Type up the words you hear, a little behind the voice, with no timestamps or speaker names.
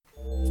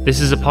This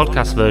is a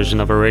podcast version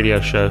of a radio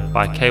show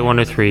by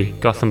K103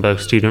 Gothenburg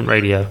Student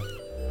Radio.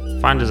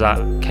 Find us at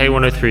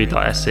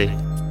k103.se.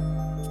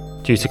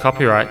 Due to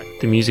copyright,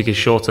 the music is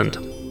shortened.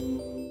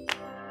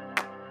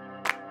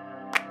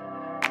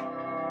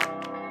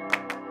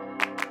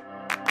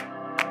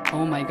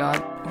 Oh my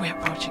god, we're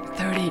approaching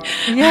 30.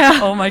 Yeah.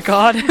 Oh my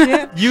god.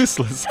 Yeah.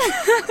 Useless.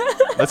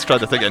 Let's try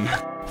that again.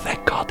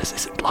 Thank God this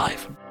isn't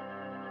live.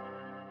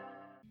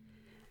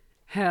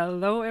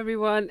 Hello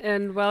everyone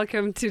and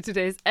welcome to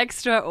today's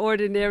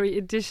extraordinary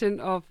edition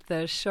of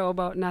the Show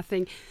About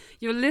Nothing.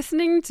 You're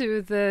listening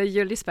to the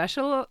yearly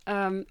special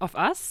of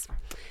us.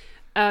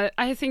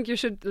 I think you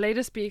should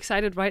latest be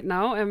excited right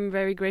now. I'm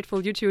very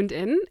grateful you tuned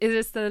in. It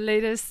is the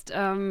latest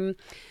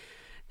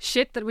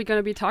shit that we're going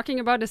to be talking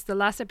about. It's the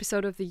last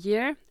episode of the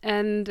year,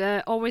 and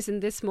always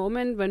in this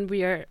moment when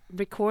we are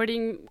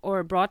recording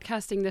or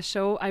broadcasting the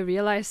show, I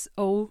realize,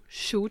 oh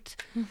shoot,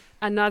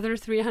 another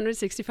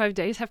 365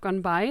 days have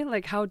gone by.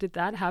 Like, how did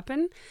that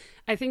happen?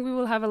 I think we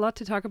will have a lot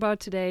to talk about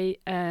today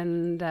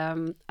and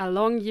a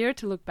long year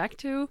to look back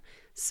to.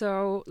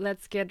 So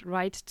let's get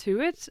right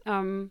to it.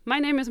 My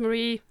name is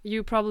Marie.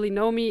 You probably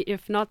know me.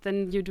 If not,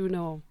 then you do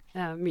know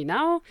me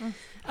now.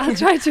 I'll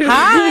try to.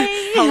 Hi.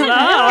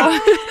 Hello.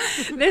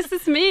 This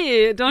is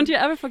me. Don't you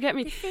ever forget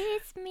me. This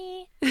is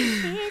me.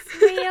 This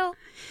is real.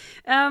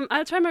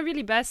 I'll try my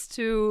really best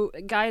to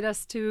guide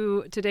us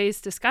to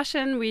today's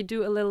discussion. We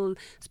do a little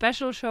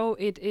special show.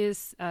 It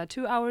is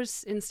 2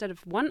 hours instead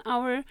of 1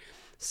 hour.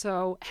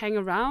 So hang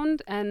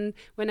around. And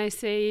when I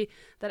say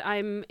that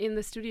I'm in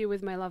the studio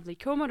with my lovely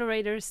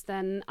co-moderators,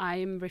 then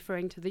I'm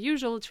referring to the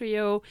usual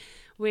trio,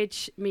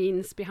 which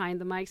means behind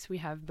the mics we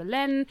have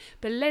Belén,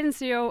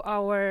 Belencio,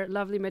 our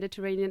lovely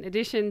Mediterranean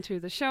addition to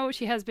the show.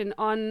 She has been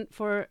on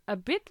for a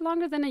bit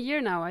longer than a year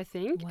now, I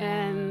think. Wow.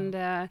 And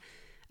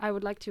I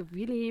would like to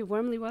really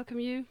warmly welcome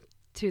you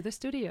to the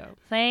studio.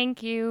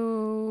 Thank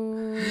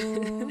you.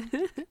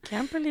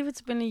 Can't believe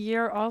it's been a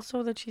year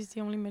also that she's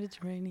the only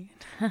Mediterranean.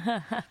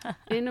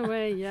 In a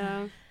way,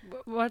 yeah.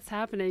 What's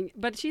happening?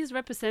 But she's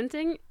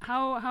representing.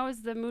 How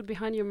is the mood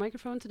behind your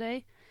microphone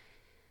today?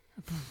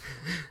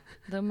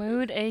 The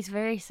mood is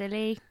very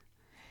silly.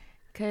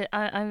 Cause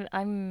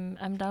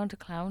I'm down to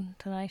clown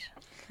tonight.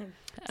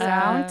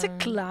 Down to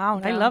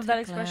clown. I love that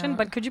expression, clown.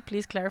 but could you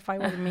please clarify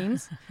what it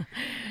means?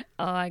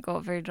 Oh, I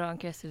got very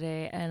drunk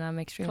yesterday and I'm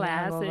extremely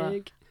hungover.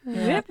 Classic.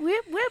 Yeah. Whip,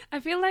 whip, whip. I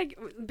feel like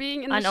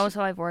being in And the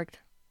also I've worked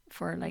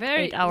for like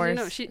very, 8 hours.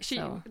 You know, she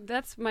so.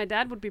 That's my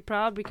dad would be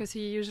proud because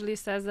he usually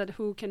says that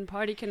who can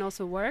party can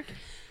also work.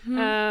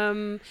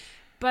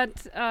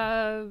 But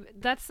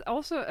that's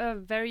also a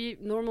very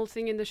normal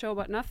thing in the Show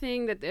About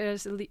Nothing, that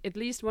there's at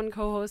least one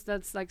co-host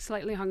that's like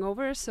slightly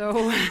hungover.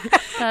 So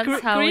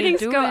That's how greetings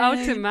we do go it. out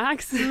to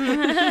Max.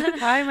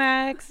 Hi,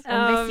 Max.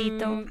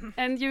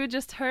 And you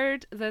just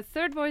heard the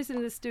third voice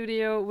in the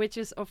studio, which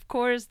is of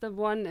course the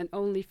one and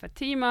only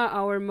Fatima,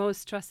 our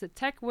most trusted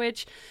tech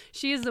witch.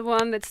 She is the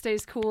one that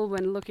stays cool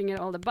when looking at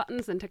all the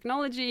buttons and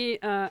technology,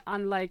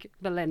 unlike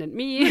Belén and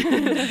me.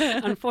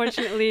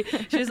 Unfortunately,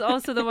 she's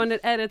also the one that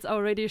edits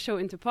our radio show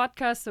into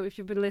podcast. So if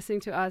you've been listening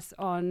to us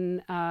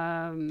on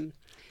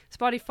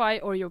Spotify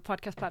or your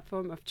podcast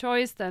platform of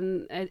choice,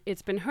 then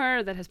it's been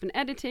her that has been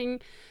editing.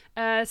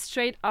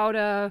 Straight out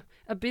a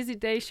busy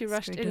day, she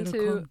rushed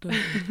into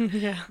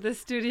the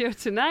studio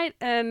tonight.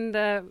 And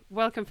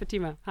welcome,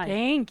 Fatima. Hi.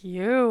 Thank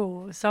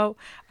you. So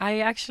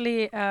I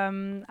actually,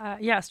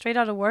 straight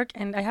out of work,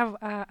 and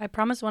I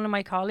promised one of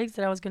my colleagues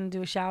that I was going to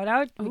do a shout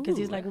out because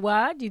he's like,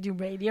 "What? You do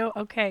radio?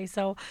 Okay."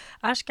 So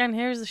Ashkan,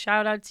 here's a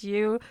shout out to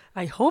you.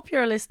 I hope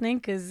you're listening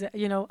because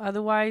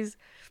otherwise,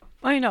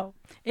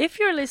 if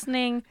you're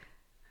listening,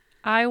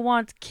 I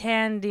want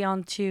candy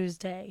on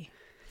Tuesday.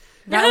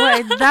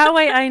 That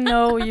way I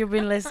know you've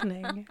been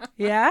listening.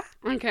 Yeah?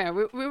 Okay,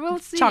 we will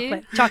see.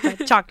 Chocolate.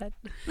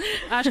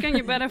 Ashkan,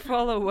 you better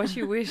follow what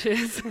your wish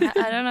is.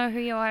 I don't know who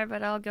you are,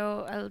 but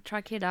I'll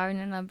track you down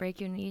and I'll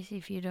break your knees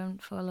if you don't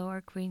follow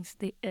our queen's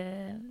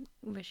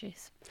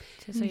wishes.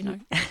 Just so you know.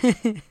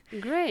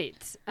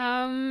 Great.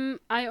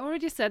 I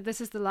already said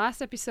this is the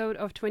last episode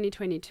of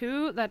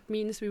 2022. That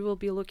means we will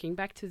be looking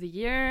back to the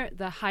year,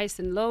 the highs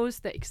and lows,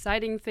 the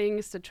exciting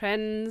things, the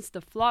trends,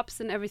 the flops,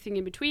 and everything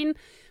in between.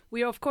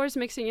 We are, of course,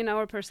 mixing in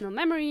our personal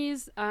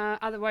memories.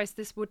 Otherwise,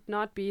 this would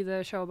not be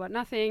the Show About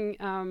Nothing.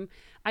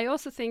 I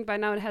also think by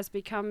now it has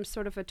become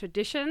sort of a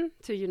tradition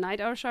to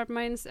unite our sharp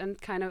minds and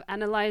kind of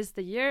analyze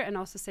the year and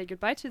also say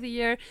goodbye to the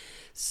year.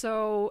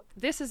 So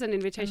this is an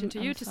invitation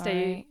to you to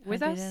stay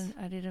with us.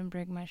 I didn't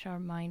bring my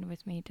sharp mind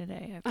with me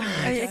today.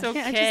 It's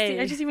okay.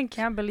 I just even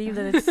can't believe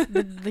that it's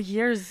the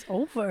year's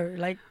over.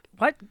 Like,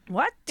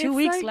 what? 2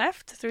 weeks like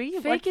left? 3?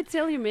 Fake it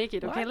till you make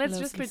it. Okay, What? let's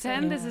just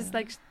pretend this is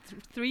like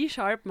 3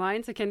 sharp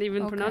minds. I can't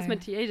even pronounce my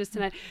THs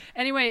tonight.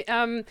 Anyway,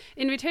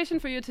 invitation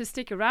for you to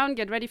stick around,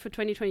 get ready for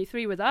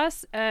 2023 with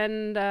us,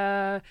 and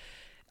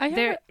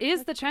there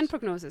is the trend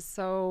prognosis.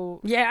 So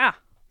yeah.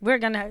 we're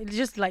gonna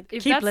just like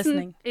If keep that's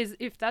listening.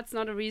 If that's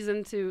not a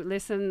reason to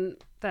listen,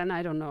 then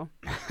I don't know.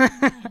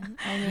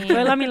 I mean,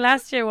 Well, I mean,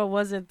 last year, what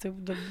was it?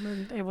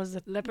 It was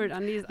the Leopard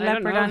undies. I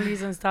don't leopard know.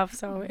 undies and stuff.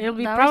 So it'll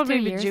be that probably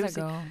was 2 be years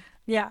juicy. ago.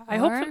 Yeah, I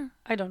hope. Or-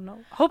 I don't know.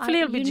 Hopefully,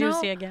 it'll be you know,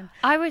 juicy again.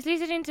 I was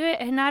listening to it,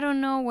 and I don't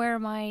know where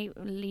my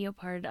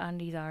leopard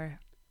undies are.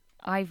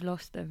 I've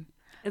lost them.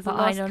 It's But a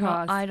lost I don't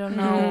cause. know. I don't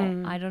know.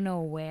 Mm. I don't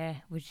know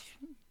where. Which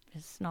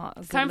is not.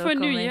 It's time for a good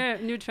new look on me. year,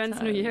 new trends,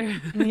 So- new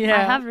year. Yeah.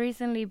 I have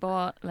recently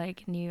bought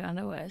like new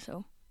underwear,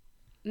 so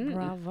Mm.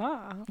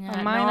 Brava.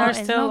 Yeah, Mine no, are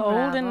it's still not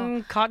old bravo.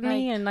 and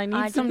cottony, Like, and I need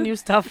I some just- new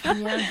stuff.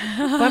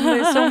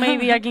 yeah. So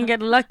maybe I can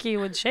get lucky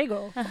with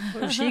Shago.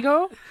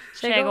 Shago?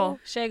 Shago.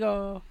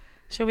 Shago.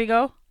 Should we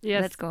go?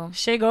 Yes. Let's go.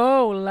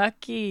 Shago,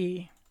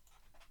 lucky.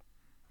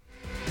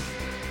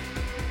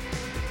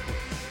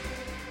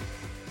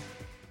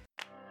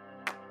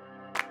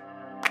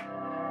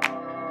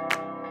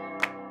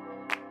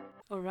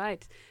 All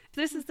right.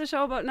 This is the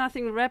show about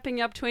nothing,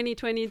 wrapping up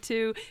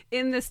 2022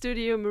 in the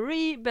studio.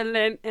 Marie,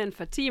 Belén, and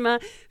Fatima.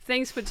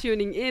 Thanks for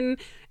tuning in.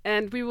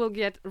 And we will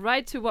get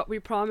right to what we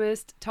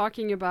promised,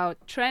 talking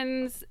about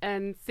trends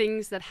and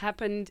things that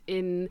happened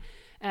in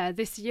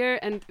this year.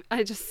 And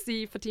I just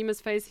see Fatima's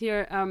face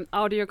here,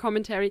 audio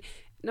commentary.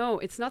 No,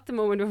 it's not the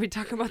moment where we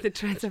talk about the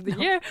trends of the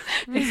year.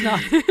 It's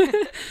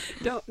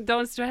not.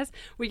 Don't stress.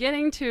 We're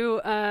getting to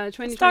Start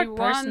 2021,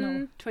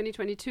 personal.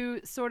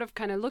 2022, sort of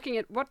kind of looking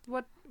at what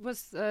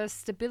was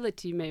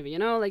stability, maybe, you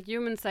know, like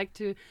humans like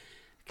to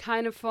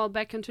kind of fall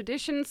back on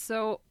traditions.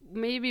 So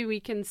maybe we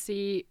can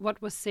see what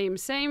was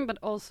same, but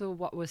also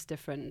what was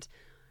different.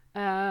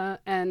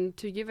 And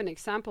to give an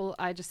example,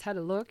 I just had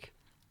a look.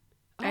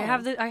 I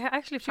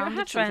actually So you found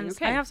the have something, trends.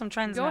 okay. I have some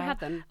trends Go now. ahead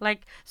then.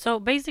 Like, so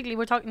basically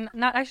we're talking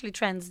not actually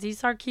trends.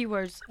 These are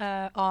keywords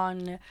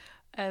on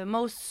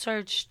most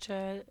searched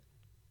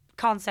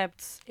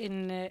concepts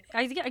in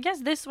I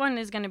guess this one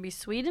is going to be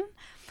Sweden,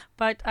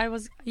 but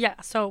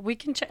so we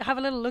can have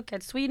a little look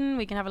at Sweden,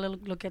 we can have a little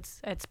look at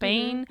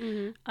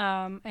Spain,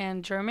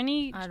 and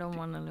Germany. I don't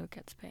want to look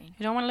at Spain.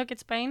 You don't want to look at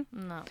Spain?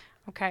 No.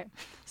 Okay.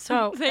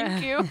 So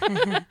Thank you.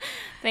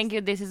 Thank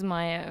you. This is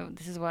my.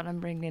 This is what I'm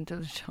bringing into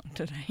the show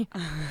today.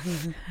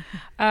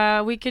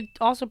 we could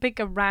also pick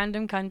a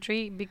random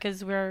country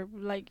because we're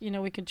like, you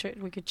know, we could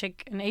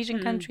check an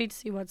Asian country to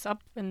see what's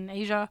up in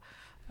Asia,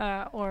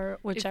 or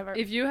whichever.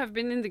 If you have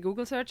been in the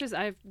Google searches,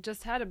 I've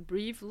just had a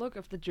brief look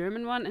of the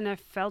German one, and I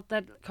felt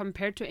that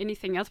compared to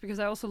anything else, because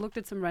I also looked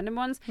at some random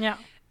ones, Yeah.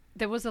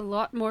 there was a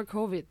lot more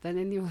COVID than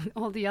in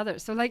all the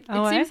others. So like,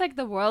 Oh, it eh? seems like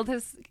the world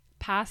has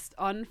passed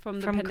on from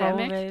the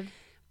pandemic. COVID.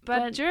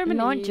 But Germany,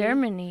 not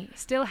Germany.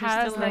 still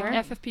has still like are.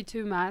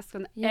 FFP2 masks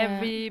on Yeah.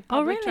 every Oh,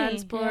 public really?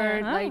 transport.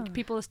 Yeah. Like Ah.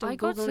 people are still I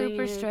got Googling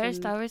super it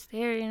stressed. and- I was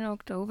there in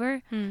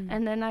October,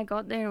 and then I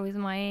got there with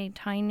my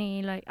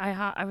tiny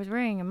I was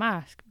wearing a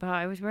mask, but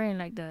I was wearing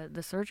like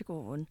the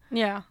surgical one,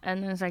 Yeah.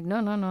 and then it's like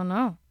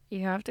no,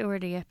 you have to wear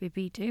the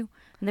FPP2.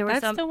 And there was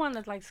That's some. the one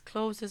that like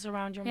closes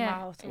around your Yeah.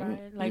 mouth,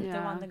 right? Like the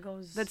Yeah. one that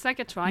goes. That's like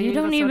a triangle. You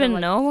don't sort of even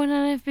like- know what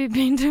an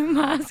FPP2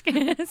 mask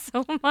is.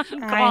 Oh my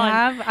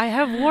god! I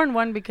have worn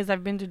one because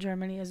I've been to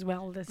Germany as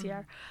well this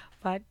year,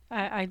 but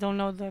I don't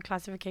know the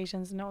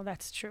classifications. No,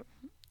 that's true.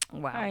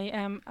 Wow. I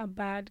am a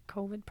bad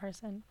COVID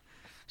person,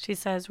 she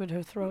says with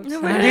her throat.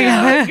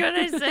 I was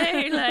gonna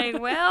say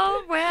like, well.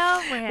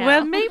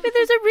 Well, maybe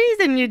there's a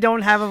reason you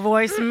don't have a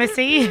voice,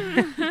 Missy.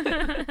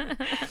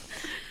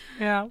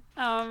 Yeah.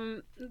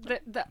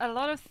 A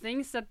lot of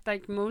things that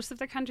like most of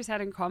the countries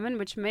had in common,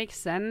 which makes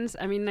sense.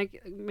 I mean,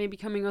 like maybe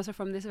coming also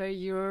from this very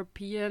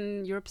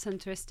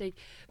Europe-centristic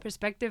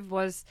perspective,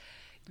 was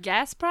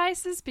gas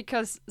prices,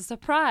 because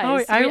surprise.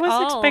 Oh, I we was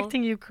all-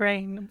 expecting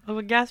Ukraine.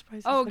 Oh, gas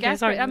prices. Oh, Okay, gas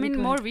sorry, prices. I mean,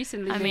 go more ahead.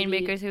 recently. I mean,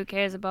 maybe. because who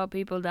cares about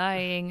people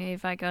dying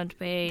if I can't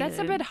pay? That's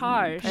a bit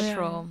harsh.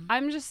 Petrol.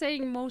 I'm just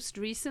saying, most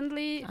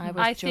recently, I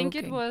was think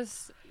it joking.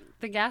 was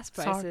the gas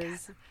prices.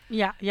 Sarcasm.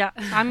 Yeah.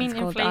 I mean, It's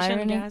called inflation,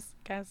 irony.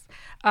 gas.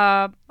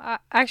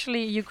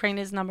 Actually, Ukraine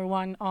is number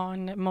one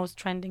on most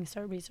trending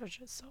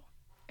researches, so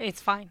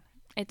it's fine.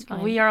 It's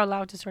fine. We are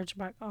allowed to search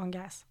back on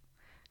gas.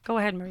 Go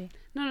ahead, Marie.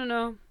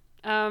 No.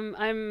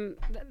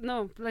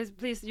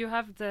 Please. You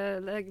have the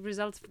like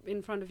results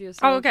in front of you. So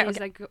Oh, okay, Please,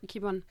 okay. like,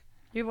 keep on.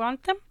 You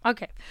want them?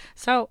 Okay.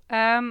 So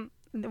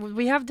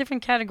we have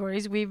different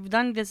categories. We've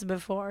done this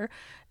before.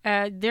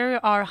 There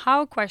are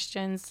how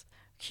questions,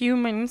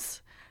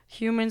 humans,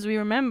 we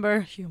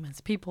remember,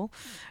 people,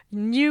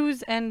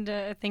 news and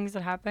things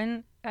that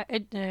happen.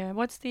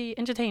 What's the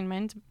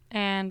entertainment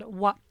and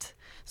what?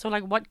 So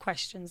like what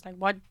questions? Like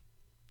what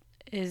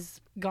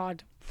is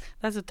God?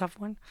 That's a tough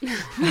one.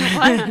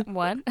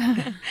 What?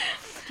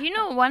 Do you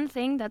know one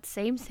thing that's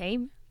same?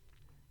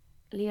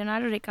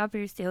 Leonardo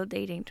DiCaprio is still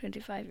dating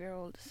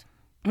 25-year-olds.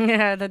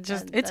 Yeah, it's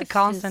a that's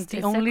constant. just- The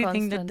it's a only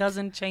thing that constant.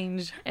 doesn't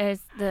change.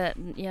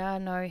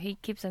 He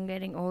keeps on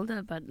getting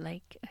older, but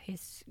like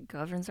his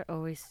girlfriends are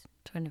always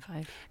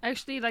 25.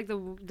 Actually, like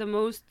the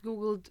most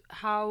googled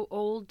how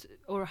old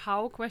or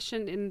how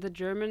question in the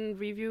German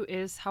review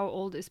is how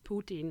old is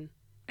Putin?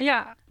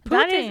 Yeah,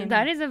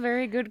 That is a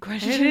very good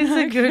question. It is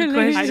a good actually.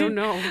 question. I don't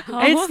know.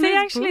 It's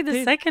actually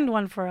the second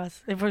one for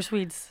us, for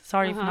Swedes.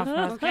 Sorry, not for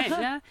us. Okay,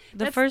 yeah.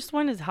 The first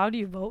one is how do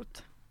you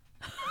vote?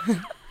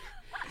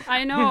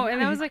 I know,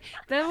 and I was like,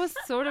 that was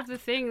sort of the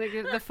thing. Like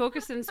the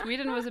focus in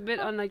Sweden was a bit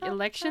on like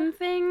election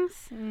things.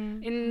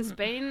 In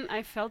Spain,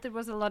 I felt it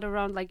was a lot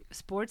around like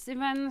sports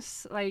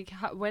events. Like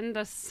when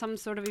does some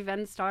sort of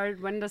event start?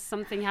 When does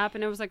something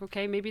happen? I was like,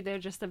 okay, maybe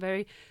they're just a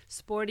very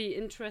sporty,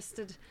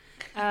 interested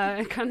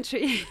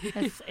country.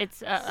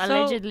 It's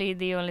allegedly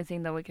the only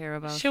thing that we care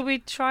about. Should we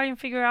try and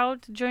figure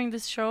out during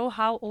this show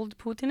how old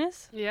Putin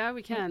is? Yeah,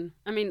 we can.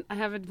 I mean, I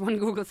have it one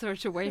Google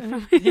search away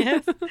from it.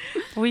 Yes.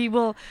 We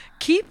will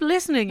keep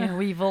listening and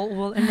we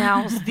will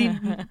announce the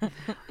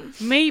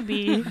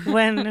maybe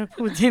when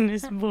Putin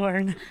is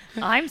born.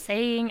 I'm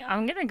saying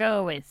I'm gonna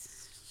go with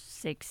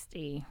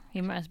 60.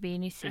 He must be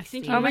in his 60s. I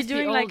think he Are we must be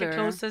doing like a older.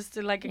 closest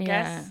to like a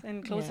guess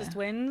and closest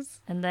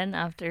wins? And then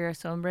after a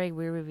song break,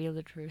 we reveal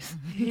the truth.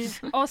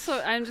 Also,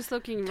 I'm just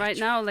looking right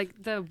now, like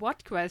the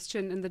what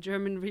question in the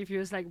German review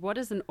is like, what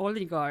is an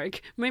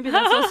oligarch? Maybe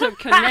that's also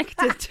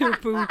connected to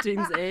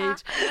Putin's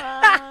age.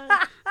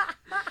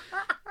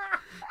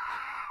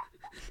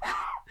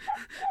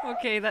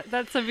 Okay,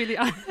 that's a really...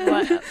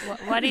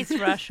 What is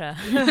Russia?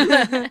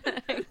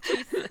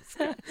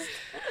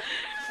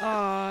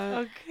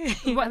 Okay.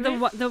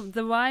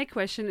 The why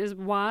question is,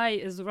 why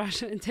is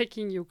Russia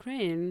taking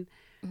Ukraine?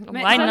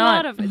 Why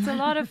not? It's a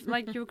lot of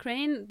like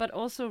Ukraine, but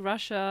also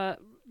Russia,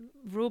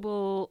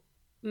 ruble,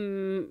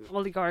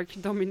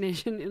 oligarch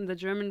domination in the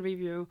German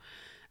review.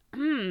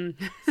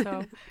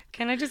 So,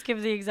 can I just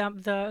give the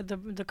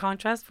the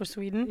contrast for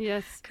Sweden?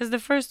 Yes. Because the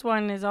first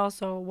one is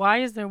also why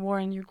is there war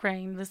in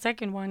Ukraine? The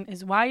second one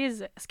is why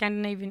is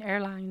Scandinavian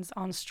Airlines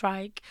on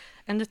strike?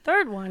 And the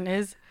third one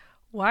is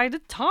why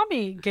did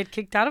Tommy get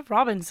kicked out of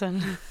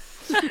Robinson?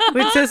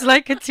 Which is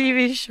like a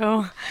TV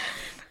show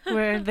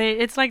where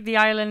it's like the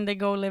island, they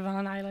go live on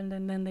an island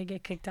and then they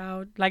get kicked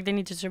out. Like they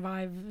need to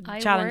survive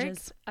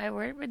challenges. I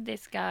worked with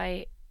this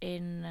guy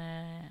in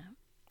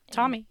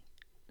Tommy.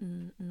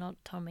 Not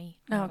Tommy.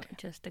 Oh, No, okay.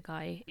 just a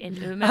guy in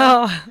Umeå.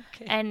 Oh,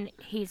 okay. And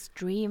his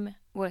dream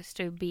was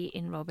to be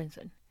in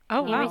Robinson.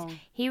 Oh, He wow.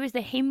 He was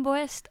the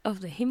himboest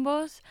of the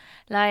himbos.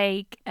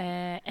 Like,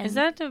 and Is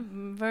that a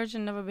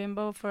version of a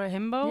bimbo for a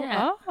himbo?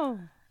 Yeah. Oh.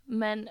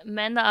 men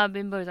that are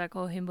bimbos are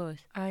called himbos.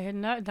 I had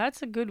not.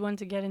 That's a good one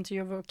to get into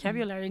your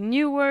vocabulary.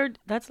 New word.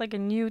 That's like a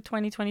new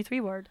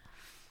 2023 word.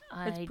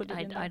 Let's put it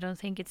in I there. don't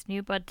think it's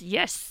new, but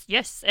yes,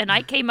 and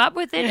I came up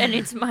with it, and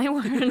it's my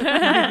word.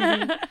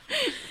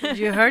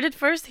 You heard it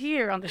first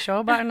here on the show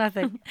about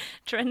nothing.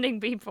 Trending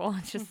people,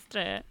 just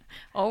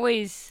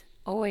always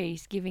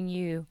giving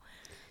you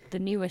the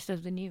newest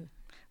of the new.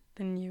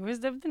 The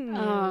newest of the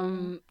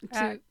new.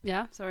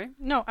 Yeah, sorry.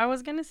 No, I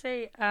was gonna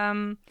say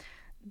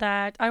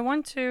that I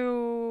want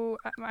to.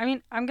 I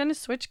mean, I'm gonna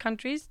switch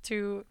countries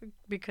to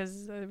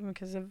because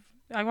of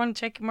I want to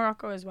check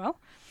Morocco as well.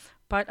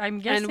 But I'm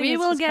guessing And we it's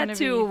will just get gonna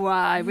to be-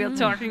 why we're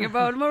talking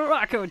about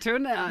Morocco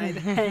tonight.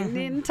 Hang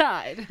in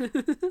tight.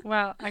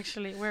 Well,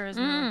 actually, where is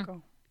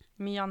Morocco?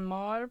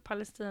 Myanmar,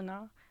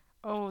 Palestina.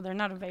 Oh, they're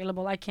not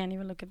available. I can't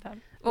even look at that.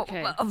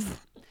 Okay.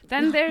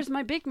 Then there's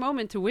my big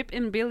moment to whip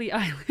in Billie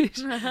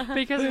Eilish.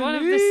 Because one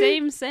of the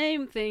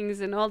same things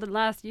in all the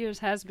last years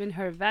has been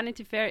her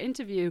Vanity Fair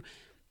interview.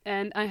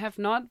 And I have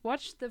not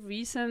watched the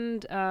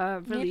recent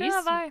release. Neither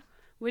have I.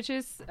 Which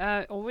is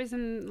always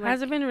in... Like,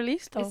 Has it been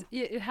released though?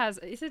 it has.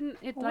 Isn't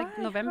it like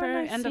Why November,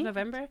 haven't I end of seen it?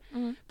 November?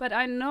 Mm. But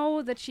I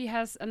know that she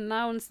has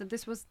announced that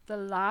this was the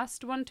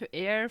last one to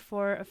air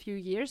for a few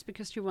years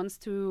because she wants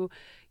to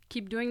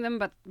keep doing them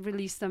but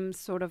release them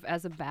sort of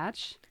as a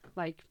batch,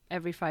 like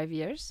every 5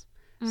 years.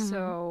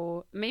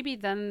 So maybe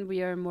then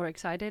we are more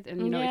excited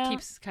and, you know, it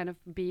keeps kind of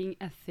being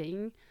a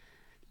thing.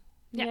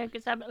 Yeah,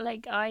 because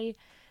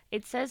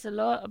it says a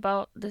lot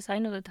about the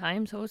sign of the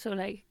times. Also,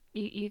 like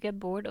you get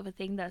bored of a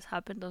thing that's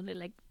happened only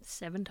like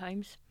 7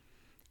 times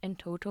in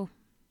total.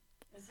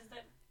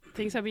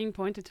 Things are being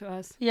pointed to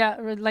us. Yeah,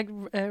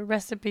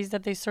 recipes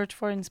that they search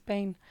for in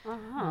Spain.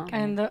 Uh-huh. Okay.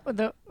 And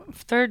the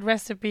third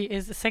recipe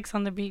is sex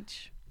on the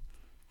beach.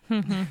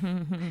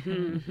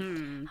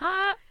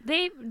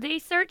 They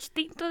searched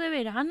Tinto de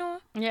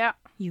Verano. Yeah.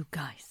 You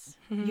guys,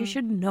 you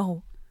should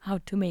know how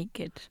to make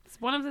it.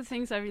 It's one of the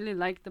things I really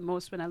liked the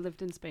most when I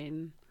lived in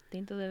Spain.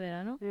 Tinto de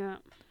Verano. Yeah.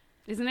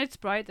 Isn't it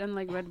Sprite and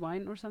like red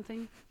wine or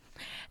something?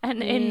 And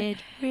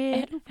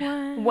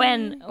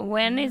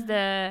when is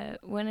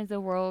the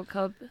World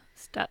Cup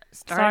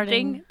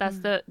starting? That's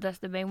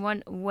the main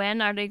one.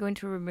 When are they going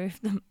to remove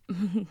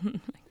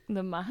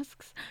the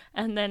masks?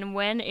 And then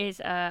when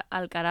is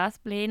Alcaraz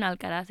playing?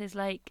 Alcaraz is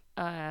like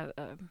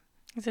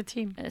It's a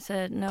team. it's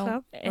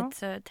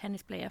a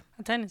tennis player.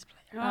 A tennis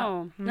player.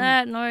 Oh.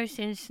 No,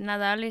 since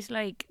Nadal is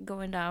like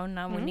going down,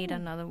 now we need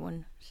another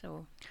one.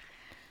 So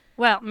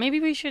Well, maybe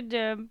we should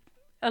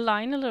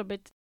align a little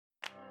bit.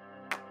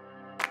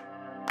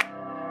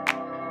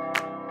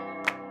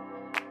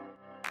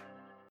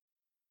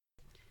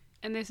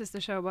 and this is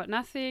the show about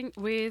nothing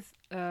with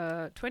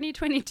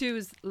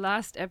 2022's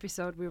last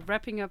episode. We're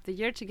wrapping up the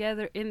year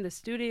together in the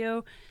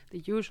studio, the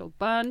usual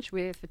bunch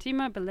with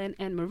Fatima, Belén,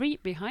 and Marie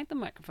behind the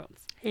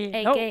microphones.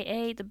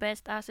 AKA the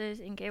best asses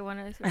in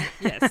K103.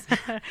 Yes,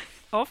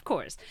 of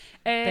course.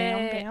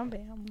 Bam,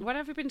 bam. What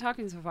have we been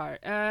talking so far?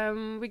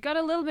 We got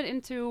a little bit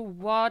into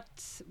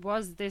what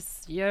was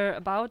this year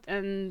about,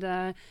 and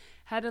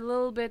had a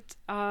little bit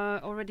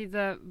already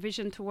the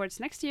vision towards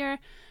next year.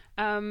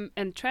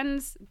 And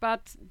trends,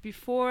 but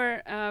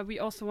before we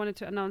also wanted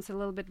to announce a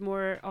little bit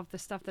more of the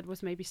stuff that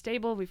was maybe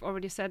stable. We've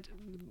already said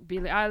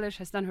Billie Eilish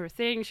has done her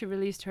thing. She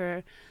released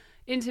her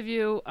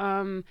interview.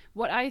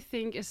 What I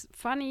think is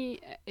funny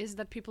is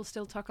that people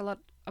still talk a lot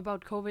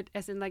about COVID,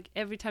 as in like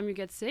every time you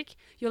get sick,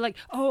 you're like,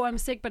 oh, I'm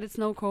sick, but it's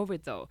no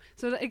COVID though.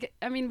 So like,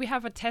 I mean, we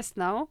have a test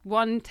now,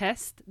 one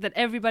test that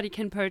everybody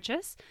can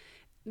purchase.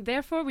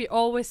 Therefore, we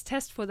always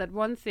test for that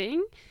one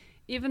thing,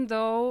 even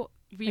though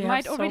we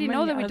might already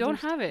know that we don't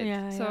have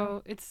it.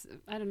 So it's,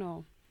 I don't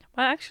know.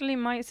 Well, actually,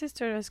 my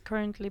sister is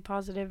currently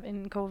positive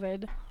in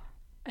COVID.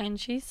 And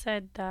she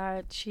said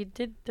that she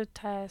did the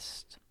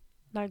test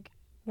like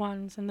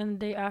once. And then the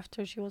day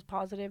after she was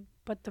positive.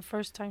 But the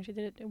first time she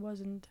did it, it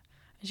wasn't.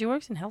 And she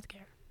works in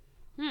healthcare.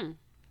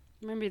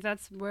 Maybe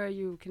that's where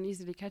you can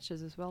easily catch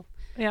this as well.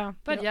 Yeah.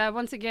 But yeah,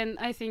 once again,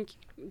 I think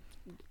it's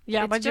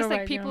but just like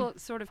right, people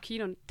sort of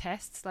keen on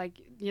tests, like,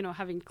 you know,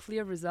 having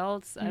clear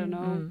results. I don't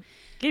know.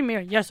 Give me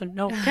a yes or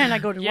no. Can I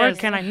go to work?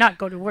 Can I not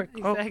go to work?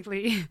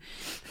 Exactly.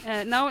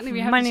 Now we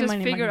have to just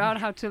figure out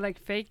how to like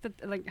fake the,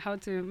 like how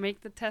to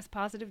make the test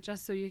positive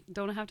just so you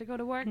don't have to go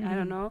to work. I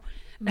don't know.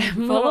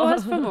 Follow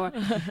us for more.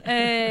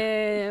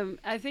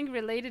 I think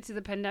related to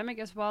the pandemic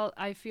as well,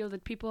 I feel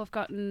that people have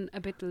gotten a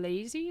bit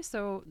lazy.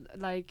 So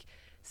like,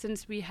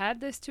 since we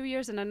had this 2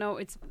 years, and I know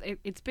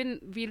it's been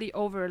really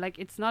over, like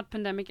it's not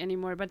pandemic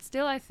anymore, but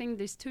still I think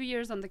these 2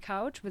 years on the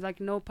couch with like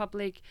no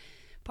public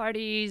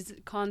parties,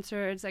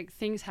 concerts, like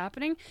things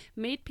happening,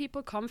 made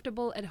people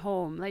comfortable at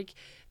home. Like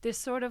this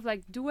sort of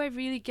like, do I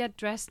really get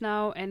dressed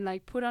now and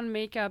like put on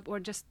makeup, or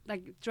just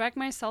like drag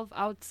myself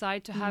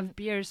outside to have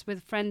beers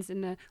with friends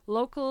in a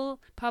local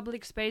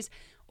public space,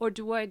 or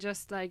do I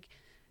just like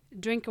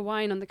drink a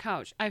wine on the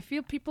couch? I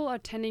feel people are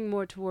tending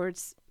more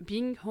towards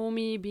being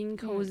homey, being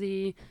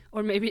cozy,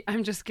 or maybe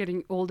I'm just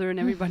getting older and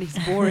everybody's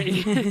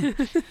boring.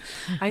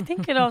 I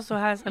think it also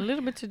has a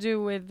little bit to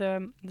do with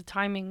the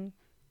timing,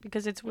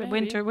 because it's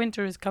winter.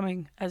 Winter is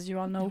coming, as you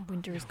all know.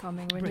 Winter is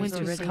coming. Winter's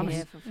Winter's coming.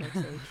 here, for fuck's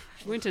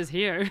sake. Winter's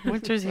here.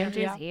 Winter's here.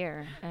 Winter's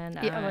here. And,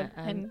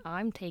 and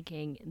I'm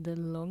taking the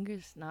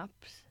longest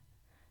naps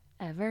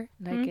ever.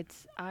 Like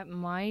it's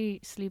my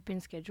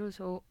sleeping schedule is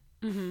so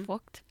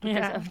fucked,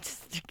 because I'm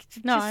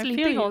just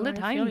sleeping all the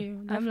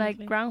time. I'm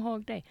like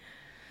Groundhog Day.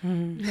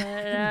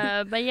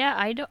 But yeah,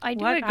 I do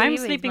agree I'm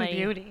with Sleeping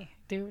Beauty,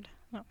 dude.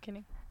 No, I'm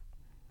kidding.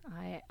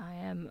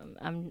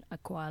 I'm a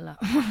koala.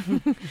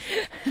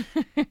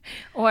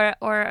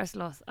 or a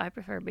sloth. I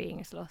prefer being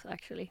a sloth,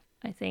 actually.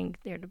 I think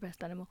they're the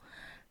best animal.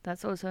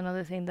 That's also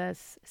another thing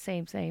that's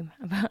same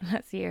about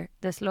last year.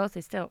 The sloth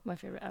is still my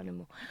favorite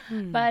animal.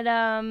 But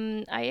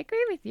I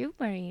agree with you,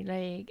 Marie.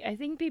 Like, I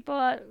think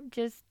people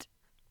just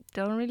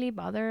don't really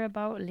bother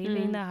about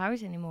leaving the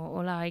house anymore,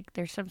 or like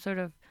there's some sort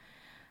of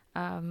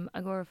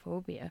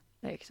agoraphobia,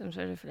 like some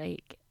sort of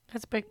like,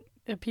 that's big.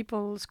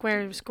 People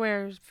square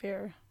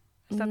fear.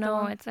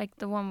 No, it's like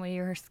the one where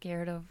you're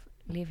scared of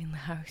leaving the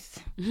house.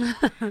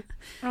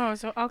 Oh,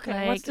 so okay.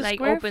 Like, what's the like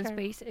square open fair?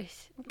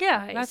 spaces.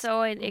 Yeah, Right?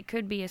 So it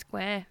could be a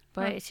square,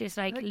 but it's just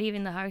like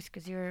leaving the house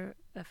because you're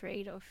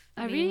afraid of.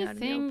 I being really out in the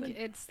think open.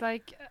 it's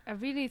like, I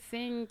really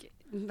think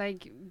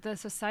like the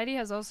society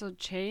has also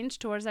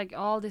changed towards like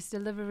all these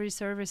delivery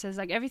services.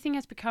 Like everything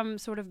has become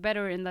sort of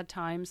better in that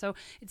time, so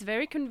it's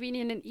very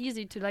convenient and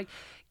easy to like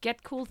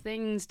get cool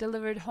things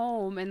delivered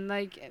home. And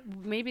like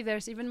maybe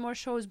there's even more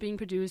shows being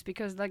produced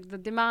because like the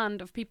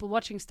demand of people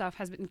watching stuff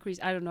has been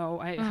increased. I don't know,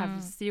 I have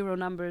zero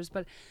numbers,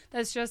 but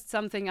that's just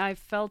something I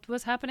felt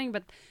was happening.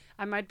 But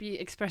I might be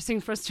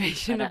expressing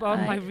frustration about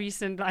my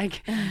recent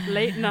like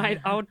late night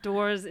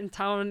outdoors in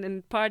town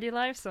and party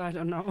life, so I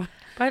don't know.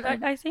 But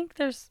I think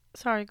there's...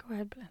 Sorry, go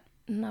ahead, Belén.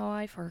 No,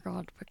 I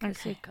forgot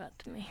because you cut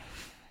me.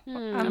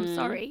 Hmm. I'm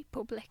sorry,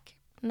 public.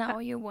 Now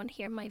you won't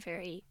hear my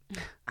very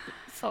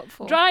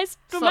thoughtful. Dry,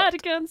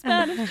 dramatic, and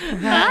Spanish.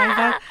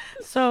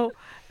 So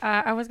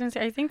I was gonna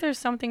say, I think there's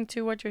something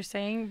to what you're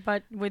saying,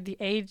 but with the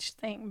age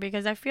thing,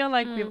 because I feel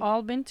like we've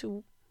all been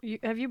to...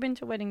 have you been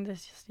to wedding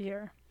this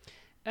year?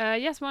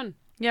 Yes, one.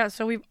 Yeah,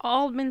 so we've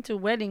all been to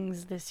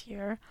weddings this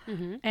year,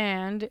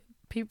 and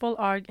people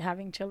are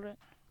having children.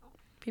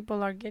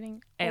 People are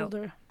getting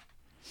older.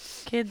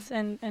 Kids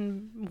and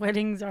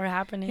weddings are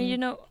happening. You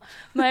know,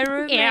 my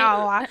roommate... Is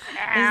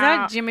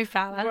that Jimmy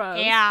Fallon?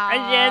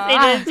 Yes,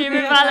 it is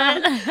Jimmy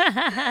Fallon.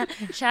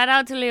 Shout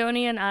out to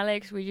Leonie and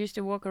Alex. We used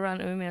to walk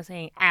around Umeå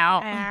saying,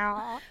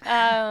 ow.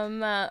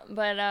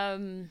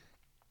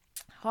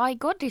 Oh, I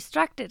got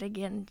distracted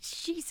again.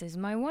 Jesus,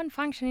 my one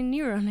functioning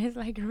neuron is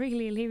like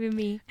really leaving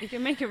me. You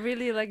can make a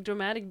really like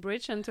dramatic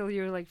bridge until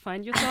you like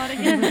find your thought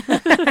again.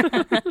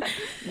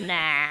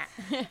 Nah.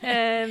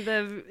 And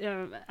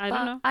I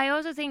don't know.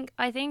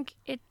 I think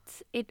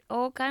it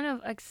all kind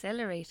of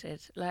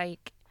accelerated,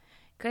 like,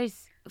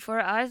 because for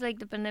us, like,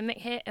 the pandemic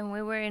hit and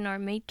we were in our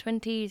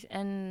mid-20s,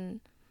 and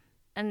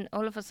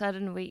all of a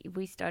sudden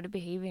we started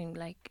behaving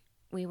like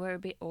we were a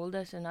bit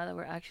older. So now that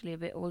we're actually a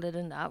bit older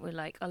than that, we're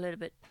like a little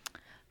bit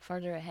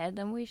further ahead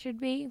than we should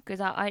be. Because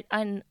I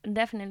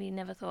definitely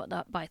never thought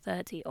that by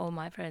 30 all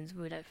my friends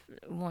would have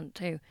want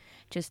to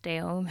just stay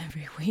home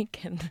every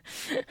weekend.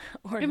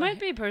 Or It might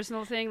be a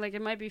personal thing, like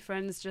it might be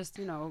friends just,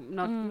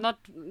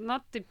 not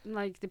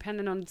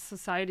dependent on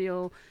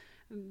societal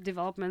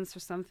developments or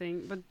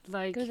something, but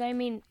like, because I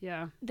mean,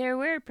 yeah, there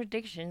were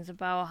predictions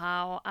about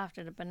how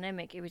after the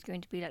pandemic it was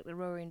going to be like the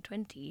roaring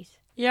 20s.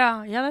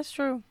 Yeah, that's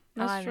true.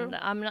 That's true.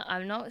 I'm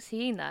not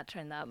seeing that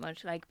trend that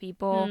much. Like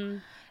people,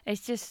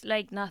 it's just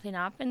like nothing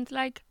happens.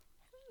 Like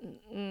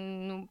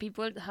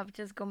people have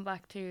just gone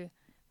back to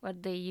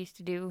what they used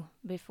to do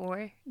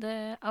before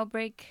the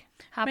outbreak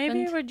happened.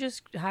 Maybe we're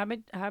just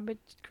habit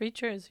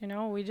creatures,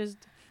 we just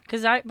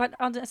but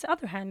on the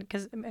other hand,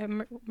 because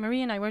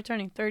Marie and I were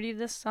turning 30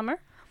 this summer,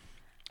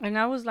 and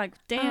I was like,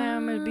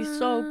 damn, it'd be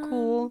so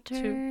cool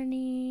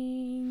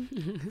turning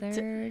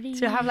 30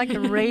 to have like a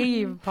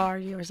rave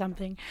party or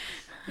something.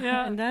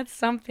 yeah. And that's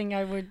something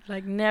I would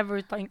like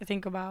never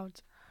think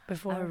about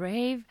before. A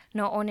rave?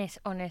 No, honest.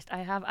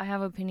 I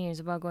have opinions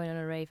about going on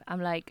a rave.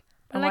 I'm like,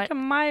 I like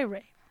my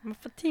rave.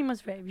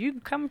 Fatima's rave. You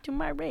come to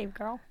my rave,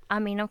 girl. I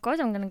mean, of course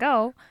I'm gonna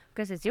go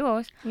because it's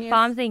yours. Yes. But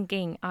I'm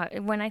thinking,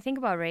 when I think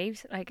about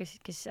raves, like,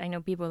 because I know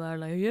people are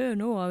like, yeah,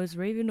 no, I was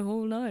raving the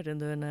whole night and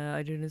then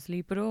I didn't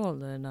sleep at all.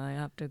 Then I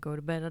have to go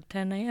to bed at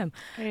 10 a.m.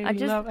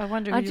 I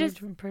wonder who you're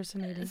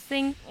impersonating.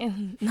 Think,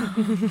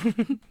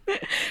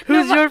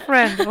 who's your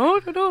friend? Oh,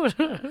 no.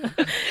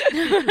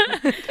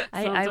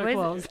 I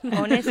was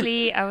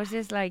honestly, I was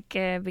just like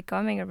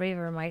becoming a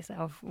raver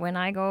myself. When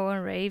I go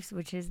on raves,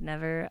 which is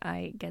never,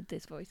 I get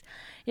this voice.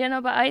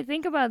 But I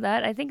think about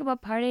that. I think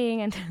about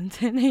partying until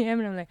 10 a.m.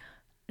 and I'm like,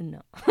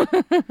 no.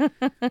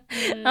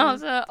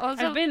 Also,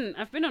 I've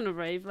been on a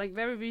rave like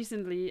very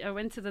recently. I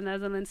went to the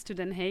Netherlands, to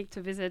Den Haag,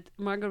 to visit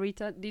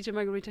DJ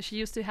Margarita. She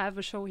used to have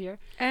a show here,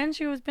 and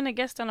she has been a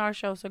guest on our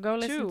show. So go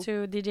listen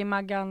to DJ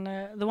Magan,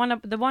 the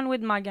one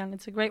with Magan.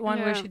 It's a great one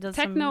where she does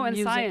techno some and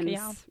music. science.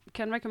 Yeah.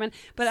 Can recommend.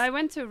 But I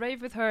went to a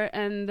rave with her,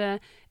 and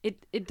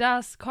it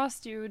does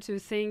cost you to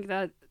think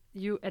that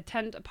you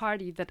attend a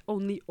party that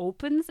only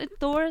opens its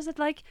doors at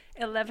like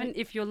 11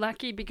 if you're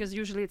lucky, because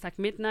usually it's like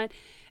midnight,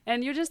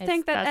 and you just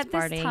think that at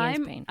this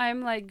time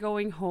I'm like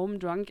going home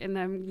drunk and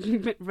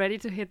I'm ready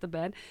to hit the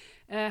bed.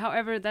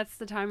 However, that's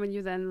the time when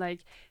you then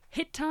like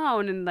hit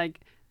town, and like,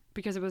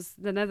 because it was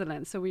the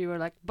Netherlands, so we were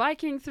like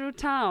biking through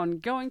town,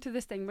 going to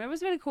this thing, but it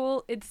was really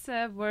cool. It's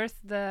worth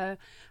the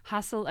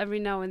hustle every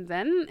now and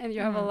then, and you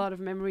have a lot of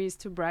memories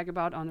to brag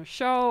about on a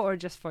show or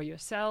just for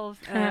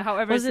yourself.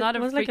 However, it's not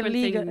a frequent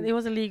thing. It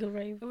was a legal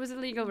rave. It was a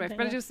legal rave,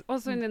 but it was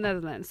also in the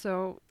Netherlands,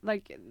 so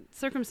like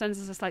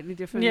circumstances are slightly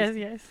different.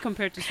 Yes.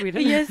 Compared to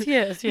Sweden. yes.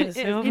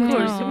 Of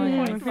course.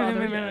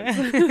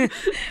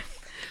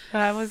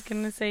 I was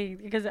gonna say,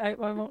 because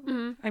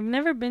I've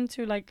never been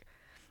to like.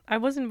 I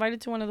was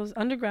invited to one of those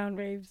underground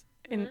raves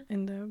in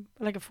the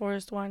like a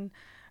forest one,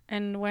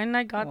 and when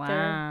I got there,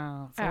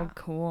 wow, so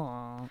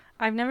cool.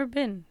 I've never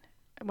been.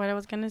 What I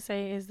was gonna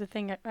say is the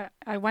thing.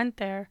 I went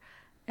there,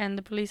 and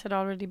the police had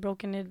already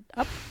broken it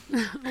up.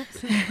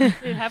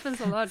 It happens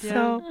a lot.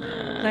 So,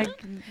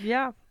 like,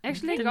 yeah.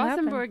 Actually,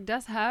 Gothenburg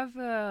does have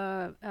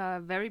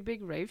very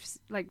big raves,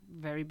 like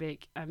very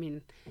big. I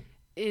mean,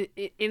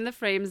 in the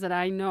frames that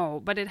I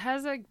know, but it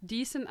has a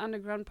decent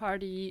underground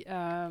party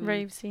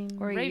rave scene.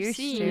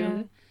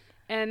 Yeah.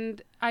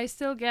 And I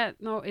still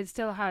it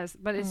still has,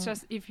 but it's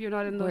just if you're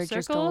not in those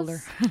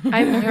circles.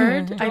 I've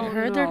heard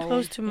they're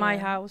close to my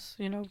house,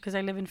 because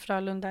I live in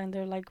Frölunda and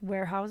they're like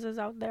warehouses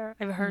out there.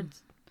 I've heard.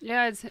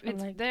 Yeah, it's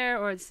like, there,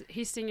 or it's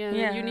Hisingen.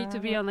 Yeah, you need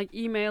to be on like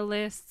email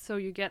lists, so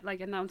you get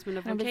like announcement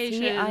of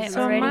locations.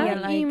 So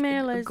my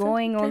email is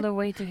going all the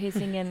way to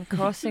Hisingen,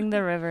 crossing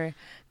the river,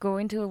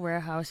 going to a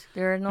warehouse.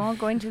 There are not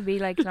going to be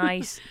like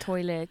nice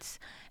toilets,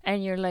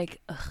 and you're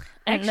like, ugh.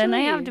 And then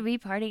I have to be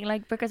partying,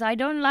 like, because I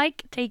don't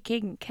like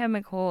taking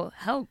chemical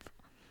help.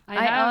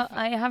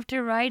 I have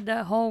to ride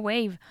the whole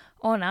wave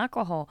on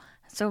alcohol.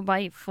 So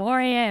by 4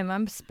 a.m.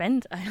 I'm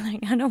spent. I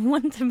don't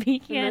want to be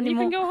here and then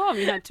anymore. you can go home.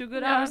 You had 2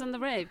 good hours on the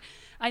rave.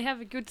 I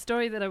have a good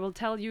story that I will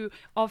tell you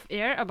off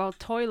air about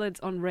toilets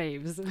on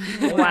raves.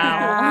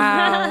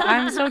 Wow.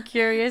 I'm so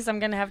curious. I'm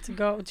going to have to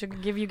go to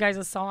give you guys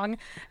a song.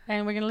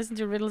 And we're going to listen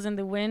to Riddles in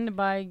the Wind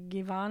by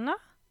Givana.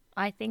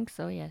 I think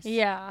so, yes.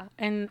 Yeah.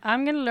 And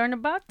I'm going to learn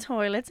about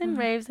toilets and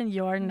raves, and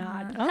you're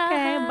not.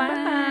 Okay,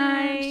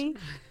 bye.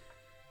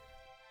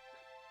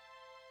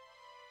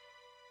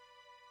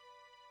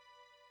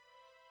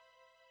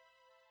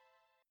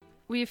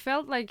 We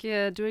felt like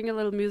doing a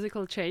little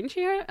musical change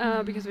here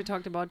because we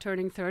talked about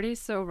turning 30.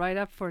 So right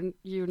up for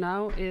you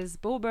now is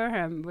Bo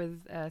Burnham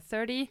with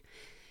 30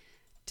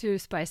 to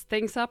spice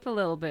things up a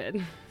little bit.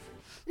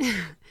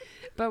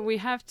 But we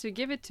have to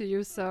give it to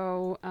you.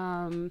 So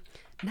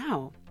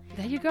now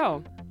there you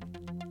go.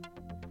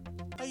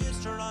 I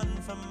used to run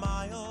for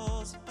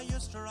miles. I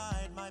used to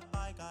ride my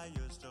bike. I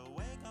used to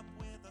wake up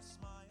with a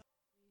smile.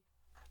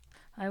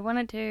 I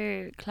wanted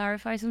to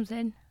clarify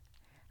something.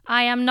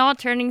 I am not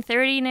turning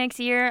 30 next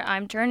year.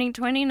 I'm turning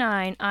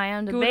 29. I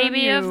am the Good on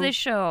baby of you. the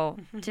show.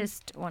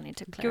 Just wanted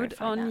to clarify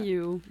Good on that.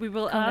 you. We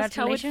will ask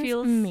how it Congratulations,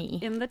 feels me.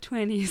 in the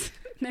 20s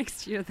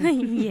next year.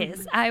 Then.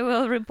 Yes, I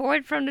will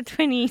report from the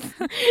 20s.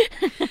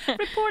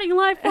 Reporting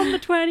live from the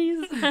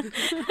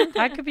 20s.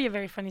 That could be a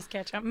very funny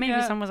sketch. Maybe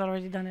Yeah. someone's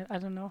already done it. I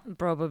don't know.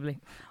 Probably.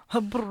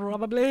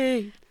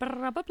 Probably.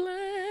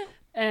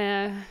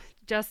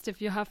 Just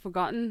if you have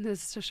forgotten,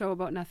 this is a show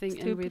about nothing, and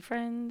Stupid we're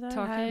friends are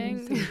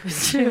talking- having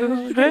stupid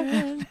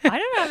children. I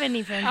don't have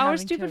any friends. our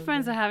having stupid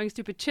friends are children. having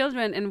stupid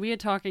children, and we are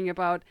talking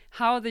about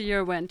how the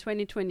year went,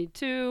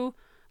 2022,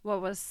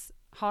 what was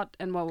hot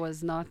and what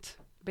was not,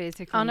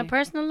 basically. On a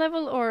personal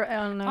level or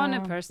on On a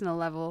personal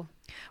level.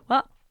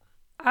 Well,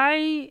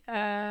 I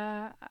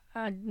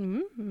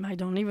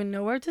don't even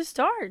know where to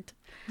start.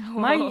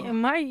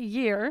 My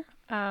year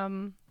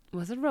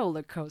Was a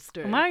roller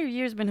coaster. my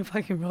year's been a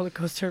fucking roller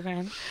coaster,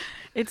 man.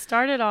 It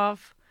started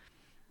off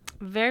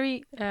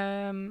very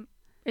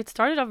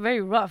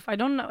rough. I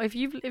don't know if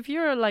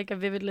you're like a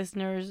vivid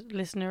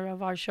listener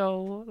of our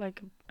show,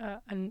 like a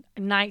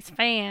nice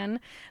fan,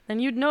 then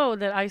you'd know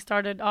that I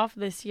started off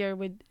this year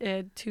with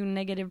 2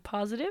 negative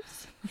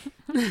positives.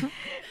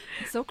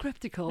 So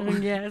cryptical.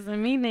 Yes,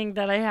 meaning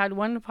that I had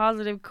 1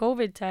 positive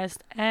COVID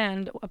test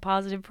and a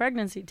positive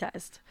pregnancy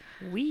test.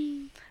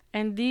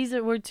 And these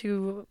were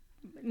 2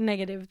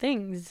 negative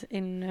things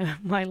in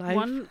my life.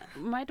 One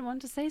might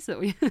want to say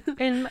so.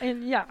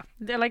 and yeah,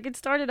 like it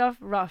started off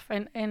rough,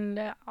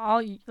 and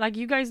all like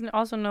you guys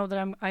also know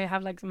that I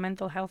have like some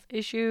mental health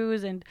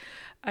issues, and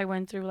I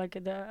went through like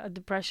a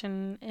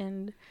depression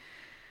and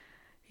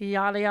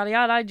yada yada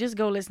yada. Just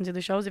go listen to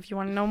the shows if you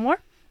want to know more.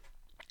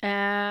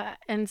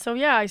 And so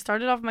yeah, I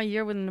started off my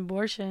year with an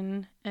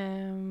abortion,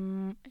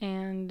 and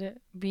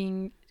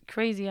being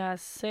crazy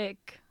ass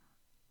sick.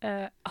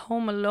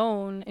 Home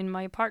alone in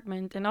my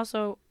apartment, and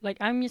also like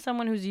I'm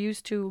someone who's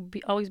used to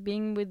always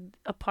being with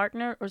a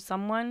partner or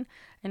someone,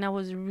 and I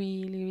was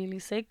really really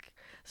sick,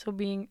 so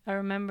I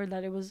remember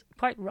that it was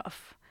quite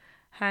rough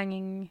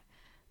hanging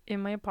in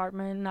my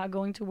apartment, not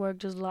going to work,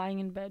 just lying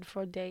in bed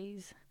for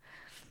days.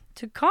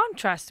 To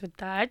contrast with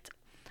that,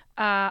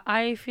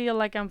 I feel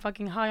like I'm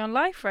fucking high on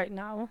life right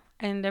now,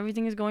 and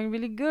everything is going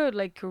really good,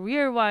 like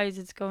career wise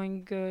it's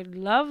going good,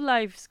 love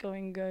life's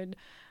going good,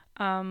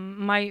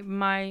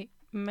 my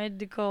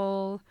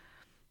medical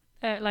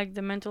like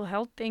the mental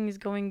health thing is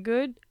going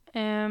good,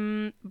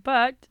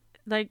 but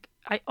like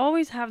I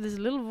always have this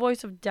little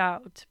voice of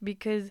doubt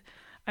because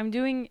I'm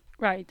doing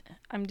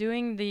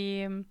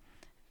the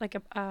like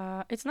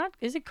it's not,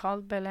 is it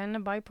called Belén, a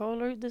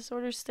bipolar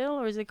disorder still,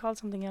 or is it called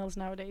something else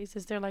nowadays?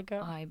 Is there like a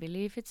I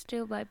believe it's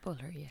still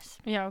bipolar, yes.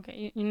 yeah,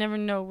 okay, you never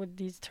know with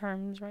these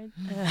terms, right?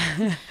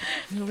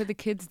 With the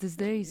kids these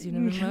days, you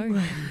never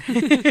know.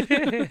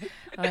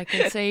 I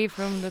can say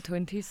from the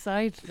 20s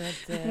side that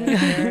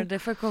they're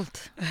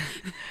difficult.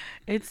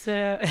 It's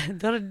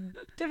they're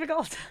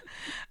difficult.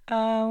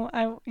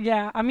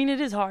 I mean it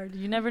is hard.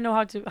 You never know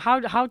how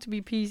to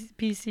be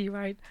PC,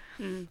 right?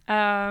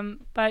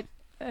 But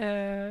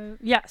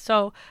yeah,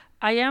 so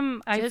I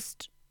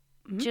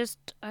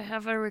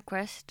have a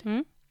request. Hmm?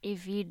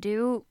 If you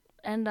do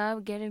end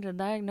up getting the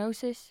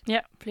diagnosis,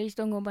 Yeah. please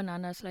don't go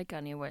bananas like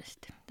Kanye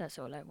West. That's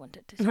all I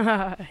wanted to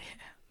say.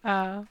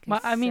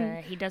 but I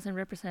mean he doesn't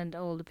represent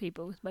all the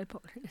people with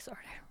bipolar disorder.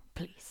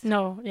 Please.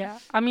 no, yeah.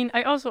 I mean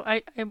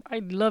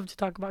I'd love to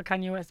talk about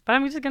Kanye West, but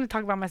I'm just gonna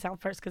talk about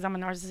myself first because I'm a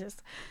narcissist.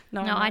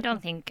 No, No, I'm I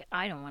not.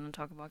 don't want to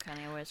talk about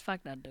Kanye West.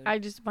 Fuck that dude. I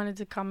just wanted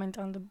to comment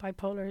on the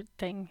bipolar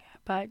thing,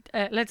 but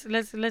let's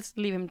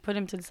leave him, put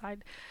him to the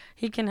side.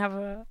 He can have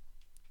a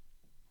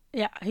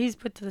he's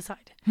put to the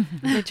side,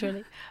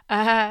 literally.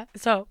 I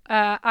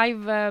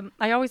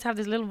always have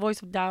this little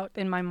voice of doubt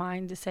in my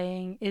mind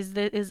saying,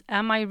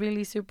 am I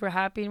really super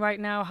happy right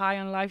now, high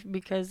on life,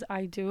 because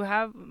I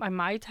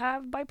might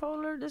have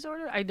bipolar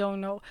disorder? I don't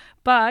know,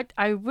 but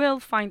I will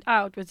find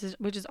out, which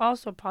is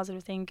also a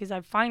positive thing, because I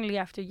finally,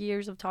 after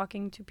years of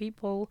talking to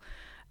people,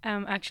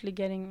 actually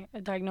getting a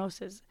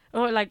diagnosis,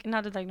 or like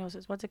not a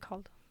diagnosis, what's it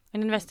called?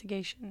 An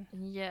investigation.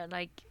 Yeah,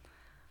 like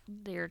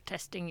they're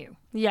testing you.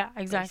 Yeah,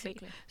 exactly.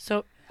 Basically.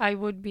 So I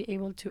would be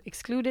able to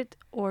exclude it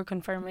or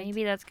confirm it.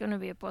 Maybe that's gonna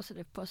be a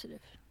positive.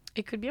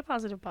 It could be a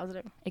positive.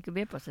 It could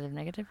be a positive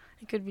negative.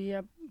 It could be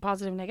a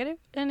positive negative,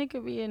 and it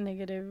could be a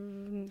negative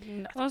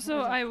nothing. Also,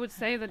 I would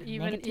say that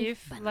even Negative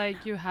if banana.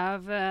 like you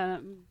have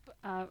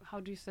how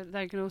do you say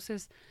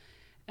diagnosis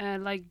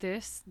like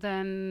this,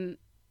 then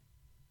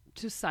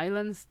to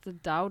silence the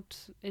doubt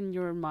in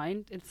your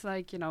mind, it's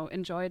like,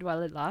 enjoy it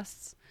while it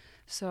lasts.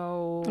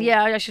 So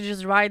Yeah, I should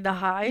just ride the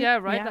high. yeah,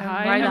 ride the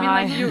high. Ride the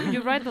high. Like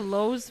you ride the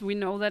lows, we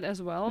know that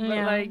as well, but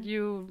Yeah. like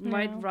you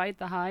might Yeah. ride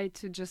the high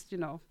to just,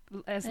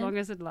 as long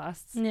as it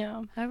lasts.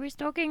 Yeah. I was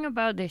talking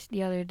about this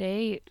the other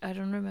day. I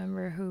don't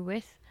remember who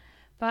with,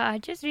 But I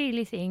just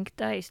really think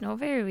that it's not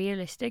very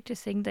realistic to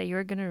think that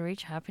you're gonna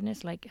reach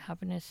happiness. Like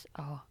happiness,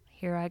 oh,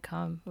 here I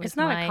come. With It's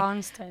not my, a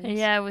constant.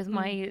 Yeah, with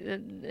my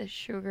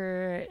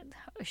sugar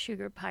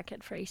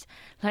packet phrase.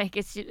 Like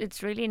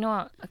it's really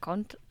not a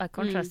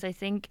contrast. I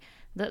think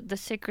the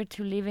secret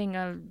to living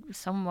a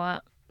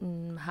somewhat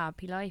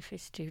happy life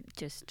is to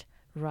just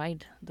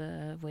ride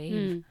the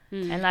wave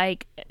and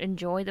like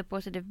enjoy the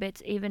positive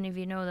bits, even if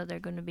you know that they're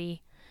gonna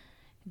be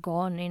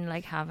gone in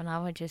like half an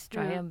hour. Just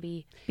try and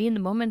be in the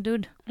moment,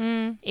 dude.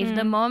 If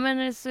the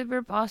moment is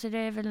super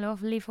positive and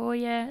lovely for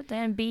you,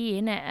 then be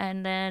in it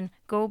and then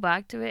go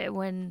back to it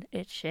when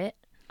it's shit.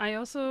 I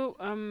also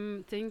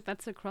think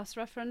that's a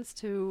cross-reference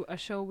to a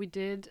show we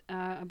did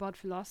about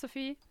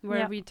philosophy,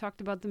 where we talked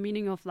about the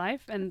meaning of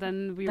life, and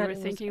then we were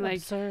thinking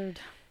like,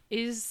 absurd.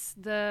 Is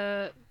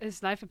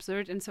life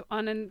absurd and so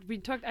on? And we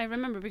talked. I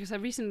remember because I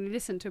recently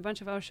listened to a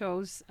bunch of our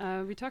shows.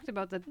 We talked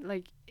about that.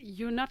 Like,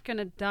 you're not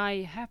gonna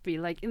die happy.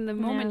 Like, in the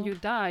moment you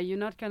die, you're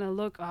not gonna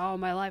look. Oh,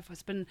 my life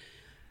has been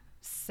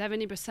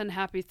 70%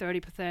 happy,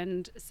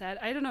 30% sad.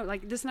 I don't know.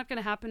 Like, this is not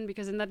gonna happen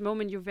because in that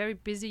moment you're very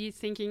busy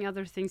thinking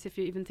other things, if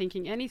you're even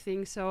thinking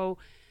anything. So,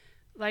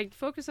 like,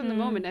 focus on the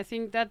moment. I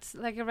think that's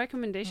like a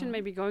recommendation,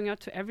 maybe going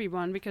out to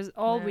everyone, because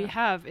all we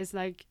have is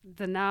like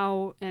the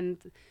now, and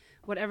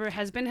whatever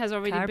has been has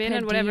already been,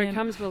 and whatever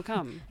comes will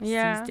come.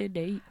 Yeah,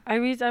 I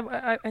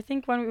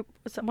think one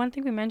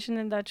thing we mentioned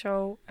in that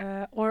show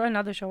or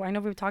another show, I know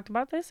we've talked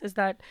about this, is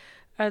that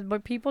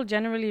what people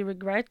generally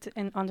regret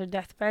on their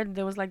deathbed.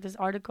 There was like this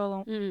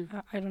article,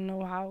 I don't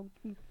know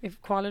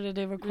if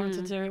qualitative or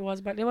quantitative it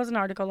was, but it was an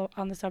article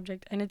on the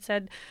subject, and it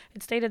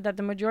stated that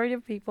the majority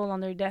of people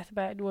on their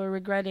deathbed were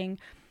regretting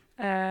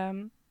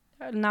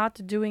not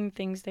doing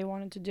things they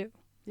wanted to do.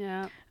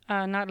 Yeah.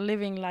 Not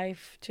living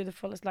life to the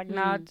fullest, like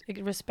not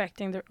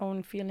respecting their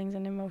own feelings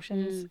and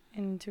emotions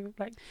into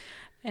like,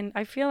 and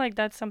I feel like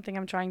that's something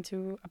I'm trying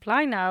to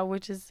apply now,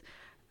 which is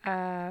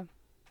why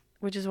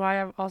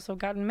I've also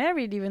gotten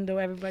married, even though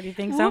everybody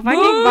thinks I'm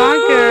fucking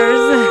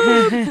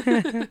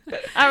bonkers.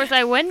 I was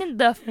like, when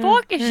the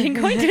fuck is she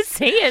going to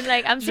say it?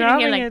 Like, I'm sitting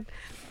here like,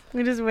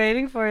 we're just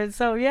waiting for it.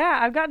 So yeah,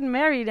 I've gotten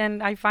married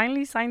and I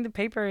finally signed the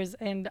papers,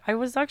 and I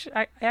was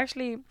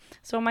actually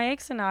so my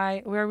ex and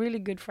I, we're really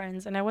good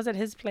friends, and I was at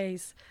his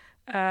place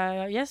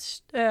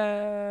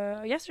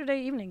yesterday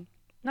evening.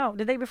 No,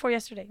 the day before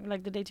yesterday,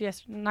 like the day to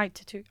night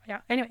to.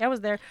 Yeah. Anyway, I was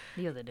there.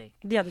 The other day.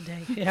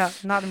 Yeah,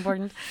 not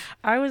important.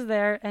 I was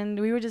there and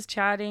we were just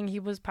chatting.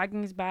 He was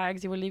packing his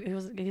bags.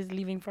 He's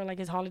leaving for like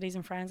his holidays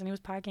in France, and he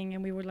was packing,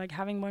 and we were like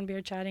having one beer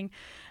chatting,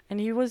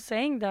 and he was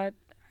saying that,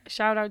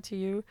 shout out to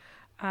you.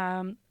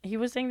 He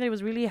was saying that he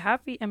was really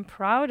happy and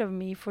proud of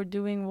me for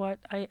doing what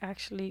I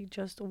actually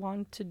just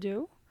want to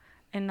do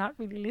and not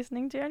really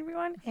listening to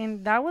everyone.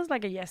 And that was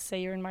like a yes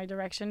sayer in my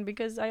direction,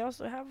 because I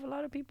also have a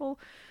lot of people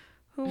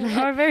who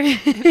are very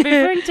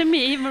referring to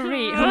me,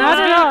 Marie, who not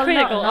at all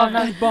critical of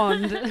this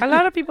bond. A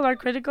lot of people are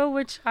critical,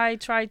 which I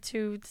try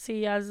to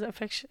see as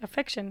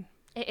affection.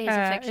 It is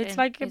affection. It's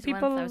like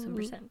people,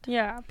 1000%.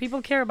 Yeah,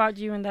 people care about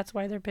you, and that's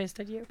why they're pissed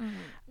at you.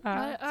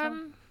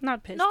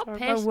 Not pissed, but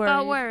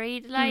worried.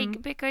 worried.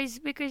 Like because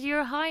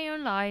you're high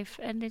on life,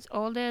 and it's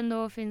all the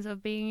endorphins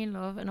of being in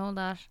love and all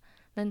that.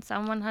 Then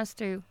someone has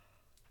to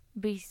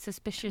be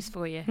suspicious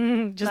for you.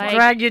 Just like,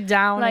 drag you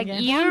down. Like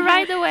again. You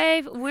ride the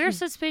wave. We're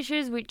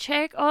suspicious. We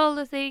check all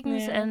the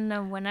things,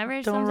 and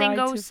whenever something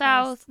goes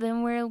south,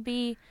 then we'll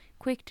be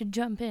quick to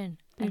jump in.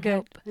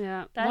 Good.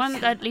 Yeah,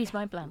 that's at least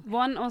my plan.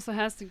 One also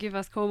has to give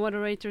us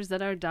co-moderators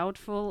that are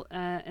doubtful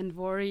and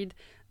worried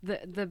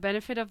the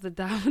benefit of the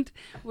doubt,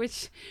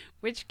 which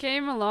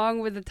came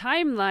along with the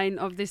timeline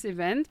of this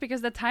event,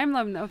 because the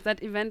timeline of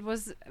that event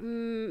was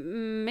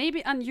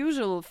maybe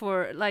unusual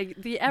for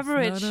like the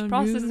average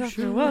process of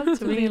the world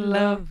to be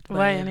loved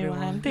by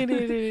anyone.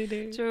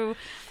 True.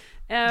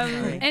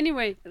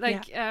 Anyway,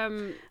 like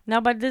no,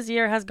 but this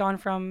year has gone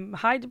from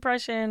high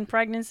depression,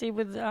 pregnancy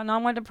with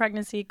unwanted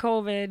pregnancy,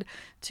 COVID,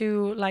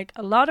 to like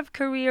a lot of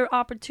career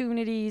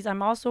opportunities.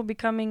 I'm also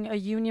becoming a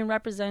union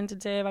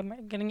representative.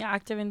 I'm getting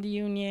active in the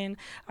union.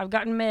 I've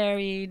gotten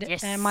married.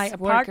 Yes, and my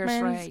workers'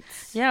 apartment.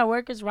 rights. Yeah,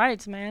 workers'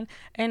 rights, man.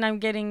 And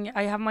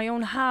I have my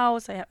own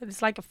house.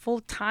 It's like a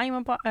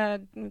full-time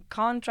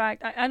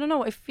contract. I don't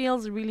know. It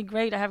feels really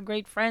great. I have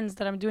great friends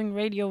that I'm doing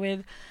radio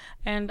with.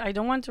 And I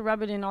don't want to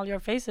rub it in all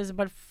your faces,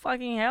 but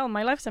fucking hell,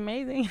 my life's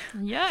amazing.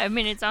 Yeah, I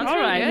mean, it sounds all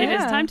right. good. It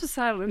is time to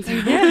silence.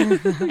 Yeah.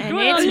 And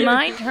it's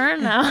my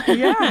turn now.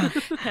 Yeah.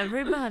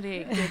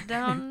 Everybody, get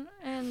down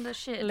in the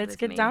shit. Let's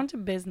get down to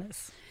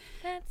business.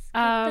 Let's get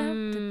down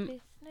to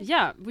business.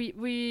 Yeah, we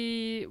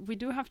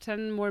do have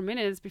 10 more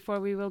minutes before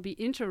we will be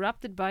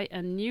interrupted by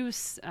a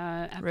news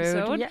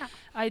episode. Yeah.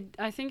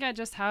 I think I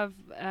just have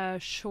a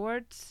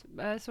short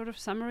sort of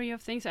summary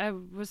of things. I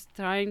was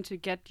trying to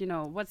get,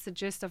 what's the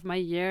gist of my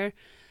year.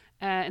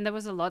 And there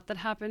was a lot that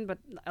happened, but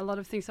a lot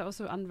of things are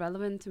also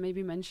unrelevant to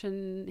maybe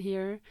mention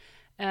here.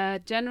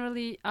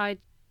 Generally, I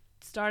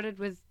started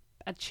with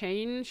a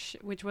change,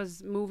 which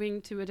was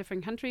moving to a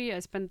different country. I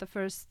spent the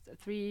first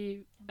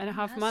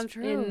 3.5 months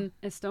in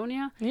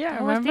Estonia. Yeah,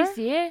 That was remember? this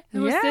year. It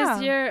was Yeah.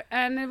 this year,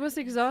 and it was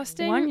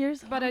exhausting. 1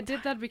 year's a but I long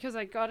did that because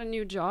I got a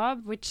new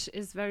job, which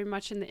is very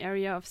much in the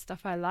area of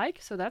stuff I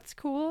like. So that's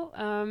cool.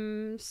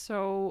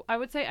 So I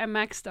would say I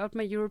maxed out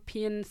my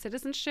European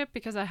citizenship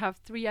because I have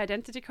 3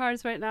 identity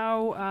cards right now.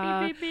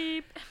 Beep, beep,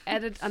 beep.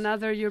 Added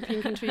another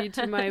European country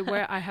to my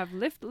where I have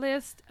lived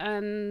list,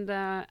 and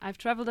I've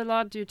traveled a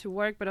lot due to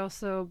work, but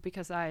also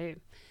because I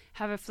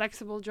have a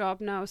flexible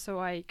job now, so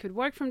I could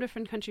work from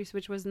different countries,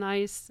 which was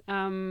nice.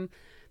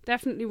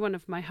 Definitely one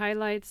of my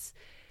highlights.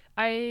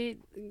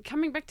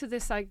 Coming back to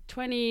this like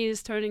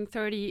 20s turning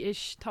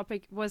 30-ish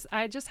topic, was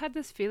I just had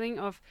this feeling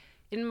of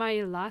in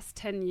my last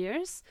 10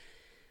 years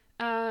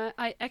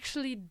I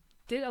actually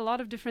did a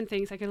lot of different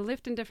things. Like I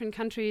lived in different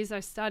countries, I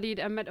studied,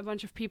 I met a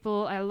bunch of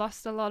people, I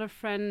lost a lot of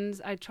friends,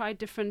 I tried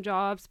different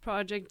jobs,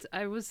 projects.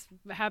 I was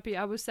happy,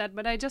 I was sad,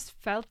 but I just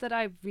felt that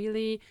I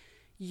really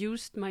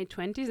used my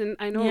 20s. And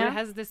I know it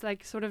has this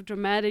like sort of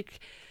dramatic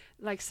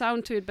like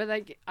sound to it, but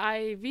like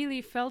I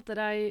really felt that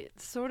I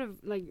sort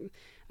of like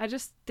I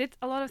just did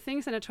a lot of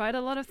things and I tried a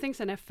lot of things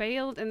and I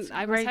failed, and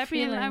I was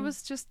happy and I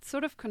was just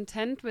sort of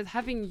content with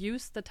having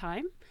used the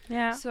time.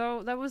 Yeah.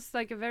 So that was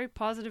like a very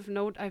positive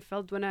note I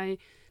felt when I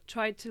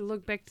tried to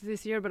look back to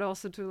this year, but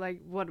also to like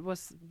what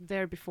was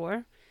there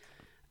before.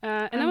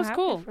 And that was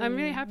cool. I'm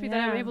really happy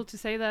that I'm able to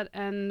say that.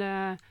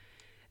 And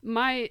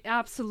my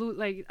absolute,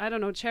 like, I don't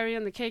know, cherry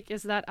on the cake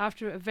is that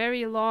after a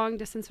very long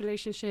distance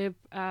relationship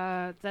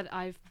that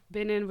I've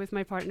been in with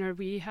my partner,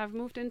 we have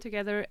moved in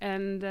together,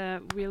 and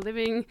we're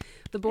living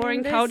the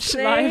boring couch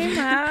life.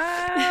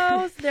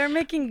 House. They're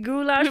making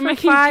goulash for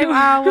 5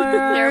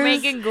 hours. They're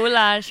making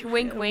goulash.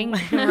 Wink, wink.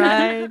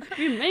 Right.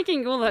 We're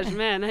making goulash,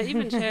 man. I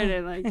even shared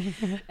it. Like,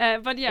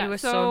 but yeah, It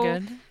was so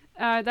good.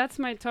 That's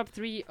my top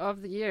 3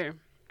 of the year.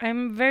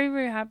 I'm very,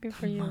 very happy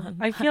for you.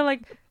 I feel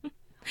like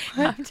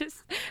I'm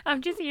just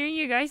hearing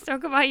you guys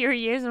talk about your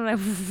years. I'm like,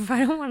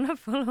 I don't want to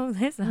follow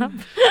this up.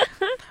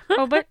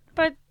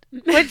 but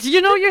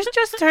you know, you're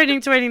just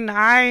turning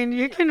 29.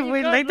 You can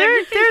wait. Like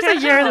there's a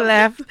year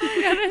left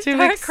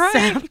to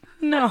accept.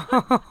 No.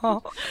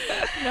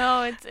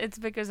 No, it's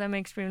because I'm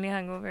extremely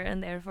hungover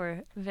and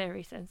therefore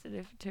very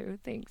sensitive to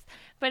things.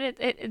 But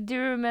it do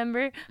you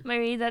remember,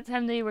 Marie, that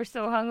time that you were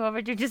so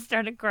hungover you just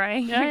started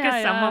crying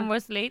because someone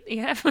was late?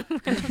 Yeah.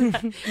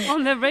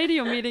 On the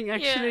radio meeting,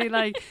 actually,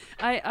 like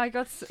I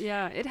got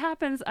it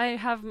happens.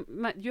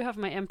 You have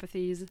my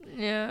empathies.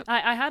 Yeah.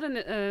 I had an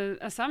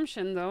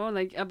assumption though,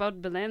 like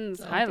about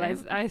Belén's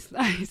highlights.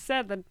 I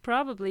said that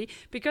probably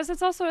because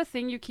it's also a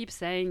thing you keep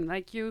saying,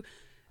 like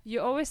you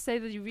always say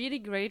that you're really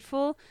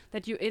grateful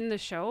that you're in the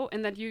show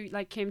and that you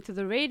like came to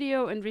the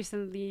radio, and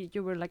recently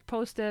you were like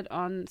posted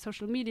on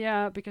social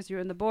media because you're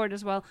in the board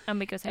as well. And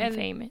because I'm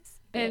famous.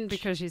 And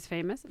because she's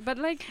famous. But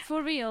like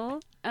for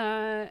real,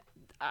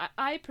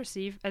 I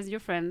perceive as your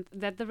friend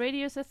that the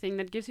radio is a thing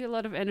that gives you a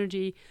lot of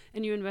energy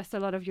and you invest a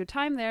lot of your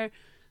time there.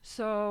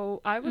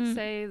 So I would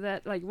say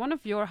that like one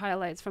of your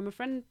highlights from a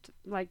friend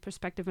like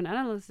perspective and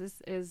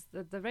analysis is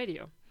the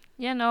radio.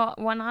 Yeah, no,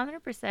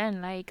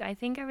 100%. Like, I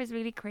think I was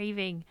really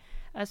craving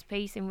a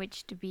space in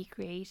which to be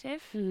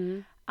creative. Mm-hmm.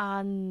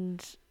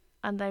 And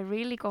I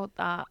really got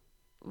that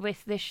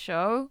with this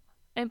show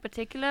in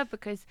particular,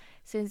 because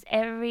since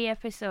every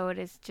episode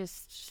is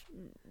just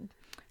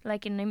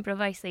like an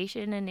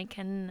improvisation,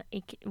 and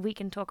we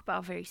can talk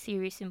about very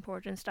serious,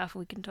 important stuff.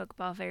 We can talk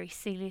about very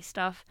silly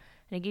stuff.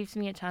 And it gives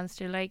me a chance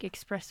to like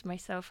express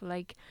myself,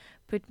 like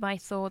put my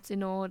thoughts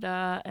in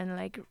order, and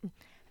like...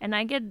 And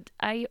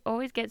I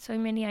always get so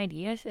many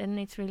ideas, and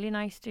it's really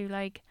nice to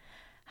like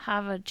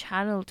have a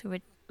channel to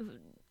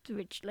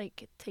which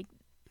like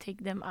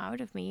take them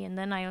out of me. And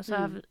then I also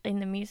have in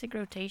the music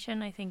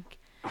rotation, I think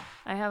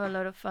I have a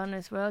lot of fun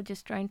as well,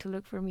 just trying to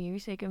look for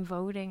music and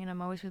voting. And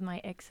I'm always with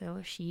my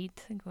Excel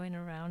sheet going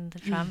around the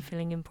tram,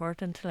 feeling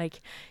important.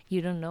 Like,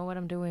 you don't know what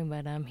I'm doing,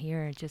 but I'm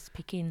here just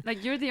picking.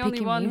 Like, you're the only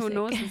one music. who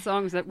knows the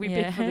songs that we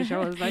pick for the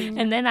show. It's like,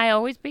 and then I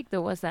always pick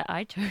the ones that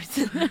I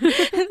chose.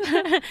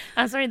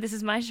 I'm sorry, this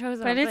is my show,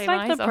 so but I'll it's play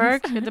like my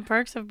songs. the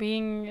perks of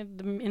being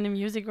in the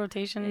music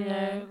rotation,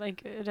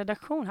 like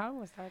redaktion. How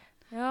was that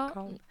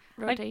called?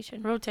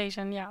 Rotation. Like,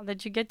 rotation, yeah.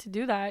 That you get to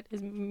do that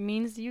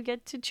means you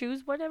get to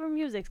choose whatever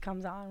music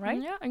comes on,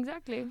 right? Yeah,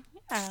 exactly.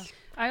 Yeah.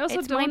 I also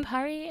It's my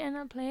party, and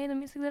I play the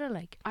music that I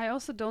like. I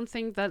also don't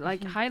think that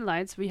like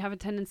highlights, we have a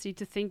tendency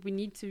to think we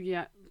need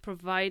to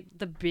provide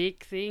the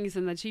big things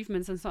and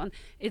achievements and so on.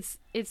 It's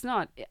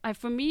not.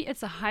 For me,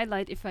 it's a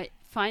highlight if I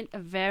find a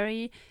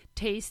very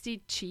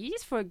tasty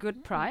cheese for a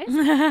good price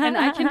and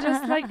I can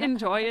just like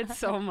enjoy it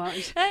so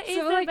much.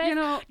 So like, you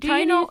know,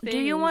 do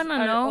you want to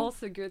know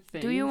also good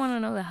things. Do you want to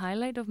know the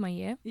highlight of my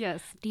year?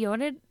 Yes. The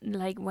other,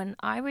 like when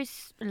I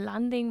was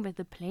landing with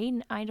the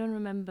plane, I don't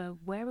remember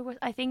where it was.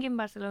 I think in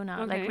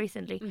Barcelona, like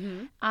recently.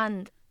 Mm-hmm.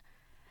 And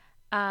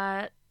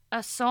a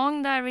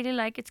song that I really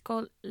like, it's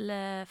called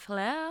Le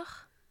Fleur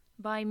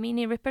by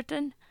Minnie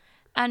Riperton.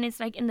 And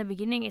it's like in the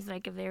beginning, it's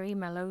like a very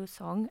mellow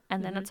song.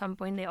 And then at some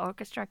point the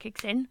orchestra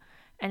kicks in.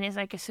 and it's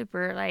like a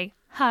super like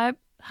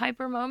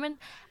hyper moment.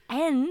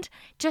 And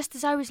just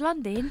as I was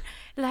landing,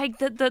 like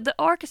the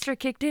orchestra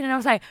kicked in, and I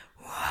was like,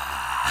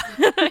 I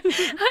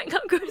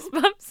got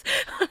goosebumps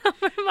all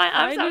over my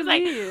arms. I was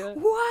like,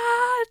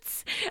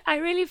 what? I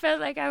really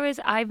felt like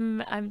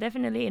I'm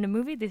definitely in a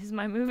movie. This is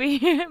my movie.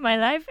 My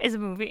life is a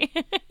movie.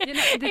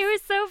 It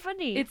was so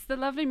funny. It's the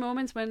lovely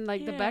moments when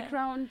like the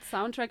background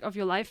soundtrack of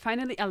your life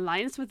finally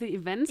aligns with the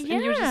events, and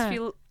you just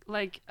feel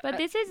like. But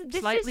this is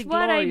slightly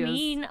what glorious. I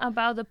mean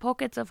about the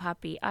pockets of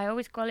happy. I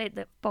always call it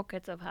the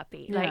pockets of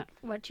happy. Yeah. Like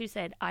what you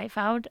said. I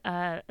found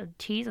a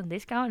cheese on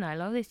discount. I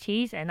love this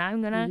cheese, and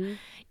I'm gonna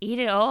eat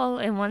it all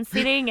in one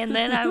sitting, and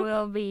then I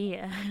will be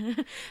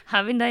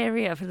having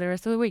diarrhea for the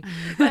rest of the week.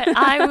 But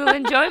I will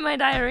enjoy my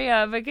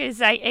diarrhea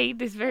because I ate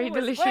this very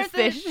delicious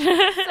dish.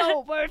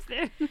 So worth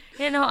it.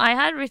 You know, I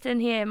had written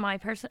here in my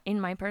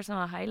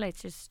personal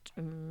highlights just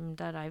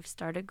that I've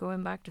started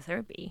going back to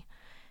therapy.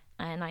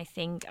 And I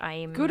think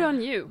I'm... Good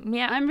on you.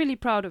 Yeah. I'm really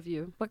proud of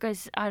you.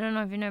 Because I don't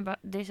know if you know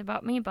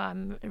about me, but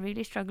I'm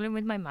really struggling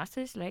with my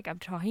masters. Like, I'm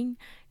trying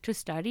to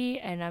study,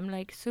 and I'm,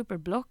 like, super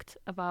blocked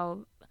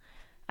about...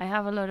 I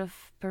have a lot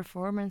of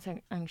performance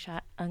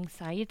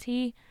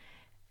anxiety,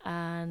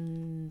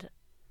 and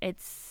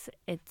it's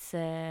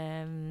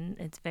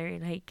very,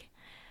 like...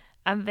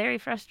 I'm very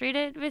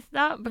frustrated with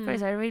that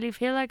because I really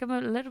feel like I'm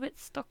a little bit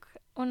stuck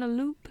on a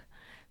loop.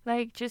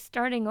 Like, just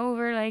starting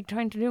over, like,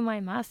 trying to do my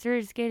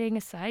master's, getting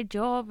a side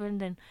job, and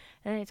then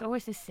it's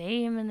always the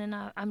same, and then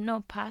I'm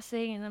not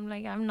passing, and I'm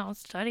like, I'm not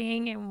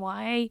studying, and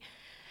why?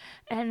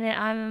 And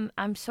then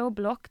I'm so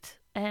blocked,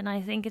 and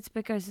I think it's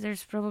because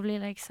there's probably,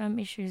 like, some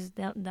issues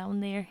down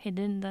there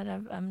hidden that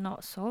I'm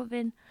not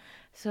solving.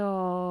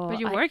 So... But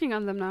you're working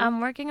on them now. I'm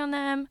working on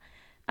them.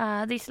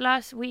 This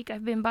last week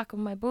I've been back on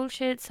my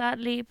bullshit,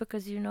 sadly,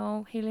 because, you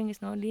know, healing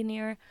is not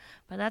linear,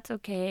 but that's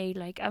okay.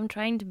 Like, I'm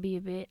trying to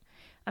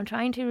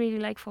really,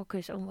 like,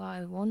 focus on what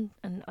I want,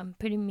 and I'm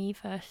putting me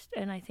first,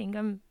 and I think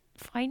I'm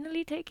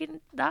finally taking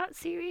that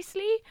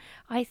seriously.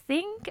 I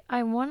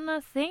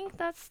wanna think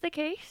that's the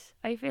case.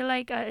 I feel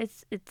like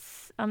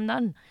I'm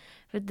done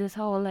with this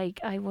whole, like,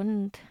 I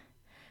want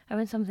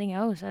something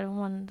else. I don't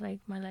want, like,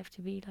 my life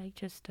to be, like,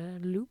 just a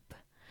loop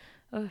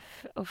of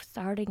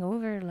starting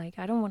over. Like,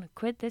 I don't want to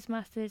quit this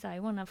master's. I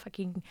want to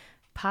fucking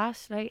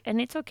pass, like,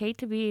 and it's okay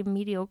to be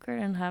mediocre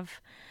and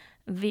have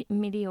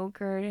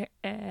mediocre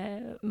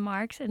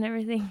marks and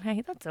everything.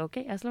 Like, that's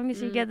okay, as long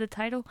as you get the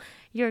title,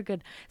 you're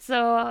good.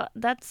 So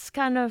that's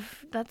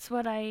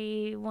what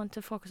I want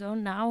to focus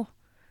on now.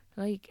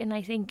 Like, and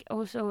I think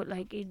also,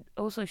 like, it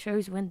also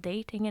shows when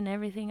dating and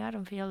everything, I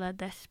don't feel that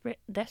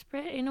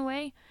desperate in a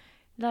way.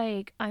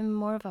 Like, I'm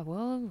more of a,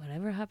 well,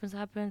 whatever happens.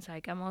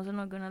 Like, I'm also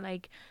not gonna,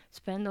 like,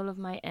 spend all of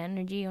my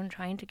energy on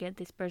trying to get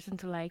this person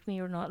to like me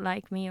or not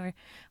like me, or,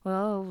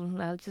 well,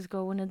 I'll just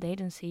go on a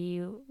date and see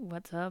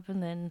what's up,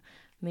 and then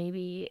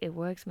maybe it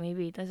works,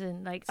 maybe it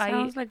doesn't. Like,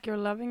 Sounds like you're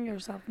loving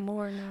yourself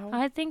more now.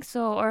 I think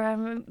so, or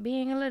I'm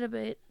being a little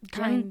bit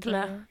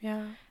gentler.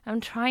 Yeah. I'm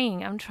trying.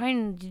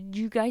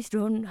 You guys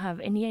don't have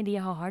any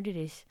idea how hard it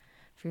is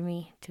for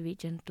me to be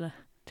gentler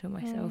to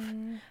myself.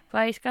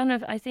 But it's kind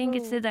of, I think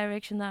it's the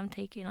direction that I'm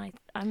taking.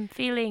 I'm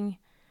feeling,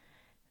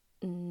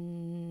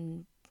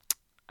 I'm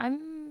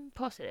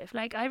positive.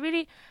 Like,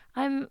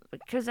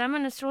 because I'm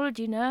an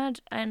astrology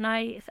nerd, and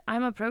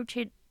I'm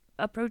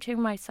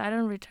approaching my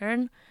Saturn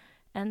return,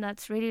 and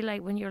that's really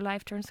like when your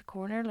life turns a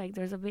corner. Like,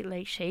 there's a bit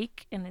like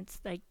shake, and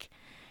it's like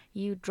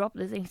you drop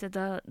the things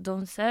that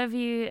don't serve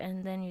you,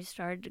 and then you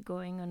start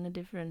going on a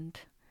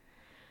different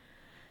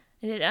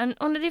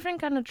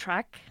kind of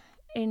track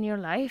in your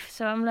life.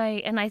 So I'm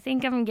like, and I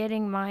think I'm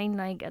getting mine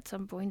like at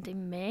some point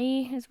in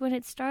May is when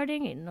it's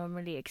starting. It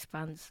normally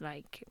expands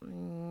like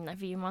a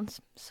few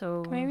months.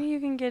 So maybe you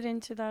can get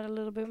into that a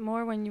little bit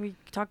more when we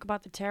talk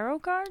about the tarot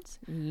cards.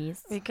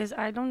 Yes. Because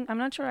I'm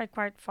not sure I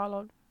quite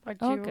followed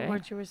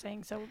what you were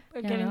saying. So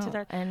get into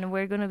that. And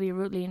we're gonna be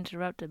rudely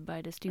interrupted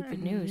by the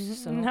stupid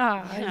news. So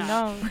I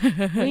know.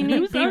 We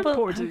need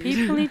people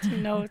need to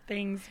know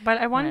things. But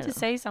I wanted to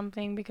say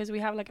something because we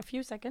have like a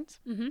few seconds.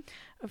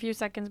 A few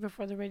seconds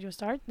before the radio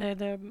start.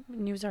 The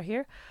news are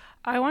here.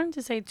 I wanted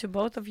to say to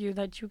both of you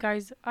that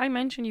I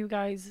mentioned you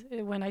guys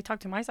when I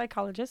talked to my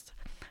psychologist,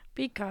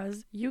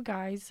 because you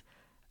guys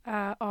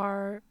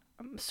are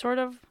sort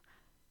of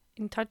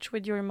in touch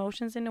with your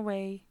emotions in a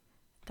way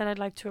that I'd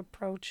like to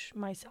approach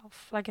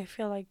myself. Like, I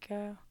feel like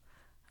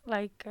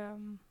that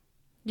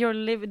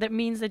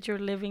means that you're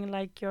living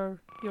like your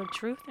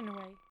truth in a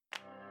way.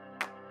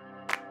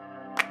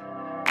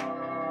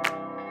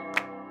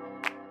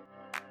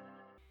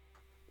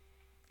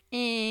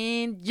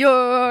 And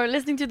you're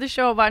listening to the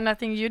show about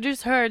nothing. You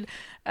just heard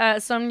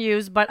some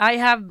news, but I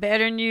have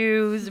better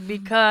news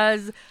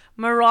because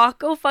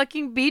Morocco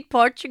fucking beat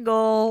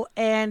Portugal,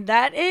 and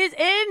that is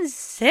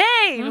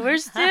insane. We're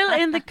still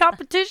in the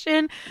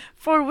competition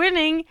for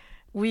winning.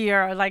 We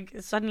are like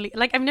suddenly,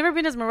 like, I've never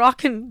been as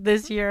Moroccan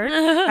this year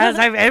as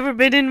I've ever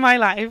been in my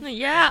life.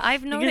 Yeah,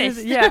 I've noticed.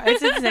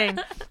 It's insane.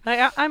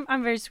 Like,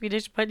 I'm very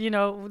Swedish, but you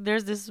know,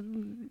 there's this.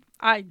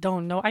 I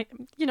don't know.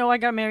 I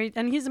got married,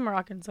 and he's a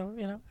Moroccan, so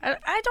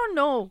I don't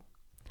know.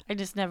 I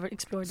just never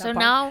explored that So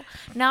part.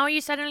 now you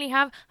suddenly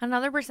have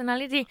another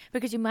personality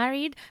because you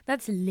married.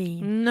 That's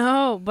lame.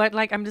 No, but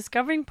like I'm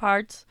discovering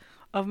parts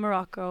of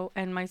Morocco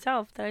and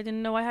myself that I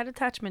didn't know I had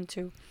attachment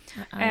to.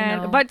 I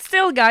know. But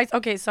still, guys,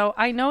 okay, so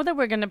I know that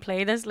we're gonna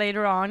play this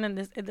later on,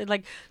 and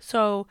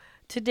so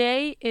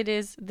today it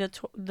is the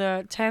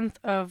 10th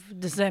of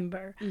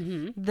December,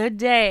 the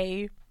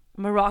day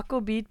Morocco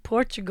beat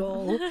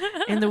Portugal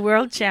in the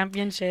World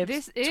Championship.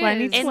 This is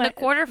in the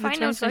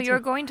quarterfinals, so you're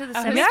going to the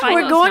semifinals. Yeah,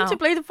 we're going now. to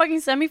play the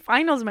fucking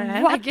semifinals,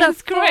 man.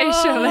 Against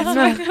Croatia.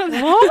 Let's make Oh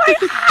my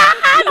god!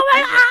 Oh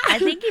my god! I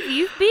think if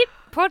you beat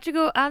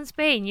Portugal and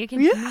Spain, you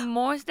can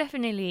most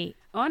definitely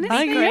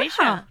honestly, beat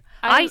Croatia. Yeah.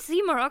 I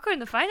see Morocco in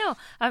the final.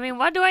 I mean,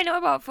 what do I know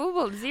about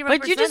football? 0%.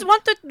 But you just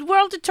want the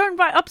world to turn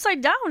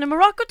upside down and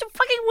Morocco to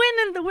fucking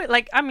win in the win.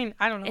 Like, I mean,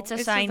 I don't know. It's a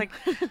just sign. like,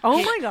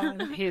 oh my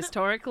god.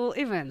 historical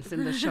events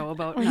in the show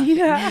about nothing.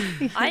 Yeah.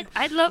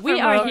 I'd love We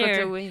for are Morocco here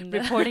to win.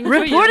 reporting for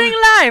you. Reporting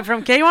live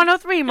from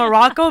K103,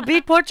 Morocco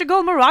beat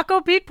Portugal.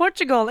 Morocco beat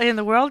Portugal in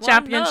the World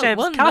Championships.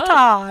 1-0.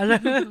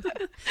 Qatar.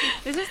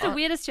 This is the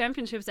weirdest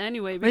championships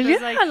anyway, because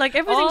like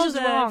everything's all just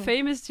the wrong.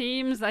 famous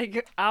teams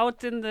like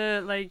out in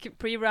the like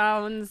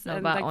pre-rounds No,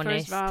 and but like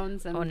honest, first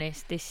rounds and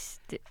honest,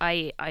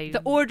 I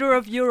the order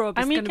of Europe.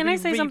 I is mean, gonna can be I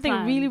say something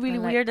replanned. really, really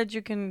I like- weird that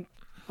you can?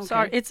 Okay.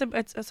 Sorry, it's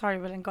sorry,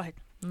 Belén, go ahead.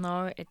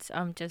 No,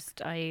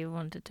 I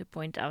wanted to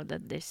point out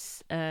that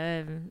this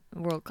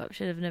World Cup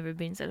should have never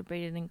been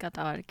celebrated in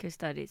Qatar because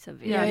that is a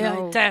very,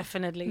 no.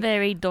 definitely.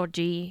 very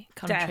dodgy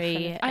country.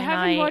 Definitely. I and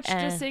haven't watched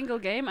a single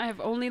game. I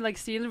have only like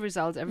seen the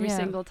results every Yeah.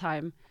 single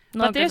time.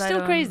 No, But they're 'cause I still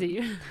don't-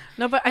 crazy.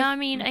 No, but I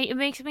mean, it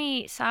makes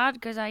me sad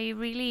because I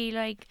really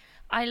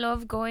I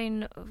love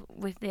going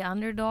with the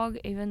underdog,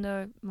 even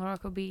though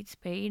Morocco beat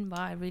Spain. But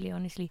I really,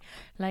 honestly,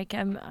 I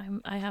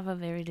have a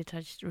very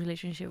detached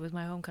relationship with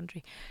my home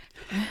country.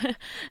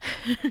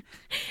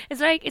 it's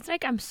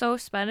like I'm so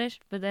Spanish,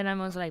 but then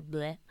I'm also like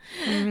bleh,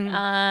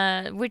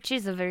 which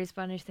is a very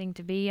Spanish thing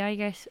to be, I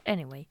guess.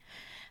 Anyway.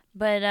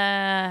 But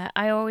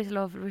I always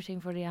love rooting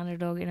for the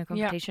underdog in a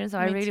competition, so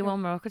I me really too.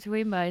 want Morocco to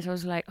win. But I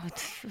was like,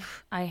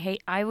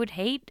 I would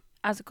hate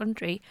as a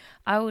country,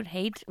 I would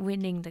hate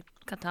winning the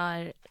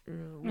Qatar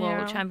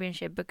World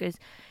Championship because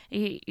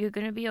you're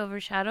gonna be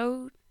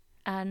overshadowed,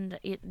 and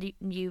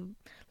you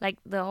like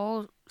the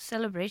whole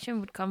celebration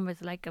would come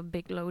with like a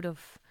big load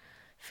of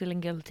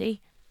feeling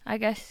guilty, I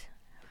guess.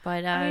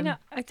 But I mean,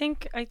 I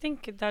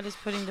think that is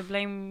putting the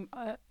blame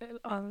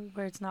on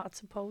where it's not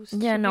supposed.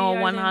 yeah, to no,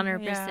 be, I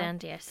think.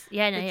 100%, yes,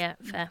 yeah, no, yeah,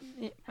 fair.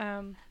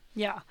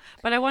 Yeah,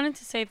 but I wanted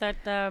to say that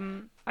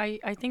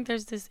I think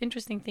there's this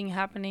interesting thing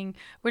happening.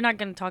 We're not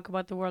going to talk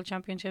about the World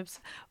Championships,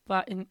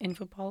 but in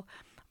football.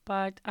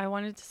 But I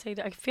wanted to say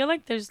that I feel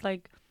like there's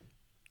like,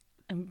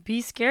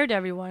 be scared,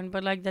 everyone,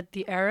 but like that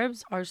the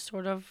Arabs are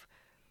sort of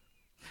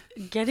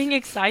getting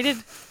excited.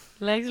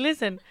 Like,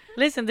 listen,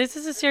 this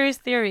is a serious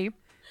theory.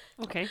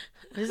 Okay.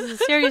 This is a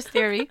serious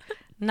theory,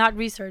 not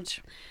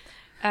research.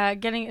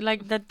 Getting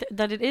like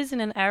that it is in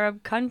an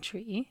Arab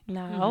country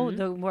now.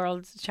 The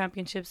World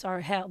Championships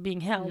are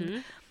being held.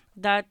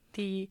 That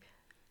the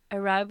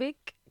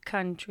Arabic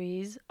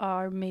countries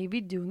are maybe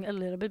doing a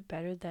little bit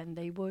better than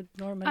they would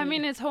normally. I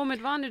mean, it's home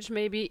advantage,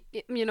 maybe,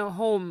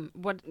 home.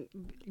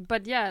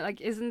 But yeah, like,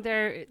 isn't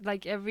there,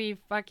 like, every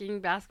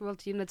fucking basketball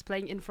team that's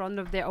playing in front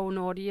of their own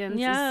audience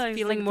is it's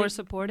feeling like more they-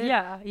 supported?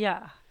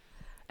 Yeah.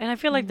 And I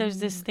feel like there's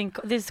this thing,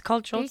 this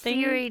cultural This thing.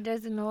 theory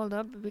doesn't hold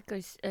up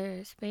because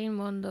Spain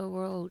won the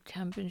World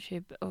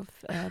Championship of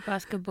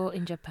basketball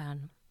in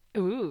Japan.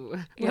 Ooh.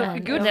 Yeah, Well,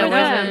 good there for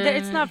was them.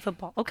 It's not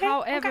football, okay?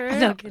 However, Okay.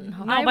 No, kidding.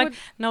 I but would-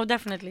 no,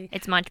 definitely.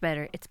 It's much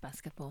better. It's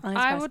basketball. It's I would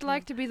basketball.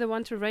 like to be the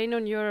one to rain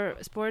on your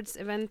sports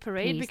event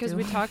parade Please because do.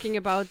 we're talking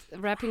about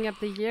wrapping up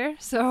the year.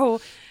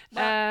 So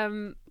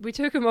we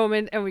took a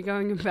moment and we're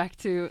going back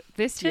to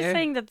this Just year.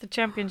 saying that the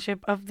championship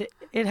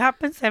it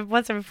happens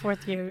once every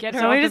fourth year. Get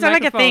her so off it is the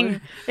like a microphone.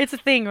 thing. It's a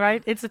thing,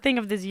 right? It's a thing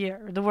of this year,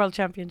 the World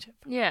Championship.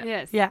 Yeah.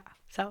 Yes. Yeah.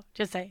 So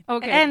just saying.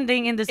 Okay.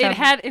 Ending in December. It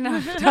had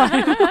enough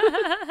time.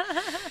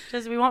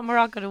 Just we want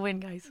Morocco to win,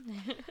 guys.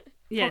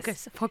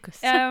 Yes. Focus.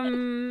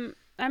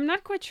 I'm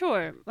not quite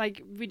sure.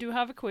 Like, we do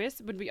have a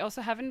quiz, but we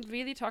also haven't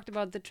really talked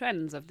about the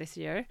trends of this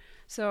year.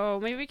 So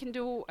maybe we can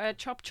do a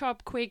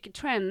chop quick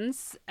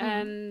trends,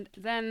 and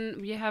then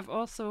we have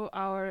also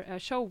our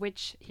show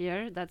witch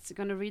here that's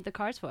gonna read the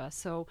cards for us.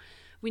 So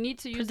we need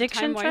to use the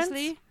time Prediction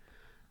wisely.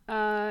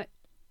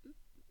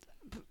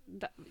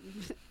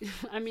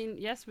 I mean,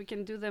 yes, we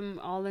can do them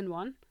all in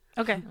one.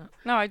 Okay.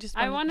 No, I just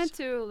I wanted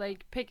to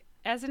like pick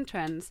as in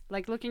trends,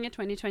 like looking at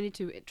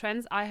 2022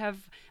 trends I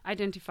have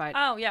identified.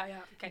 Oh, yeah.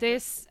 Okay.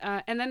 This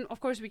and then of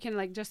course we can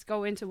like just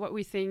go into what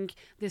we think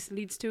this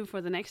leads to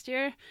for the next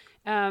year.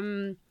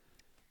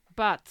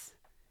 But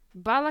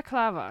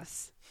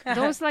balaclavas,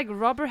 those like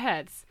rubber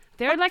heads,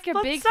 they're like a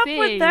big What's up thing.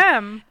 with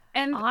them?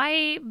 And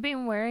I've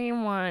been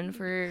wearing one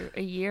for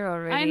a year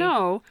already. I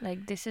know.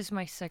 Like, this is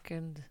my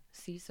second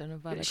season of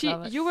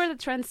balaclavas. You were the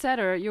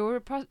trendsetter. You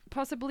were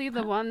possibly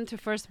the one to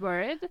first wear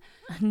it.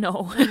 No.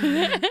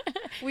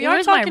 We It are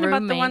was my talking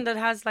about the one roommate. that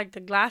has like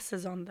the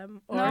glasses on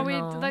them. Or No,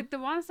 no. like the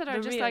ones that are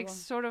The just real like one.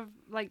 sort of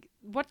like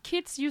what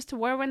kids used to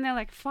wear when they're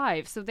like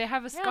 5. So they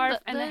have a Yeah, scarf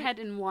the- and a the- head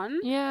in one.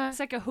 Yeah. It's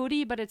like a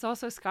hoodie, but it's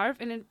also a scarf,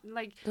 and it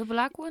like The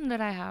black one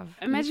that I have.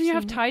 imagine You've you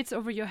have seen it? tights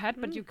over your head,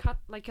 but you cut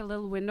like a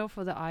little window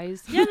for the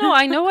eyes. Yeah, no,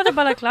 I know what a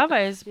balaclava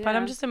is, but Yeah.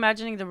 I'm just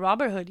imagining the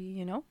robber hoodie,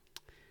 you know?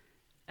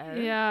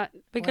 Yeah,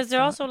 Because What's they're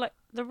that? also like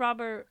the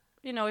robber,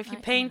 you know, if you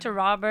I- paint a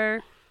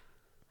robber,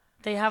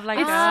 they have like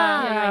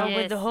It's-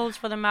 with the yes. holes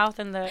for the mouth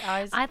and the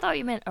eyes. I thought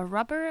you meant a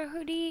rubber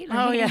hoodie.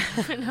 Oh, yeah.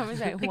 And I was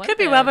like, It what could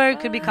be the rubber, it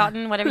could be fuck?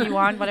 cotton, whatever you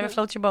want, whatever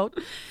floats your boat.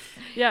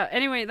 yeah.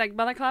 Anyway, like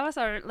balaclavas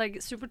are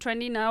like super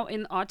trendy now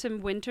in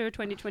autumn, winter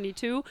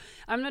 2022.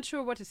 I'm not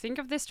sure what to think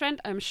of this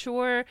trend. I'm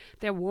sure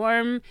they're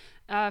warm.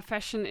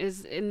 Fashion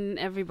is in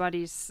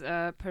everybody's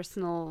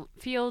personal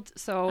field, I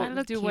so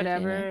look do cute in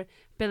whatever. it.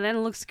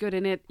 Belen looks good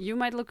in it. You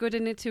might look good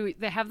in it too.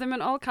 They have them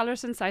in all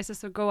colors and sizes,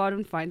 so go out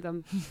and find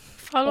them.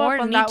 Follow Or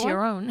up on knit that one.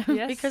 your own.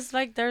 Yes. Because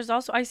like there's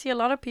also I see a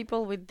lot of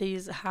people with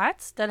these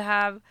hats that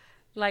have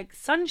like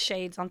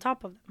sunshades on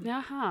top of them.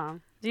 Aha.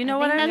 Do you know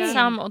what I think mean? that's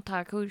some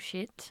otaku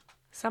shit.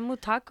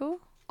 Samutaku?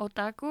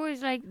 Otaku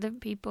is like the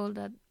people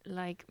that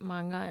like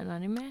manga and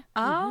anime.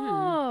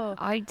 Oh.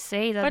 I'd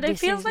say that But it this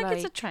feels is like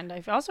it's a trend.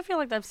 I also feel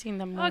like I've seen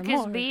them more and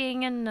because more.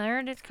 being a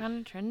nerd is kind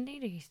of trendy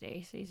these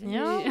days, isn't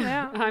Yeah, it?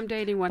 yeah. I'm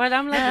dating one. But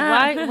I'm like,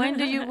 why? When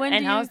do you? When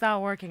and do you? how's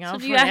that working out So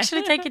for do you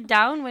actually take it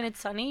down when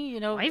it's sunny? You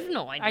know, I have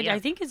no idea. I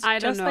think it's I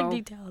don't just like know.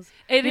 details.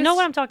 It You know is-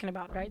 what I'm talking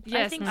about, right?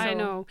 Yes, think I so.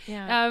 know.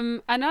 Yeah.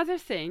 Another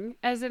thing,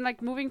 as in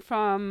like moving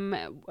from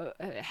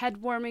head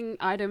warming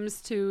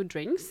items to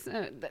drinks,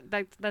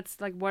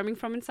 that's like warming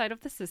from inside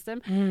of the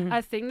system.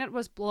 A thing that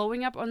was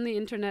blowing up on the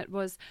internet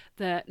was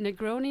the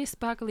Negroni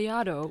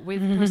Sbagliato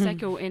with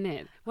Prosecco in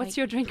it. What's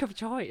your drink of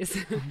choice?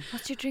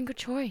 What's your drink of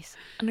choice?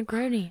 A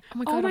Negroni. Oh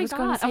my Oh god! my I was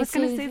gonna God, say, I was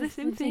gonna say the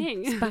same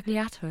thing.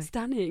 Spagliato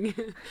Stunning.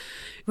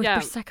 with Yeah,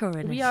 prosecco in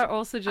it. We are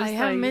also just I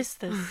have like, missed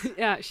this.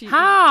 yeah,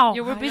 How?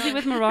 You were I busy know.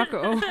 with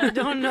Morocco. I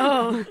don't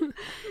know.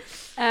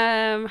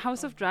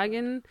 House of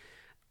Dragon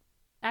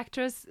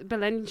actress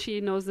Belén, she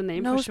knows the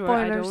name No for sure.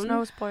 I spoilers. don't.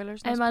 No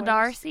spoilers. No Emma spoilers.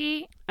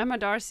 Darcy Emma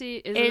Darcy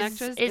is an is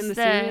actress is in the,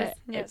 the series.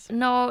 Yes.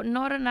 no,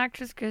 not an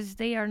actress because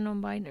they are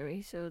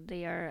non-binary, so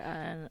they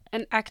are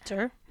An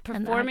actor.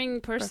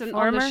 Performing person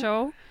on the performer.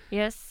 show.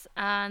 yes,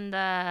 and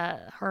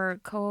her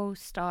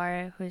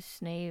co-star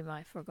whose name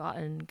I've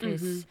forgotten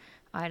because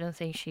I don't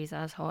think she's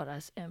as hot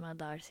as Emma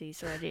Darcy,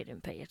 so I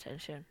didn't pay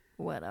attention.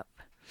 What up?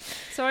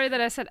 Sorry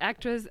that I said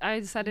actress. I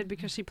decided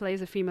because she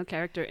plays a female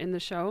character in the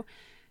show.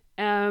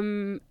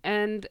 And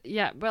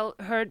yeah, well,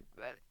 her.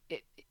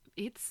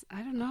 It's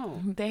I don't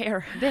know.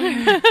 There.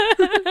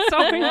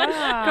 Sorry,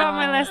 got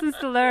my lessons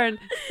to learn.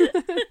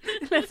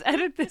 Let's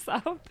edit this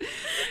out.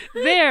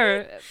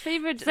 Their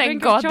favorite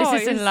Thank drink God of this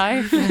choice is in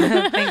live.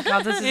 Thank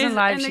God this is isn't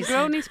live. a She said.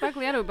 Negroni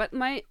Sbagliato. But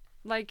my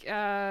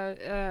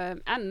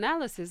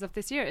analysis of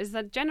this year is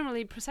that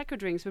generally prosecco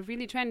drinks were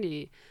really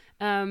trendy,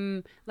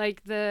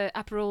 like the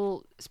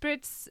Aperol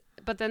spritz.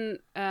 But then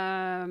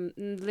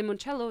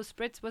limoncello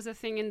spritz was a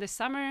thing in the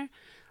summer.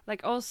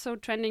 Like also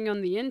trending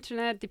on the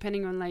internet,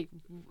 depending on like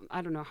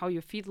I don't know how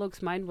your feed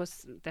looks. Mine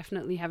was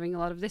definitely having a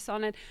lot of this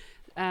on it,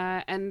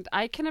 and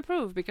I can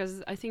approve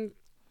because I think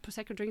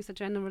prosecco drinks are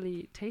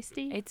generally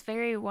tasty. It's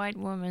very white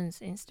woman's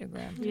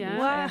Instagram. to be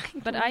Yeah,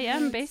 fair. but I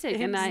am basic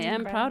and I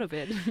am Instagram. proud of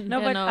it. No,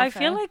 Yeah, but no, I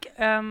feel fair.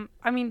 like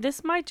I mean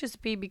this might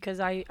just be because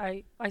I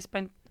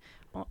spent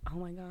oh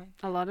my god.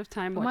 A lot of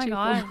time Oh my watching.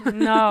 god.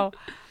 No.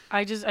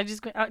 I just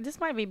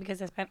this might be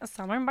because I spent a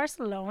summer in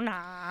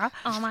Barcelona.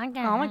 Oh my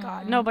god. Oh my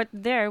god. No, but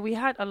there we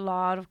had a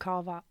lot of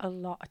kava, a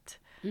lot.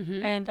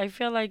 Mhm. And I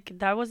feel like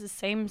that was the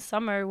same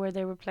summer where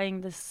they were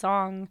playing this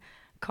song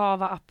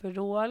Kava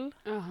Aperol,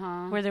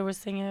 where they were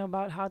singing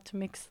about how to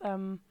mix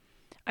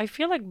I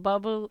feel like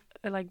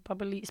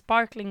bubbly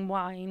sparkling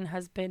wine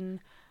has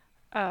been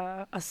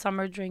a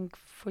summer drink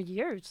for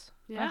years.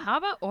 Well, how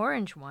about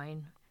orange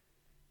wine?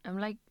 I'm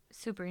like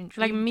super intrigued.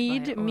 Like by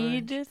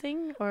mead orange.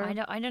 thing or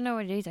I don't know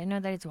what it is. I know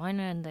that it's wine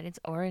and that it's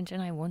orange,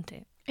 and I want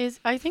it.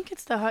 I think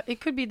it's it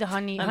could be the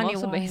honey I'm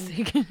also wine.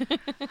 basic.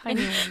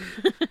 Honey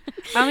wine.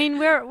 I mean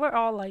we're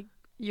all like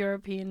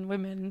European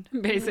women.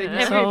 Basic.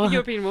 Yeah. Every So-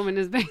 European woman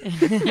is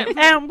basic.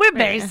 And we're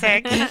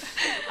basic.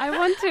 I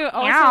want to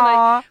also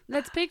Yeah. like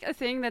let's pick a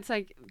thing that's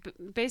like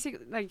basic.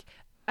 Like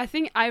I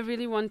think I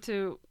really want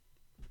to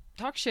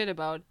talk shit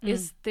about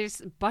is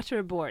this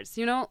butter boards.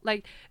 You know,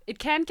 like it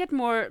can't get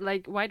more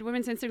like white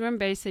women's Instagram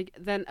basic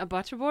than a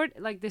butter board.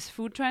 Like this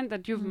food trend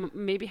that you've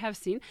maybe have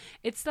seen.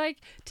 It's like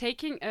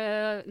taking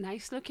a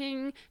nice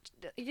looking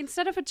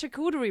instead of a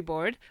charcuterie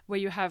board where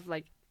you have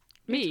like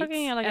meats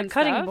talking like a and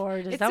cutting stuff.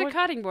 board. Is It's that a what?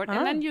 cutting board, Ah.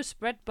 and then you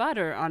spread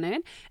butter on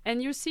it,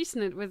 and you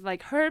season it with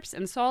like herbs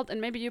and salt, and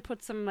maybe you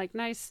put some like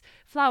nice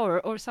flour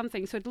or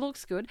something, so it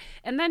looks good.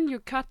 And then you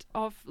cut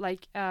off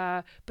like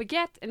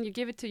baguette, and you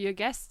give it to your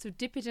guests to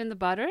dip it in the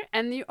butter,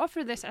 and you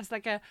offer this as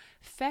like a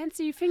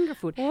fancy finger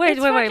food. Wait,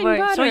 It's wait, wait,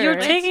 fucking wait. So you're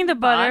butter. taking the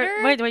butter.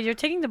 butter? Wait, you're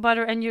taking the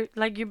butter, and you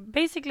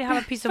basically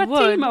have a piece of wood.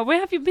 Fatima, where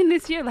have you been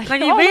this year? Like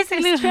you all of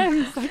basically, these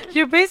trends, like,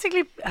 you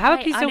basically have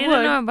a piece I of didn't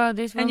know wood, about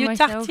this and one you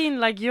myself. tartine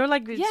like you're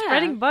like Yeah.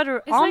 spreading butter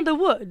It's on like the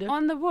wood.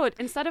 on the wood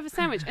instead of a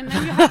sandwich, and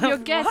then you have your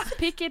guests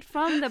pick it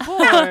from the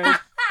board.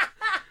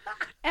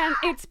 And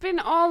it's been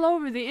all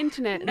over the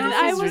internet, and This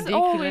I is was ridiculous.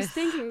 always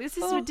thinking, this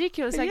is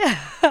ridiculous. Like,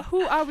 Yeah.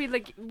 who are we?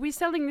 Like, we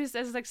selling this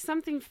as like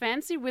something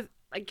fancy with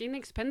like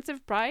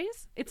inexpensive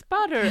price? It's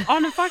butter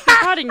on a fucking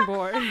cutting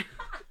board.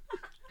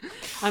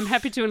 I'm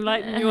happy to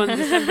enlighten you on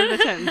December the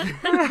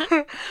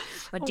 10th.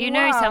 But do you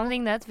know Wow.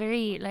 something that's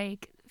very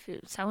like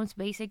sounds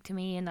basic to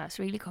me, and that's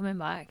really coming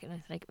back, and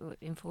it's like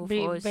in full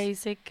force.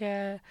 Basic.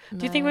 Do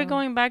you think we're No.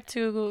 going back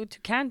to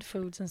canned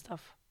foods and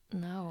stuff?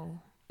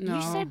 No. No.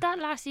 You said that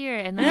last year,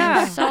 and Yeah. I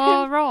was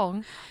so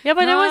wrong. Yeah,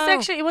 but No.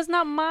 it was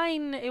not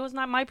mine. It was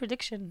not my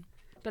prediction.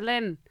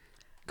 Belén,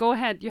 go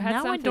ahead. You had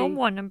Now something. I don't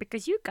want them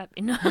because you got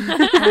me.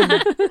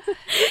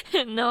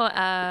 No,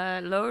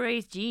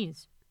 low-rise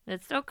jeans.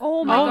 Let's talk.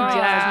 Oh my Oh God.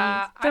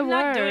 yeah, The I'm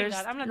not doing worst.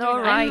 that. I'm not No,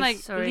 doing that. right. I'm like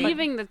sorry.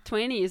 leaving the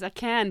 20s. I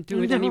can't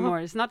do it No. anymore.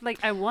 It's not like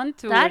I want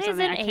to. That or is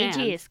something. an I can't.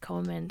 ageist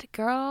comment,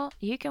 girl.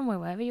 You can wear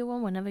whatever you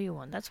want, whenever you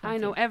want. That's one I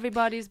know thing.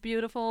 everybody's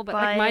beautiful, but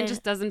like mine But-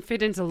 just doesn't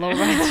fit into low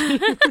rise.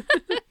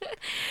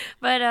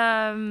 But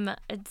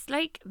it's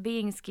like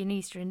being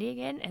skinny, trendy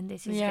again, and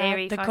this is Yeah,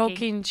 very the fucking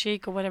cocaine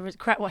chic or whatever.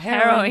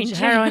 Heroin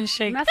Heroin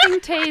chic. Nothing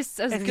tastes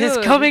as It's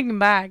good. coming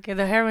back.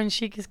 The heroin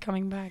chic is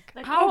coming back.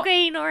 Like How-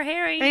 cocaine or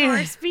heroin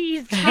or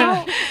speed.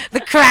 How, The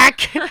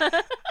crack.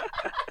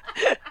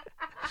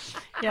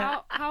 Yeah.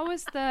 how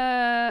is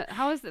the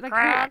like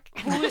Crack.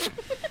 who is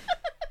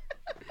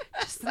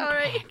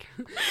sorry.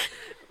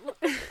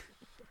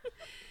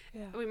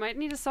 Yeah. We might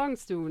need a song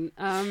soon.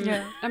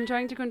 Yeah. I'm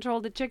trying to control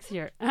the chicks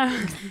here.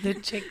 The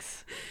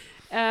chicks.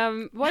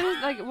 What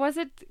is like? Was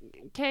it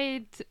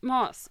Kate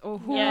Moss or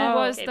who Yeah,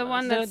 was Kate the Moss.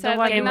 one The that said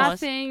one like Kate Moss.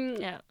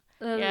 nothing Yeah.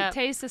 uh,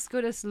 tastes as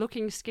good as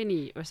looking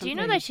skinny or Do something? you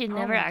know that she Oh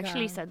never my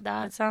actually God. said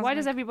That that? sounds Why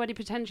does like- everybody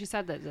pretend she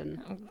said that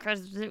then?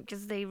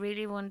 Because they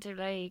really want to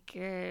like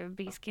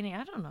be skinny.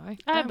 I don't know.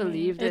 I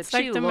believe that it's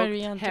like she the looked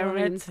Marie heroin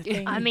Antoinette skinny.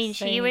 thing. I mean,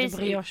 she saying the was-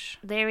 brioche.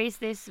 There is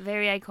this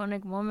very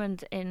iconic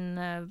moment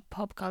in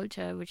pop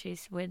culture, which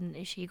is when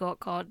she got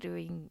caught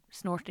doing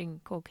snorting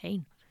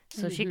cocaine.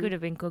 So she could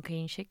have been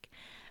cocaine chic.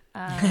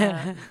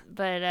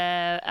 But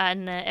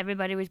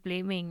everybody was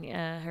blaming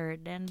her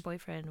then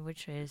boyfriend,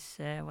 which is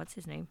what's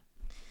his name,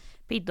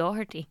 Pete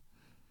Doherty.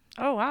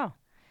 Oh wow.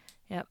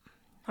 Yep.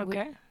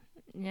 Okay.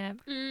 Yeah.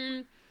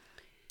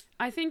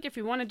 I think if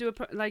you want to do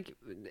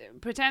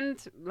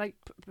pretend like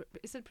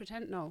is it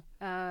pretend? No.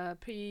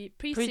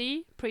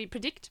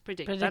 Predict.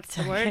 That's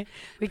the word.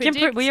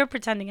 We are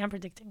pretending. I'm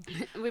predicting.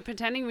 We're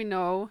pretending we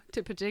know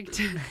to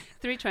predict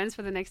 3 trends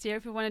for the next year.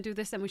 If we want to do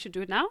this, then we should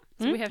do it now.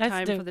 So we have Let's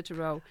time do. for the to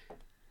row.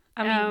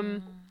 I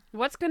mean,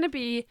 What's going to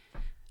be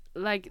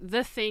like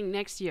the thing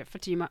next year,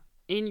 Fatima,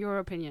 in your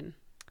opinion?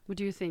 What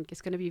do you think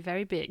is going to be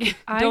very big?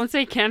 Don't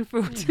say canned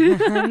food.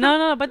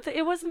 no, but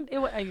it wasn't.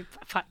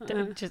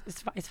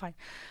 It's fine.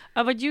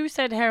 But you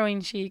said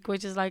heroin chic,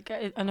 which is like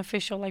an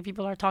official, like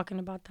people are talking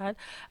about that.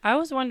 I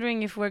was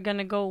wondering if we're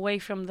gonna go away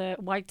from the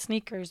white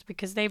sneakers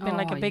because they've been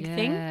like a big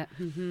thing.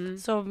 Mm-hmm.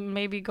 So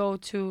maybe go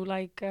to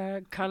like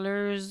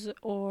colors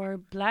or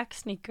black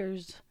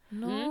sneakers.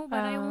 No,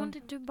 but I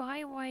wanted to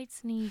buy white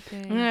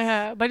sneakers.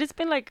 Yeah, but it's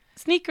been like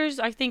sneakers.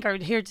 I think are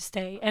here to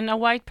stay, and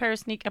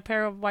a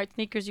pair of white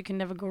sneakers, you can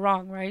never go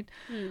wrong, right?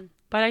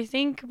 But I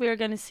think we're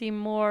gonna see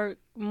more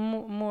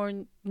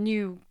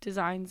new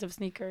designs of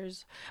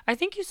sneakers. I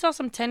think you saw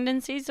some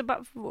tendencies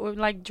about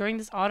like during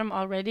this autumn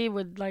already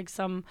with like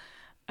some.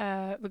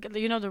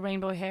 The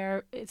rainbow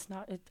hair.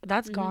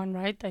 That's gone,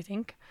 right? I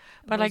think,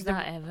 but Was like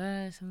that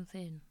ever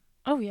something?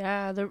 oh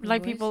yeah, the It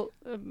like was? people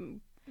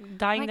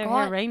dyeing My their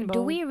God, hair rainbow.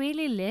 do we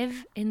really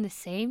live in the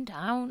same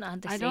town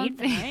at the I same don't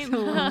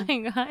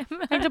think time? so.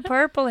 like the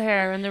purple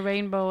hair and the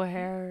rainbow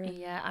hair?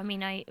 Yeah, I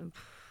mean,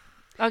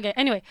 Okay.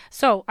 Anyway,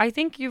 so I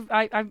think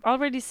I've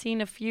already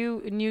seen a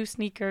few new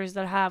sneakers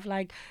that have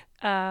like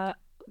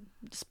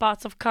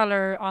spots of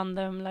color on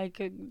them.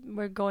 Like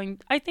we're going.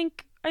 I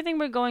think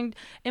we're going.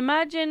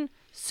 Imagine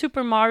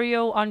Super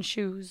Mario on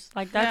shoes.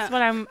 Like that's Yeah.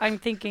 what I'm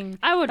thinking.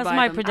 I would That's buy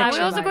my them. prediction. I we're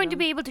would also buy going to them.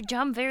 be able to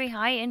jump very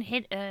high and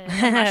hit a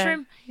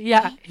mushroom.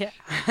 Yeah.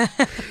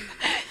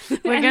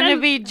 We're And gonna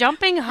then- be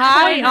jumping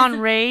high on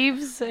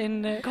raves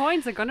and.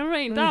 Coins are gonna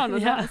rain down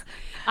on Yeah. us.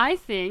 I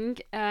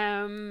think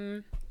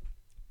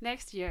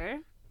next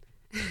year.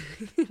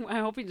 I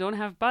hope we don't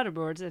have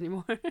butterboards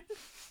anymore.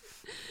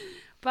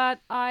 But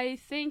I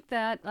think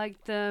that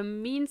like the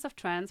means of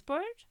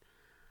transport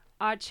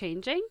are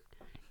changing,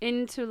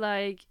 into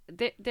like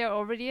they're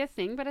already a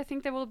thing, but I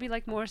think there will be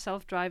like more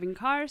self-driving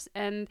cars.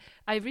 And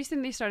I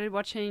recently started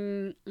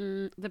watching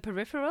the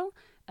Peripheral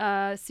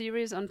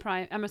series on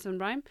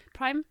Amazon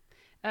Prime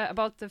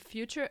about the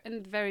future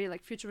and very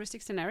like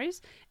futuristic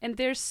scenarios, and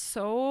they're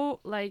so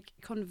like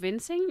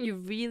convincing. You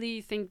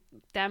really think,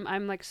 damn,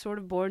 I'm like sort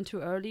of born too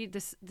early.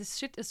 This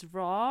shit is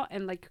raw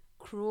and like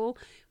cruel,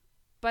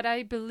 but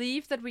I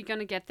believe that we're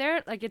gonna get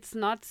there. Like, it's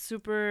not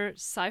super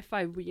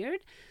sci-fi weird.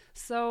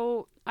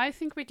 So I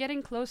think we're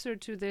getting closer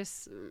to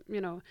this,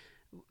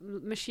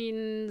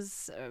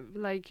 machines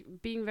like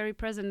being very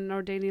present in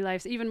our daily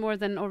lives, even more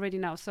than already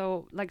now.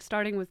 So like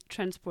starting with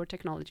transport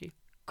technology.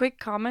 Quick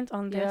comment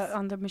on Yes.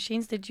 the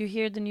machines. Did you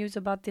hear the news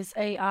about this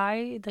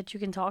AI that you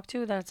can talk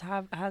to that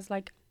has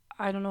like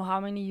I don't know how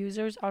many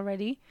users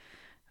already?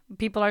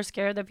 People are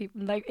scared that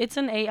people like it's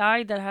an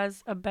AI that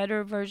has a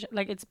better version.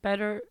 Like it's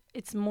better.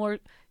 It's more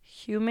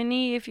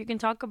human-y, if you can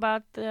talk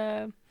about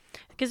the.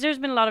 Because there's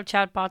been a lot of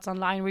chatbots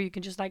online where you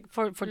can just like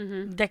for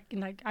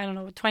like I don't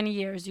know 20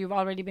 years you've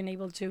already been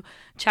able to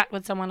chat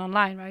with someone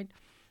online, right?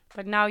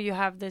 But now you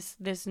have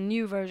this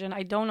new version.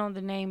 I don't know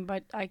the name,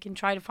 but I can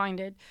try to find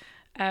it,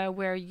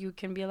 where you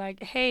can be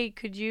like, hey,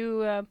 could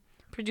you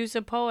produce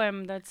a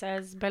poem that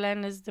says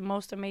Belén is the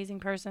most amazing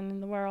person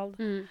in the world?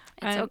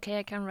 It's okay,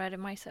 I can write it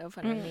myself.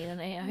 I don't need an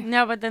AI.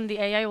 No, but then the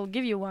AI will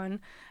give you one,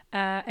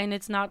 and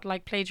it's not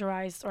like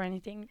plagiarized or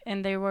anything.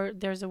 And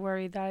there's a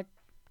worry that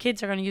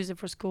kids are going to use it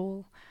for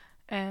school.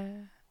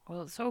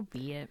 Well, so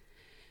be it.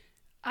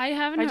 I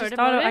haven't I heard just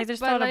about thought it. I just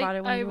but, thought like, about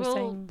it when I you were will,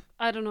 saying.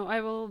 I don't know. I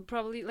will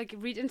probably like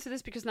read into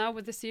this, because now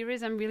with the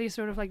series, I'm really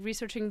sort of like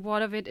researching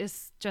what of it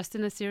is just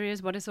in the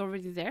series, what is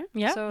already there.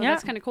 Yeah, So yeah,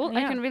 that's kind of cool. I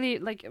yeah. can really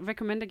like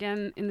recommend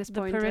again in this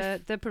The point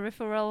the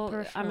Peripheral,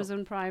 Peripheral.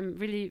 Amazon Prime,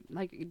 really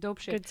like dope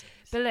shit.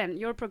 Good. Belén,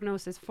 your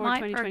prognosis for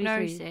My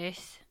 2023.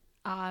 prognosis,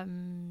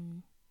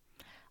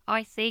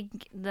 I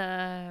think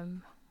the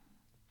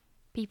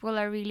people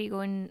are really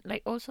going,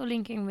 like, also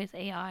linking with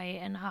AI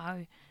and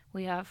how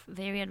we have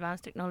very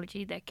advanced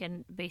technology that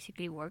can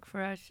basically work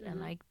for us and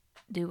like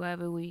do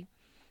whatever we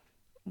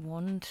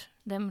want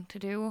them to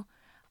do.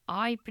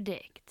 I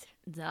predict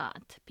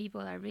that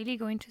people are really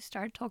going to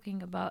start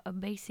talking about a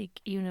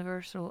basic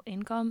universal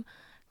income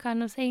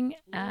kind of thing,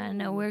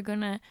 and we're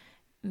gonna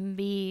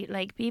be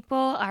like, people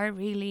are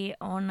really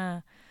on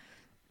a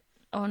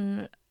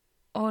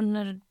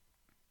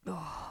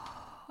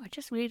I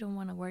just really don't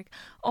want to work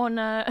on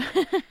a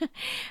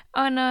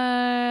on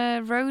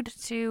a road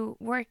to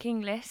working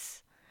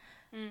less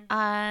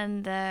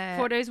and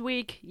 4 days a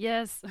week,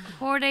 yes.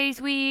 4 days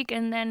a week,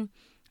 and then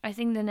I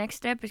think the next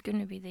step is going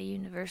to be the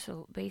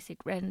universal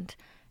basic rent,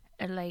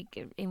 like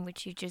in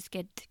which you just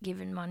get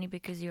given money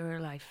because you're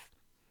alive.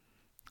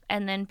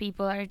 And then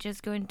people are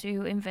just going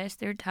to invest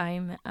their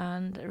time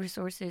and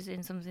resources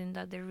in something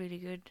that they're really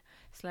good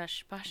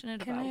 /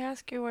 passionate Can about. I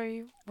ask you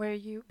where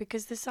you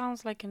because this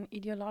sounds like an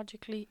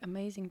ideologically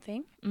amazing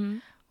thing.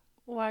 Mm.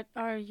 What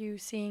are you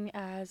seeing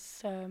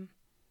as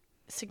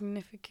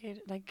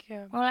significant? Like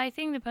Well, I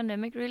think the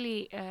pandemic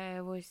really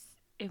was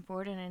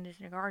important in this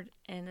regard,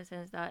 in the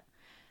sense that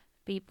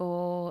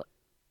people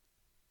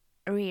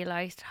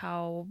realized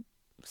how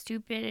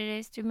stupid it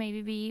is to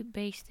maybe be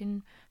based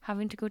in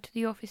having to go to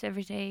the office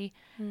every day,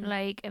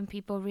 like, and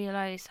people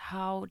realize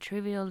how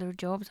trivial their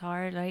jobs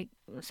are, like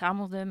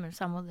some of them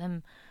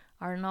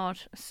are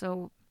not.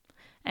 So,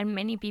 and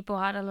many people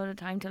had a lot of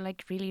time to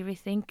like really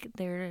rethink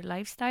their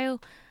lifestyle,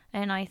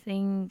 and I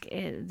think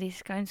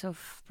these kinds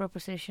of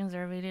propositions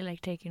are really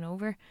like taking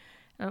over,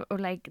 or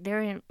like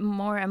they're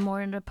more and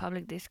more in the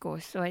public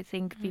discourse. So I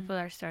think people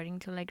are starting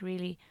to like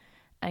really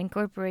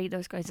incorporate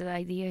those kinds of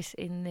ideas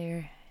in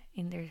their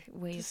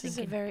way this of is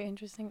thinking. a very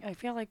interesting. I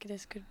feel like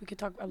we could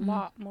talk a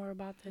lot more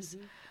about this.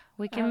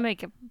 We can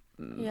make a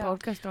yeah.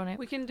 podcast on it.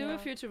 We can do a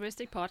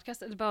futuristic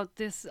podcast about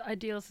this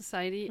ideal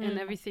society and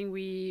everything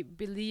we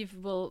believe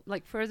will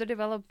like further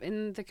develop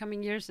in the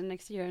coming years and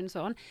next year and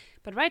so on.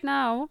 But right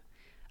now,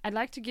 I'd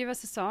like to give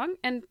us a song,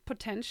 and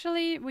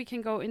potentially we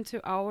can go into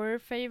our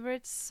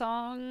favorite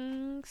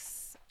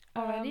songs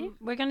already.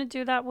 We're gonna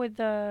do that with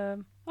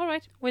the All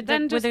right. with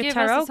Then the just with the give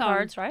us a tarot song.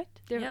 cards, right?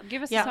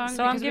 Give us Yeah, a song,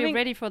 so I'm because giving- we're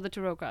ready for the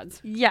tarot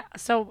cards. Yeah.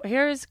 So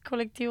here's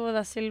Colectivo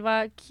da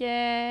Silva,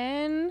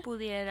 Quien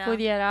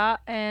Pudiera,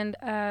 and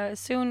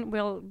soon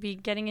we'll be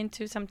getting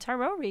into some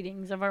tarot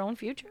readings of our own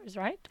futures,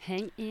 right?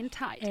 Hang in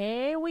tight.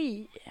 Hey,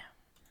 we.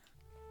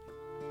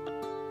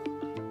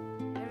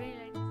 I really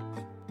like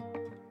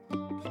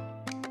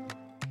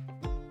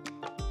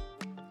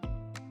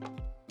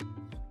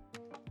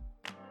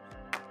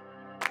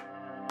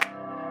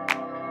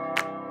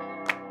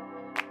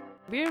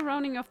We're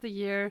rounding off the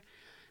year,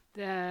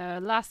 the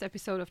last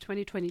episode of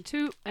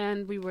 2022,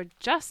 and we were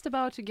just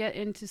about to get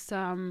into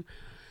some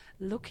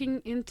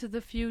looking into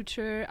the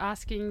future,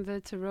 asking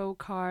the tarot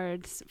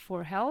cards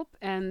for help,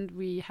 and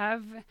we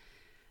have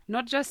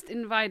not just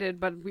invited,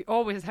 but we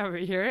always have her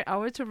here,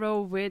 our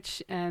tarot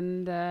witch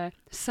and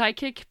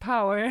psychic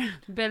power,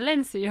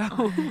 Belencio.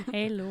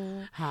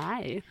 Hello.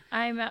 Hi.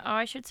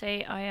 I should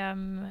say I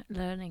am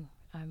learning.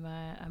 I'm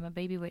a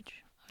baby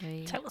witch.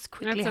 Tell us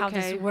quickly That's how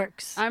okay. this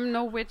works. I'm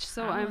no witch,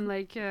 so I'm Um,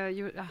 like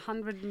you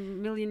 100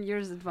 million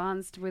years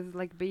advanced with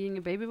like being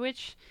a baby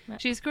witch. Yeah.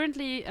 She's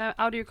currently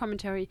audio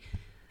commentary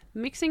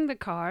mixing the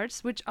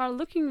cards, which are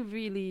looking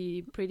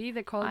really pretty.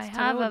 They're called I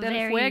have Tarot a del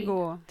very-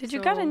 Fuego. Did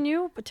you get a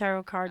new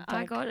tarot card deck?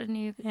 I got a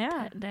new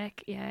Yeah.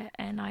 deck, yeah,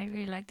 and I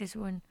really like this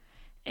one.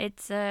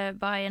 It's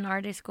by an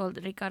artist called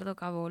Ricardo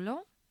Cavolo,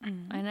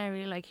 Mhm. and I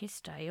really like his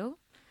style.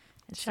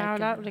 It's Shout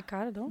like out a-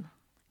 Ricardo.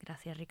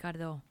 Gracias,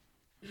 Ricardo.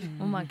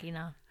 Mm. Un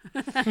máquina.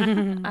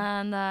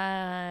 And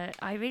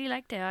I really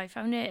liked it. I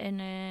found it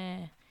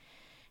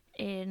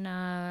in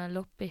a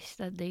Loppis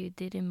that they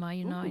did in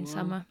Mayo now in Ooh.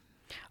 summer.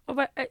 Oh,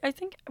 but I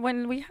think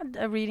when we had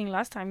a reading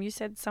last time, you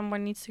said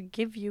someone needs to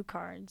give you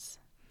cards.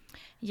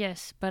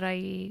 Yes, but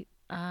I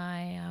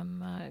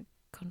am a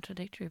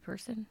contradictory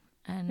person.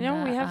 And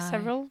Yeah, we have I-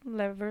 several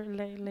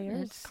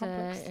layers. It's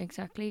Complex.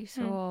 exactly.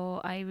 So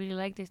I really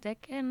like this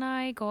deck, and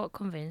I got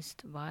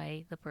convinced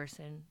by the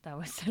person that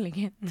was selling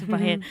it to buy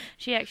it.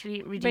 She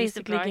actually reduced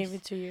Basically the price. gave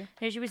it to you.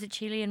 Yeah, she was a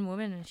Chilean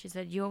woman, and she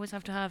said you always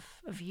have to have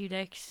a few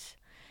decks.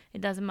 It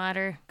doesn't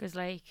matter because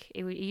like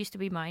it used to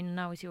be mine, and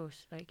now it's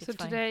yours. Like So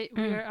it's fine. today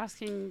we Mm. are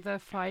asking the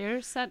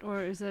fire set,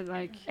 or is it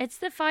like It's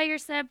the fire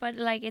set, but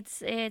like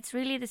it's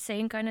really the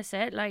same kind of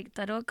set. Like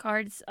tarot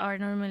cards are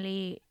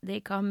normally they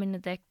come in a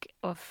deck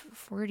of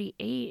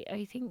 48,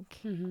 I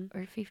think,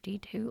 or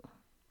 52,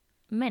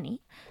 many,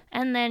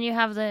 and then you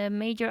have the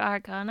major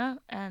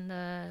arcana and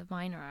the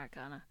minor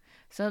arcana.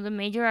 So the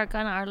major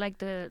arcana are like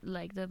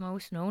the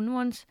most known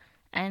ones,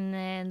 and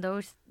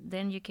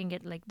then you can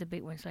get like the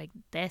big ones like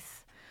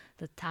death,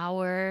 the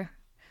tower,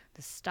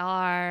 the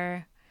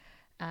star.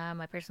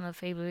 My personal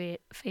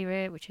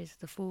favorite, which is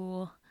the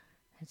Fool.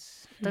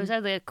 Those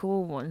are the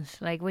cool ones.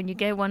 Like when you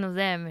get one of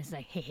them, it's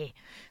like, hey,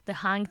 the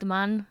Hanged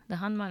Man. The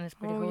Hanged Man is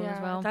pretty cool as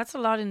well. That's a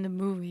lot in the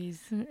movies.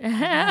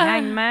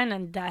 Hangman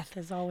and death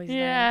is always there.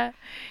 Yeah,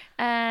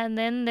 and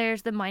then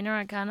there's the minor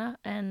arcana,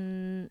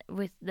 and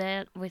with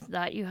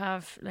that you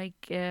have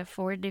like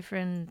 4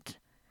 different.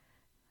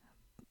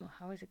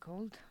 How is it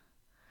called?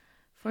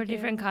 4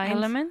 different kinds.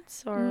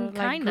 Elements or Mm,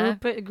 like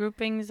kinda.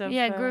 groupings of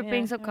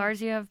Groupings of yeah.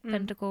 cards. You have Mm.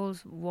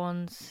 pentacles,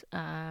 wands,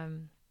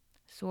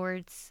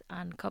 swords,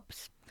 and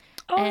cups.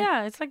 Oh And-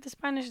 yeah, it's like the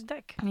Spanish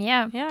deck.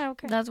 Yeah. Yeah,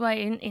 okay. That's why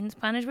in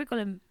Spanish we call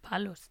them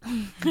palos.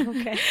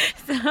 Okay.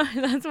 So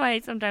that's why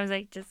sometimes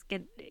I just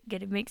get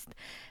it mixed.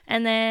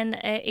 And then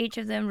each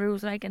of them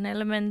rules like an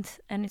element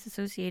and it's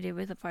associated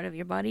with a part of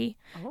your body.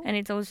 Oh. And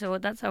it's also,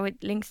 that's how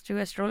it links to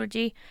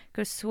astrology,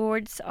 because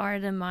swords are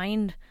the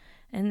mind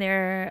and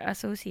they're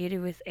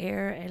associated with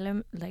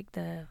like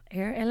the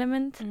air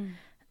element. Mm.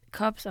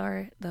 Cups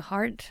are the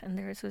heart and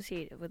they're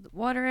associated with the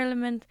water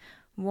element.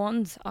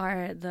 Wands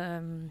are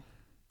the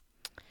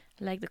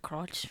like the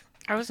crotch,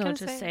 I was so gonna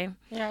to say. say,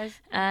 Yeah, it's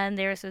and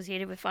they're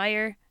associated with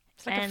fire.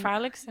 like a and-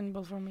 phallic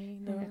symbol for me.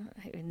 Though.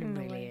 It in a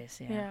really way.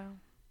 is, Yeah.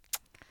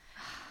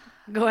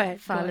 Go ahead.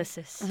 go ahead.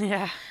 Phalluses.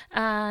 Yeah.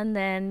 And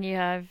then you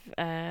have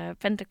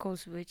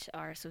pentacles, which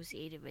are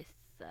associated with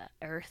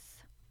earth.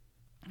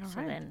 All So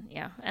right. then,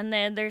 yeah, and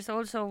then there's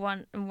also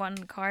one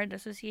card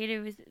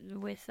associated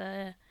with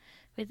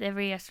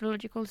every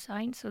astrological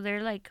sign. So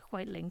they're like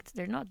quite linked.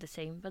 They're not the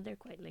same, but they're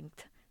quite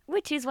linked,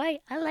 which is why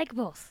I like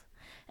both.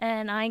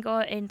 And I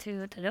got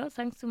into tarot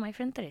thanks to my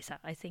friend Teresa.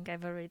 I think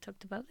I've already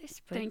talked about this.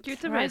 But thank you,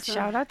 All right, Teresa.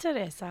 shout out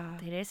Teresa.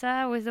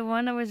 Teresa was the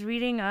one that was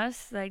reading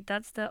us. Like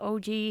that's the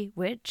OG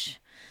witch,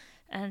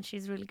 and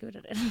she's really good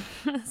at it.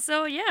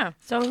 So yeah.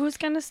 So who's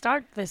gonna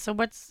start this? So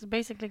what's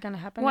basically gonna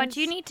happen? What is-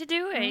 you need to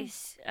do Mhm.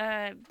 is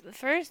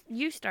first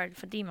you start,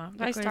 Fatima.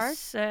 I start?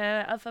 because,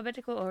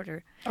 alphabetical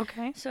order.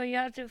 Okay. So you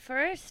have to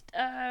first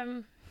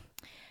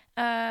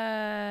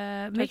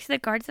mix the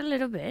cards a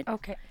little bit,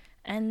 Okay.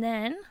 and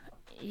then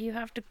you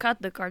have to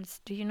cut the cards.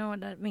 Do you know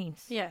what that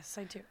means? Yes,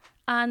 I do.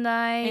 And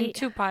In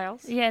 2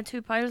 piles. yeah,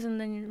 2 piles, and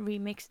then you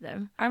remix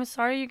them. I'm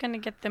sorry you're gonna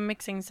get the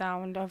mixing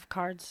sound of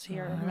cards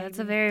here. Oh, that's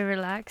a maybe. very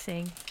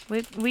relaxing.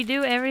 We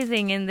do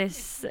everything in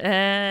this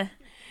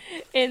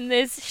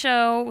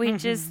show. We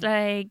just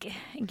like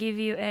give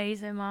you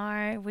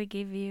ASMR, we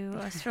give you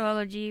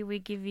astrology, we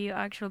give you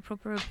actual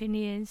proper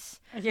opinions,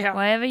 Yeah.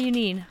 whatever you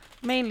need.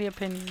 Mainly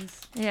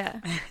opinions. Yeah,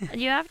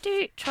 you have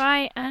to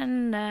try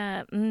and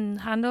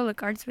handle the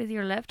cards with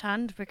your left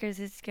hand because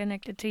it's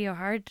connected to your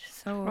heart.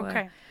 So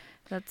Okay.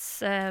 that's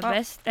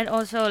best. And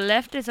also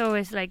left is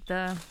always like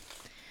the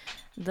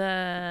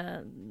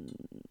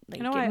like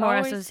You know, I more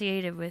always-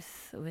 associated with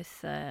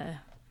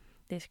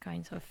these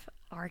kinds of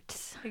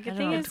arts. The I don't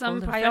thing know is, what to call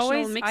them.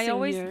 professional I mixing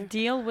always here.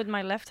 deal with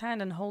my left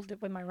hand and hold it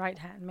with my right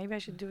hand. Maybe I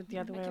should do it the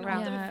other way can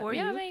around. hold them for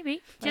yeah, you. maybe.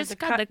 Like Just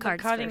cut the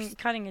cards first.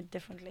 cutting it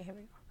differently. Here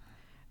we go.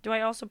 Do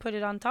I also put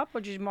it on top,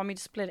 or do you want me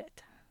to split it?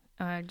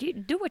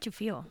 Do what you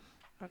feel.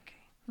 Okay.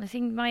 I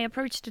think my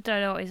approach to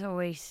tarot is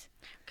always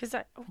Because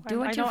Do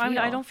what you I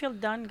feel. don't feel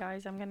done,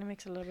 guys. I'm gonna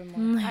mix a little bit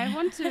more. I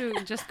want to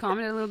just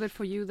comment a little bit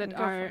for you that Go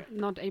for are it.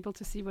 not able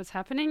to see what's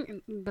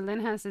happening.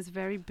 Belén has this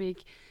very big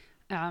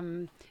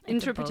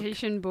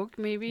interpretation book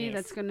maybe Yes.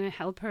 that's going to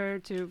help her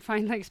to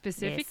find like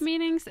specific Yes.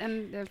 meanings. And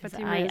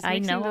Fatima is I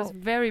mixing those know-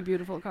 very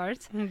beautiful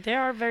cards. They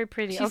are very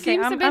pretty. She Okay,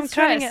 seems a I'm bit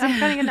cutting it. I'm stressed.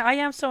 cutting it. I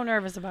am so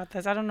nervous about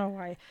this. I don't know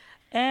why.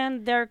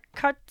 And they're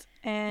cut,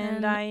 and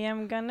And- I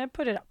am gonna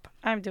put it up.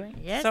 I'm doing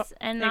it. Yes, So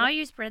and there you now go.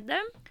 you spread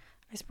them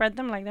I spread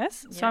them like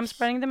this. So I'm Yes.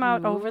 spreading them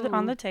out on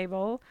Ooh. the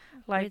table,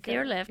 like with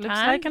your left looks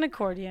hand. like an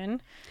accordion.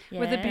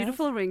 With the Yes.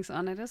 beautiful rings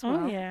on it as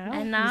well. Oh yeah.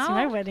 And You see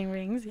my now- wedding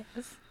rings.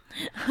 Yes.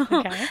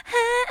 Okay.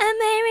 And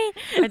maybe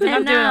I did not and do it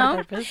on now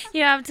purpose.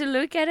 you have to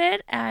look at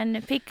it and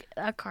pick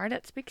a card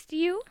that speaks to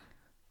you.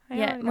 I Yeah,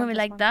 already got move it this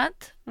like one. that.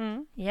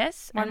 Mm. Yes.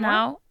 One and more?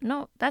 now,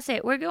 no, that's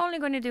it. We're only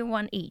going to do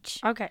one each.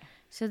 Okay.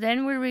 So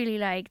then we're really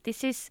like,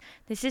 this is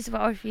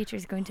what our future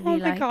is going to Oh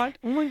be my like. god.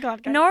 Oh my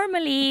god. Guys.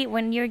 Normally,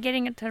 when you're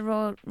getting a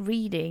tarot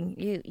reading,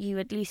 you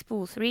at least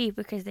pull 3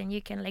 because then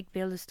you can like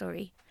build a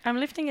story. I'm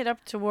lifting it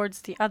up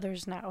towards the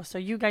others now, so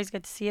you guys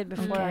get to see it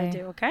before I Okay.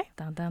 do. Okay.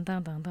 Down, down,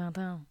 down, down, down,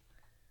 down.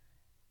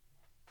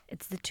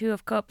 It's the 2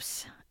 of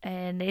Cups,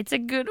 and it's a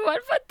good one,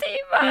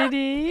 Fatima. It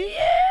is.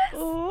 Yes.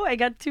 Oh, I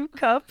got 2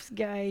 cups,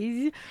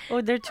 guys.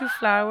 Oh, they're 2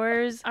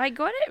 flowers. I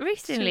got it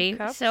recently,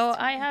 cups, so 2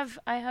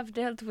 I have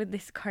dealt with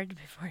this card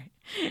before,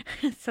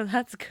 so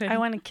that's good. I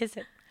want to kiss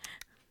it.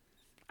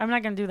 I'm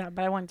not gonna do that,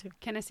 but I want to.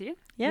 Can I see it?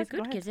 Yes, you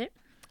go could ahead. kiss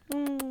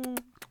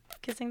it.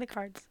 Kissing the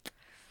cards.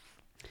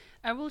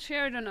 I will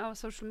share it on our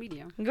social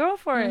media. Go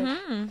for it.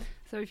 Mhm.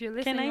 So if you're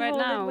Can listening I right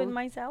hold now, it with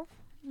myself?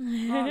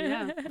 oh,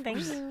 yeah.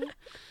 Thanks.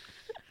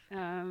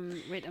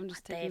 Wait, I'm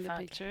just What the taking the fuck?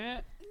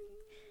 picture.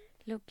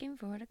 Looking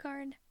for the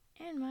card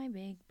in my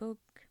big book.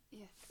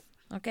 Yes.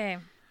 Okay.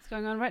 What's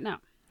going on right now?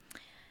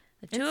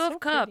 The It's 2 so of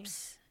pretty.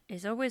 Cups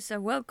is always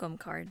a welcome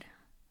card.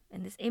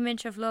 And this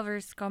image of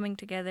lovers coming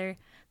together,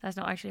 that's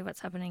not actually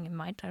what's happening in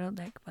my tarot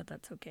deck, but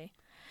that's okay.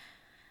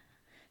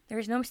 There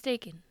is no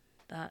mistaking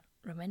that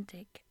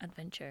romantic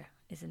adventure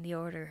is in the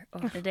order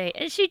of the day.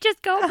 And she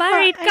just got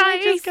married, And I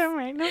guys! just got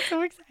married. I'm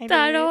so excited.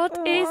 Tarot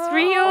is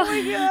real. Oh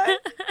my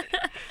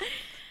god.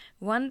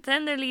 One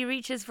tenderly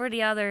reaches for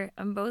the other,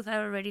 and both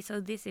are already so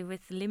dizzy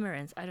with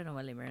limerence. I don't know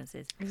what limerence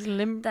is. It's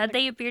limp. That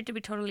they appear to be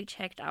totally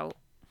checked out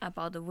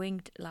about the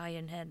winged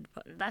lion head,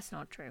 but that's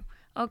not true.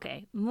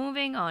 Okay,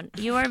 moving on.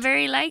 You are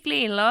very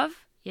likely in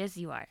love. Yes,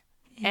 you are.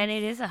 And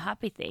it is a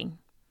happy thing.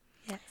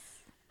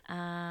 Yes.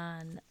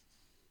 And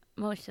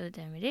most of the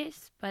time it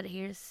is, but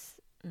here's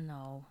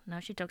no. Now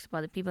she talks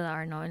about the people that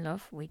are not in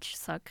love, which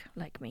suck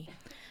like me.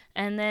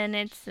 And then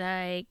it's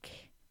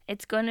like,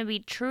 it's gonna be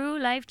true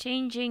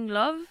life-changing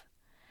love.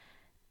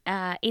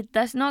 It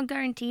does not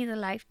guarantee the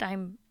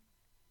lifetime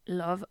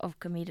love of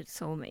committed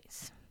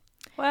soulmates.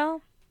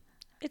 Well,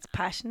 it's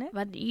passionate.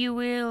 But you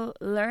will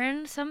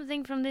learn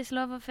something from this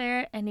love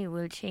affair and it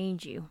will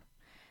change you.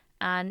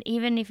 And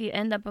even if you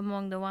end up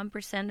among the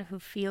 1% who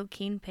feel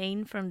keen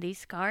pain from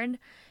this card,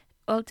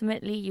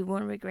 ultimately you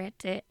won't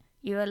regret it.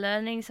 You are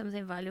learning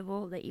something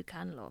valuable that you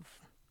can love.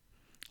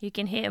 You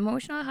can hit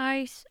emotional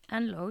highs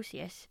and lows,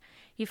 yes.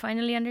 You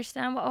finally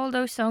understand what all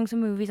those songs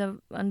and movies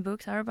and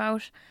books are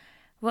about.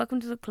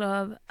 Welcome to the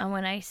club. And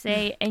when I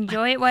say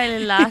enjoy it while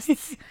it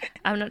lasts,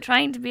 I'm not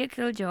trying to be a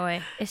killjoy.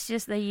 It's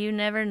just that you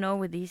never know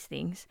with these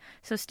things.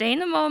 So stay in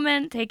the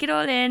moment, take it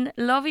all in,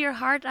 love your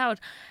heart out.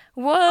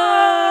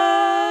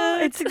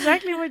 What? It's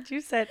exactly what you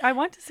said. I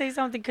want to say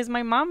something because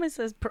my mom is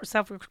a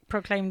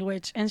self-proclaimed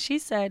witch, and she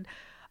said,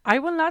 "I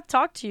will not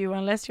talk to you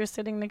unless you're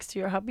sitting next to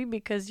your hubby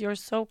because you're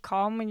so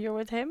calm when you're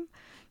with him,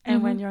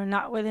 and when you're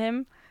not with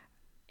him,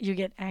 you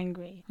get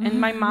angry."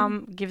 And my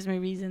mom gives me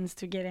reasons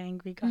to get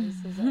angry, guys.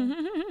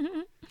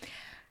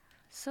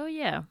 So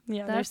yeah,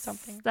 Yeah, there's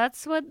something.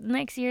 That's what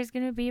next year is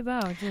gonna be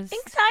about. Just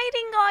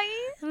Exciting,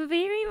 guys.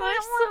 very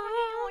much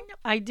so.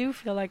 I do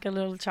feel like a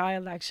little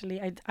child,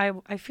 actually.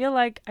 I feel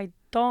like I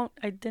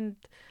didn't.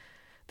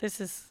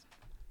 This is,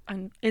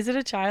 is it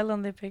a child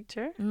on the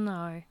picture?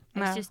 No,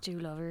 it's No. just 2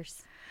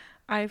 lovers.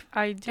 I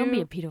do. Don't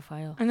be a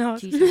pedophile. No,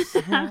 Jesus.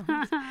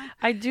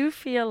 I do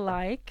feel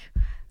like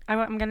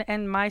I'm gonna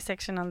end my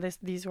section on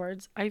these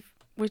words.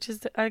 Which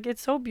is like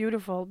it's so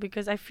beautiful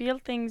because I feel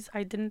things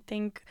I didn't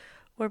think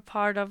were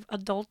part of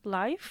adult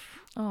life.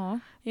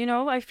 Oh, You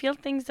know, I feel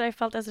things that I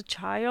felt as a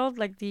child,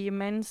 like the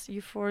immense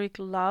euphoric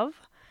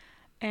love,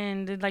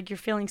 and like you're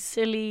feeling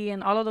silly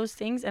and all of those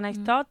things. And I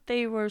thought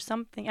they were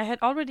something I had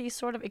already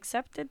sort of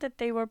accepted that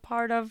they were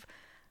part of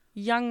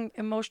young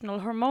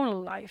emotional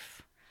hormonal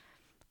life,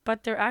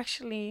 but they're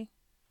actually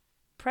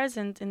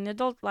present in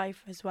adult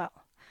life as well.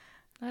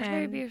 that's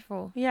very And-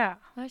 beautiful. Yeah,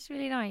 That's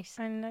really nice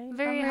and I'm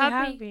Very very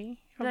happy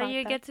that about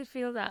you get to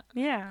feel that.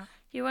 Yeah.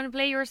 You want to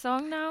play your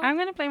song now? I'm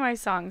gonna play my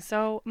song.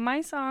 So my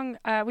song,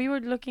 we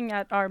were looking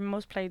at our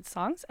most played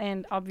songs,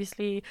 and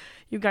obviously,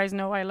 you guys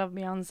know I love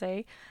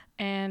Beyonce.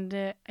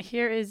 And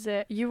here is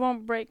 "You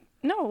Won't Break."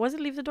 No, was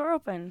it "Leave the Door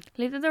Open"?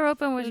 Leave the Door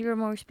Open was your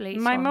most played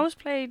My song. most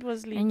played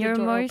was "Leave and the your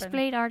Door most Open."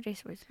 played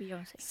artist was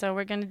Beyonce. So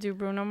we're gonna do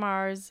Bruno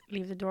Mars,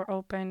 "Leave the Door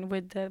Open"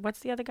 with the what's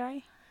the other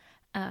guy?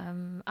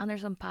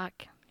 Anderson Paak.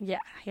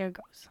 Yeah, here it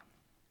goes.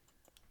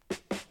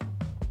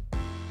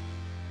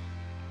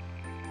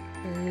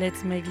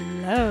 Let's make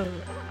love.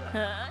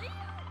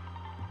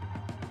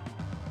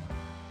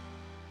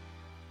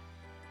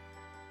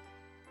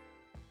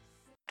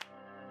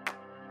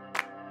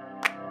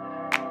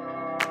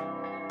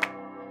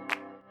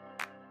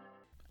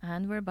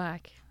 And we're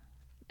back.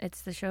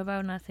 It's the show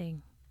about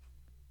nothing.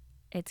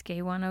 It's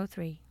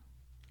K103.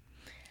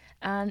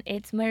 And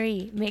it's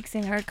Marie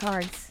mixing her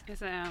cards.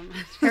 Yes, I am.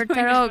 Her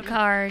tarot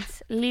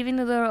cards, leaving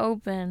the door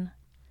open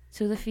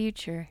to the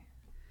future.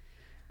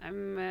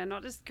 I'm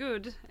not as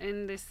good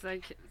in this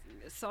like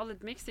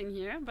solid mixing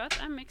here, but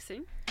I'm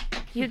mixing.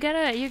 You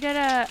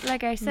gotta,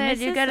 like I said,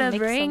 you Mrs. gotta mix a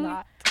bring.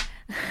 lot.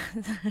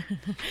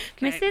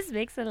 Mrs.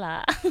 mix a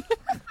lot.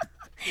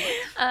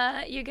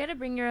 You gotta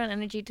bring your own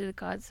energy to the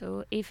card.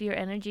 So if your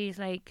energy is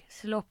like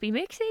sloppy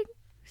mixing,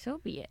 so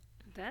be it.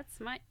 That's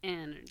my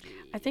energy.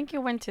 I think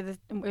you went to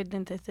with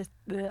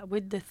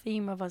the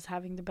theme of us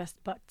having the best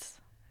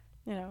butts.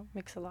 You know,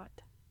 mix a lot.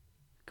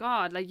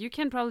 God, like you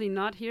can probably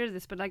not hear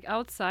this, but like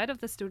outside of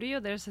the studio,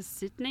 there's a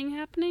sitting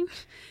happening,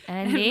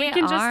 And we they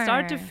can just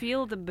start to are.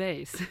 feel the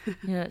bass.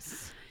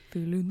 Yes.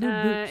 Feeling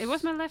the It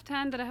was my left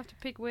hand that I have to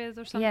pick with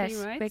or something, yes,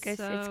 right? because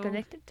it's So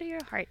connected to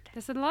your heart.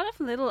 there's a lot of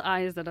little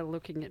eyes that are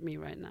looking at me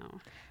right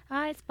now.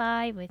 I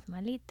spy with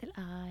my little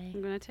eye.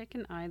 I'm gonna take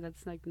an eye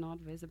that's like not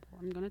visible.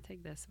 I'm gonna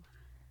take this one.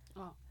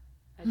 Oh,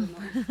 I don't know.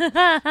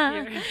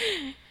 Here.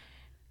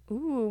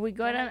 Ooh, we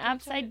got an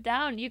upside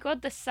down. You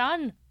got the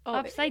sun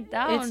upside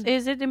down.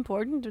 Is it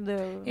important to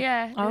the?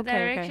 Yeah, the Okay,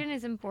 okay. direction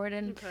is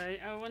important. Okay,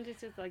 I wanted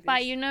to like But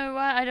this. you know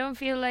what? I don't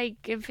feel like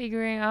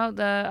figuring out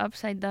the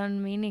upside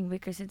down meaning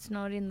because it's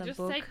not in the Just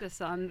book. take the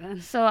sun then.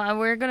 So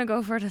we're gonna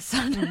go for the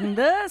sun.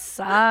 The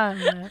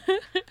sun.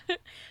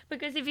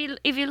 Because if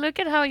you look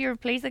at how you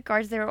place the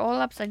cards, they're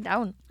all upside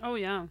down. Oh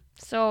yeah.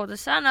 So the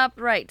sun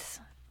upright.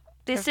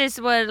 This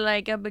is what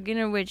like a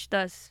beginner witch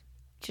does.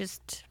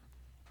 Just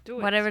Do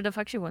it. whatever the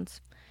fuck she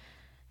wants.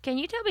 Can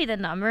you tell me the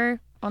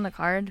number on the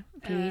card,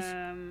 please?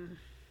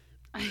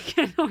 I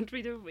cannot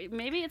read it.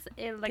 Maybe it's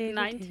like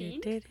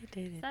 19.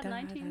 Is that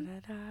 19?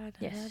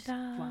 Yes.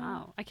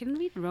 Wow, I can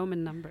read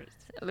Roman numbers.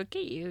 Look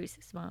at you, so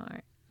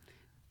smart.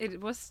 It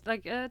was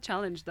like a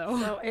challenge though.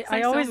 So It's I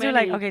like so always do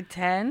like, many. okay,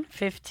 10,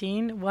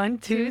 15, 1, 2,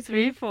 2, 3,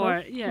 3,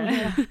 4.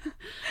 Yeah.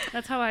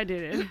 That's how I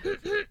did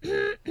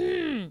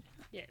it.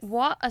 Yes.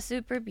 What a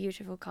super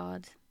beautiful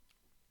card.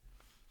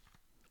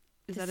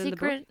 Is The that in the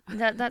book?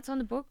 secret that's on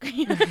the book.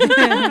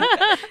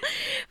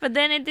 But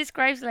then it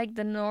describes like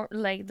the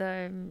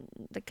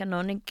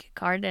canonic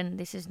card, and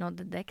this is not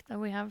the deck that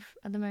we have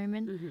at the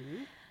moment.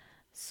 Mm-hmm.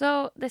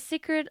 So the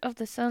secret of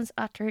the sun's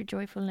utter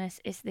joyfulness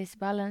is this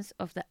balance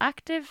of the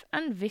active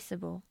and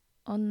visible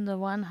on the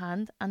one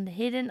hand, and the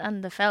hidden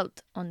and the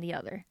felt on the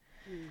other.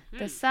 Mm-hmm.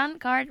 The sun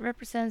card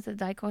represents the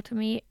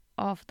dichotomy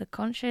of the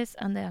conscious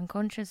and the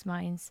unconscious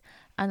minds,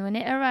 and when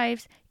it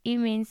arrives, it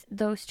means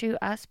those two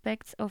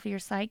aspects of your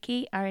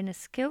psyche are in a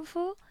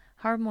skillful,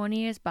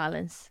 harmonious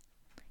balance.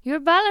 You're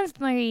balanced,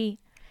 Marie.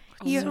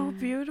 You're, So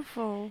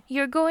beautiful.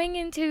 you're going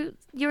into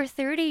your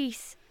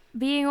 30s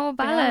being all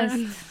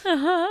balanced.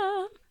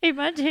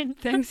 Imagine.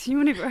 Thanks,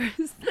 universe.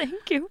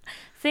 Thank you.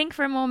 Think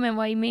for a moment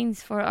what it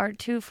means for our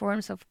two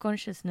forms of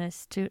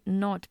consciousness to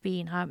not be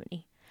in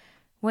harmony.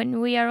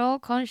 When we are all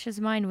conscious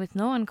mind with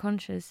no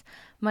unconscious,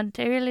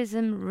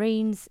 materialism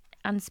reigns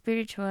and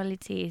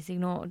spirituality is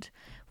ignored.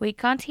 We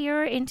can't hear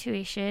our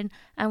intuition,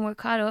 and we're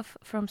cut off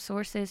from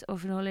sources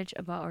of knowledge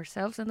about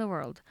ourselves and the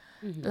world.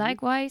 Mhm.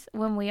 Likewise,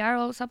 when we are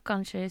all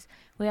subconscious,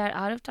 we are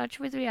out of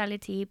touch with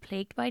reality,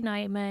 plagued by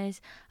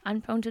nightmares,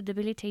 and prone to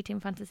debilitating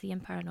fantasy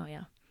and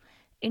paranoia.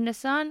 In the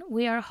sun,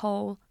 we are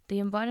whole, the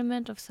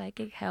embodiment of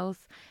psychic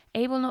health,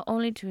 able not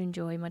only to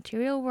enjoy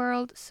material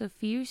world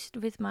suffused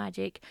with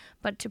magic,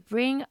 but to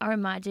bring our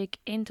magic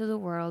into the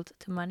world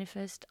to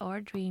manifest our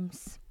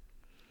dreams.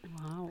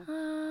 Wow. Ah.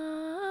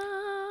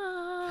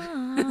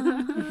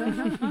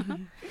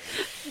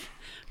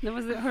 That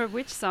was her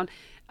witch sound.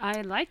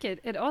 I like it.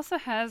 It also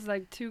has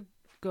like two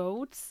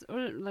goats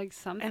or like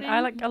something. And I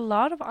like a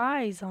lot of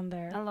eyes on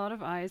there. a lot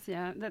of eyes.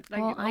 Yeah, that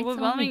like Well, I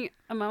overwhelming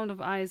amount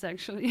of eyes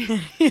actually.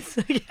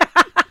 So, yeah.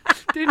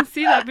 Didn't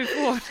see that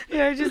before.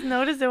 Yeah, I just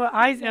noticed there were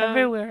eyes Yeah.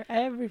 everywhere,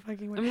 every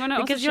fucking way. I'm gonna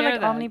Because also you're share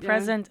like that,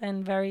 omnipresent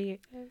and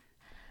very.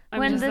 I'm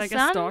When just the like a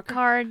sun stalker.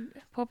 card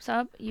pops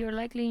up, you're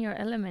likely in your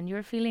element.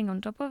 You're feeling on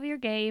top of your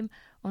game,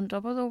 on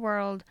top of the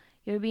world.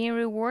 You're being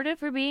rewarded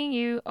for being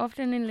you,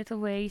 often in little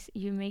ways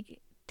you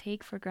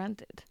take for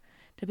granted.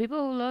 The people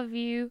who love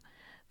you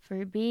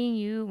for being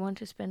you want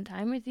to spend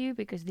time with you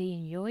because they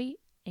enjoy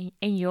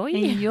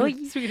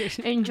Swedish.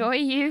 enjoy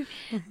you.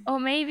 Or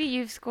maybe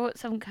you've scored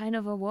some kind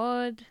of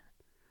award,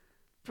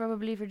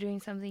 probably for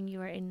doing something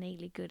you are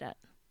innately good at.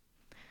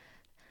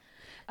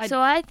 I- So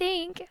I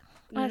think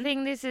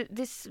Mhm.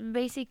 this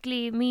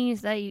basically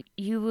means that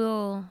you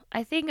will.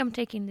 I think I'm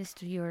taking this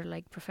to your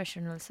like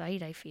professional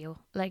side. I feel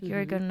like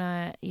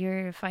Mhm.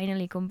 you're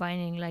finally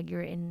combining like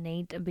your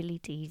innate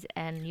abilities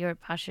and your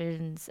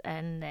passions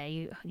and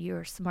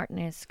your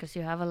smartness, because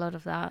you have a lot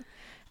of that,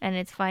 and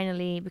it's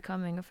finally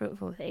becoming a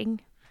fruitful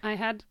thing. I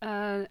had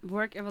a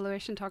work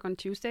evaluation talk on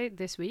Tuesday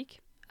this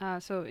week.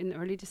 so in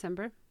early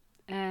December,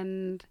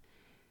 and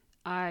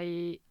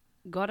I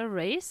got a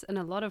raise and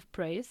a lot of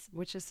praise,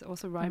 which is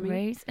also rhyming.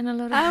 Raise and a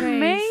lot of praise.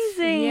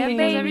 Amazing. Yeah, Because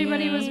baby.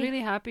 everybody was really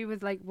happy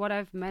with like what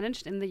I've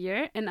managed in the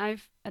year, and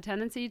I've a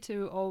tendency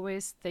to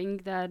always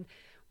think that,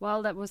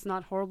 well, that was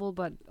not horrible,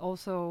 but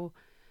also,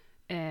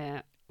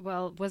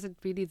 well, was it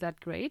really that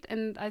great?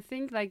 And I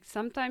think like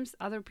sometimes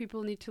other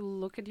people need to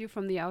look at you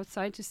from the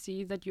outside to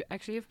see that you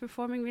actually are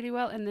performing really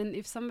well, and then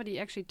if somebody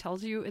actually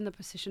tells you in the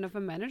position of a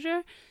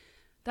manager,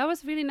 that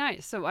was really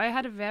nice. So I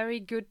had a very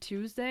good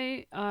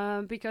Tuesday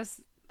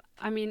because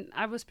I mean,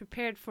 I was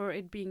prepared for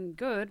it being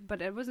good,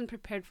 but I wasn't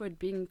prepared for it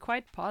being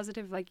quite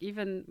positive, like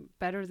even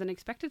better than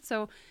expected.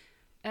 So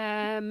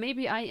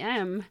maybe I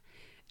am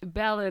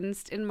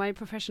balanced in my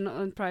professional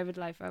and private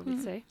life, I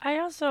would say. I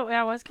also,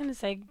 I was going to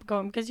say,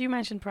 because you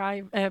mentioned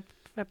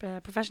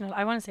professional,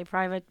 I want to say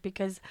private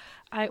because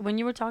when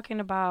you were talking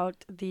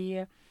about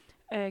the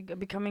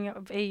becoming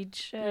of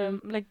age,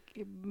 like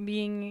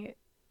being,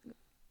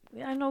 I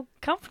don't know,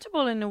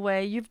 comfortable in a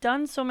way. You've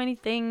done so many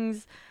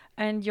things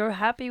and you're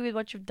happy with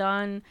what you've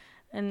done.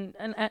 And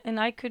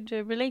I could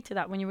relate to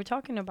that when you were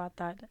talking about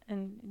that.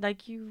 And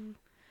like you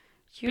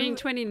being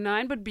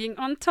 29, but being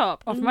on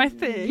top of my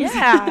things.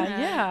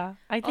 Yeah.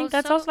 I think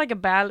that's Also- also like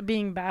a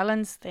being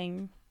balanced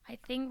thing. I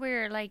think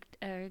we're like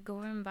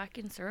going back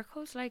in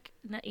circles, like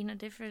in a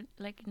different,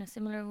 like in a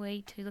similar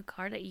way to the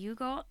card that you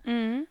got,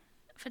 Mm-hmm.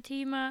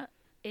 Fatima.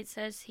 It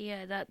says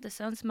here that the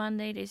sun's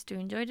mandate is to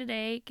enjoy the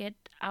day, get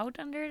out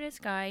under the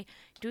sky,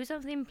 do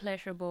something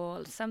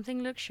pleasurable,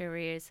 something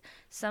luxurious,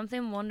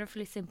 something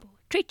wonderfully simple.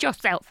 Treat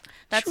yourself.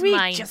 That's Treat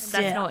mine. yourself.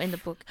 That's not in the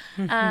book.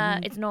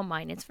 It's not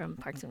mine. It's from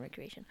Parks and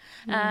Recreation.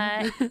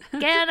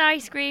 Get an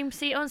ice cream,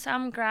 sit on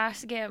some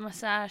grass, get a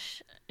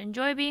massage,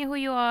 enjoy being who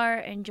you are,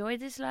 enjoy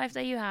this life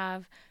that you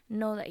have.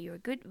 Know that your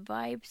good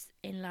vibes,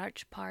 in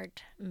large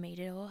part, made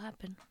it all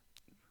happen.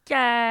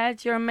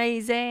 Yes, you're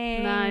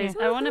amazing. Nice.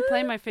 I want to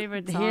play my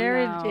favorite song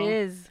Here now. it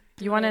is.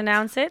 Do You want to it.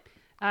 announce it?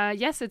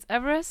 Yes, it's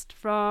Everest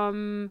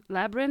from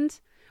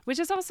Labyrinth, which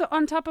is also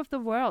on top of the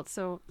world.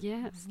 So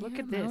yes, look Yeah,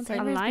 at this, Mount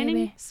Everest, aligning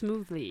baby.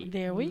 smoothly.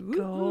 There we Ooh,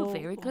 go.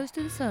 very close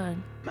to the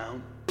sun.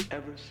 Mount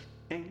Everest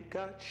ain't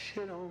got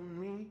shit on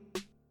me.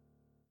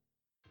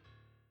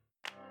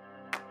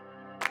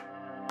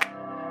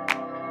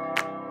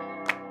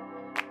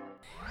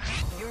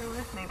 You're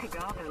listening to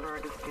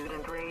Gothenburg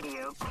Student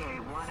Radio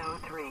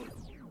K103.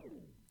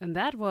 And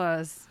that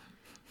was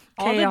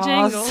all the Chaos.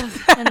 jingles.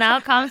 And now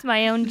comes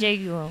my own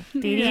jingle.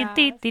 Yeah.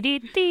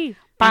 Dee-dee-dee-dee-dee.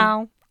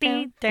 Bow.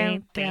 Dee,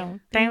 Down, dee,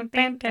 down, dee, down, dee,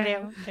 down, dee,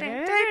 down, dee,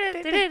 down.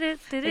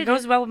 dee, dee, It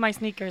goes well with my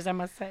sneakers, I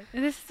must say.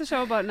 This is the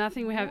show about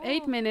nothing. We have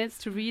 8 minutes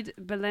to read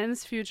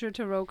Belén's future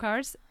tarot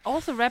cards.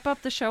 Also wrap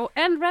up the show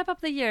and wrap up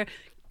the year.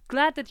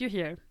 Glad that you're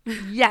here.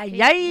 Yeah,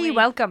 yay, wait.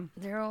 welcome.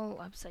 They're all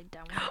upside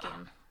down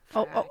again.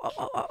 Oh.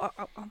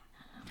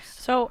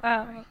 So,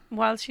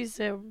 while she's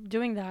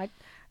doing that,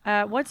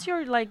 what's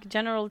your like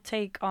general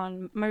take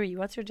on Marie?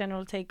 What's your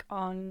general take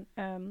on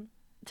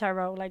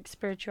tarot, like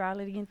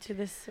spirituality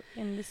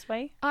in this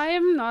way? I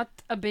am not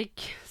a big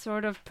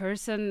sort of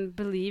person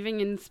believing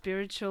in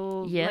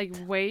spiritual Yet.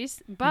 like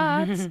ways,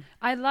 but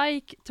I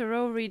like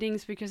tarot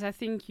readings because I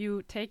think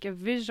you take a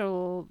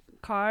visual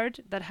card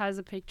that has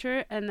a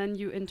picture and then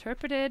you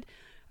interpret it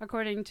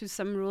according to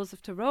some rules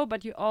of tarot,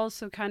 but you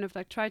also kind of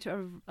like try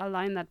to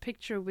align that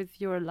picture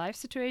with your life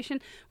situation,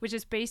 which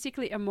is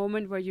basically a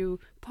moment where you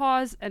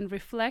pause and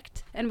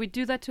reflect, and we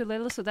do that to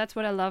Lil, so that's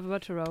what I love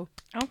about tarot.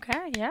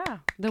 Okay, yeah.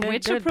 The Good,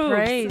 witch good.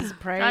 approves.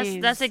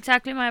 Praise. That's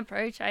exactly my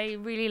approach. I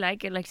really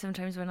like it. Like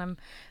sometimes when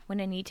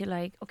I need to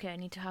like, okay, I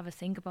need to have a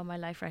think about my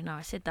life right now.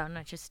 I sit down and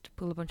I just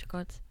pull a bunch of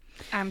cards.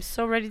 I'm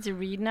so ready to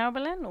read now,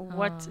 Belén.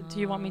 What do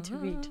you want me to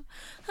read?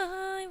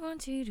 I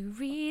want you to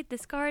read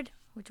this card.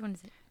 Which one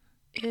is it?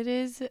 It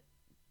is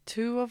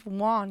Two of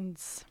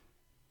Wands,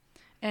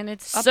 and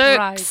it's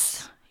upright.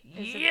 Six.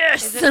 Is it-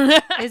 Yes.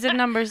 Is it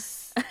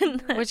numbers?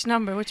 Which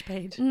number? Which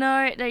page?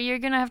 No, you're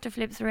gonna have to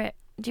flip through it.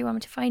 Do you want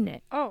me to find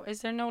it? Oh,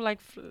 is there no like?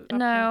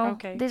 No.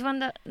 Okay. This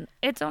one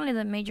it's only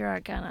the major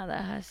arcana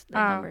that has the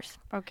numbers.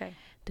 Okay.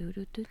 Do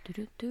do do do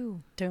do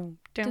do. Dum,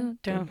 Dum,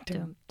 dum,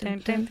 dum, dum, dum,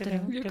 dum, dum,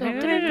 dum, dum, dum,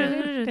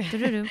 dum,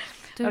 dum, dum.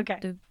 dum, Okay.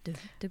 dum, dum,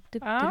 dum,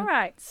 dum, All dum.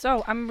 right.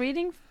 So I'm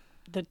reading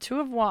the Two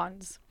of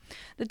Wands.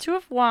 The Two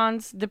of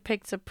Wands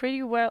depicts a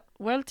pretty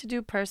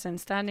well-to-do person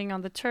standing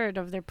on the turret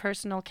of their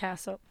personal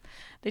castle.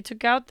 They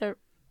took out their.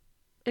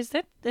 Is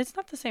that? It's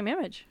not the same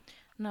image.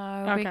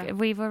 No, Okay.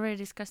 we've already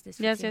discussed this.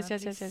 Yes, Fatima.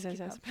 yes. Please skip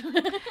Yes.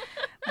 up.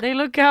 They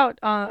look out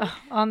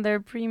on their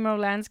primo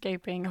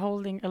landscaping,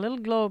 holding a little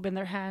globe in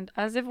their hand,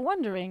 as if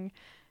wondering,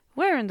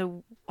 where in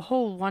the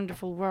whole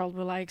wonderful world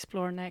will I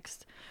explore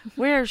next?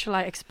 Where shall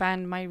I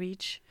expand my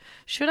reach?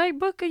 Should I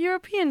book a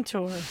European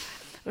tour?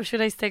 Or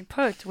should I stay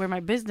put where my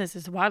business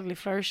is wildly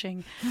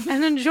flourishing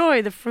and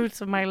enjoy the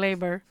fruits of my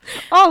labor,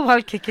 all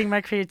while kicking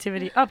my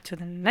creativity up to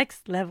the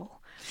next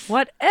level?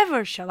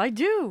 Whatever shall I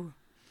do?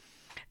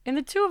 In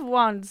the Two of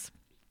Wands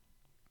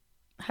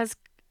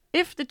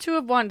if the Two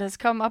of Wands has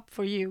come up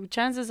for you,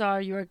 chances are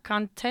you are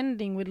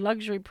contending with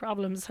luxury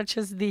problems such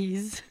as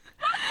these.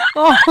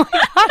 Oh my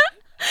God.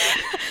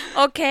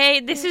 Okay,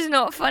 this is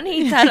not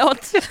funny, Tarot.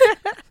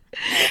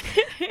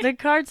 The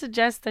card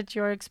suggests that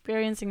you're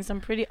experiencing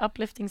some pretty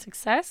uplifting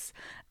success,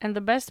 and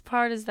the best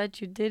part is that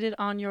you did it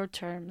on your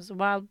terms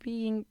while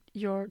being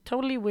your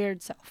totally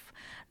weird self.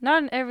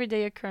 Not an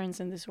everyday occurrence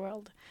in this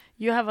world.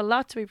 You have a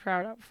lot to be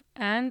proud of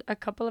and a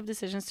couple of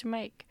decisions to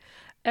make.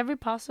 Every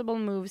possible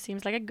move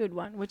seems like a good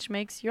one, which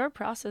makes your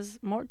process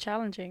more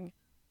challenging,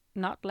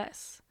 not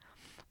less.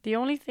 The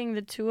only thing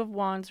the Two of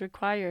Wands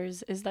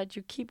requires is that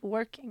you keep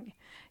working.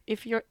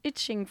 If you're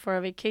itching for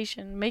a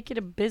vacation, make it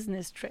a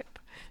business trip.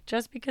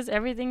 Just because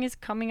everything is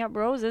coming up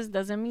roses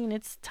doesn't mean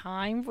it's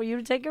time for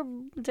you to take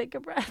a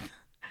breath.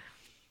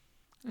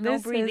 No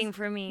This breathing is-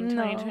 for me in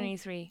no.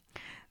 2023.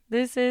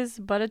 This is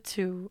but a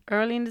 2,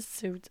 early in the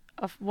suit,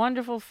 a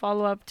wonderful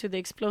follow-up to the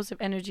explosive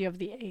energy of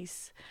the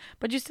ace.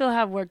 But you still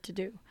have work to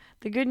do.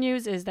 The good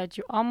news is that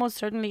you almost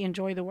certainly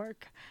enjoy the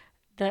work.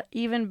 The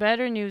even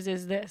better news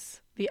is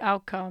this. The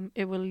outcome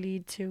it will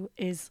lead to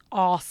is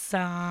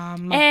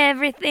awesome.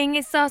 Everything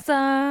is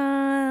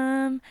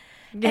awesome.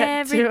 Get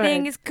to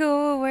Everything it. is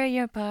cool where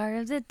you're part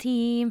of the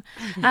team.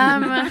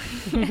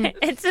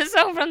 It's a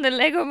song from the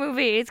Lego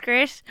movie. It's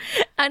great.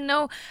 I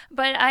know,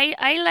 but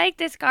I like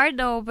this card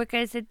though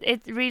because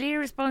it really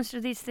responds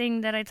to this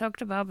thing that I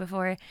talked about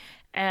before,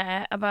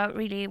 about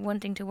really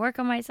wanting to work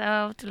on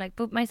myself, to like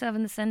put myself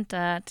in the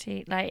center,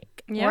 to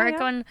like work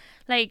on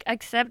like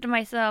accept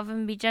myself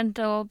and be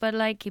gentle, but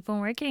like keep on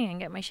working and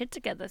get my shit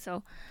together.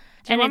 So,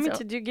 Do you want me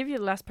it's- to give you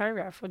the last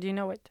paragraph, or do you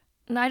know it?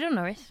 No, I don't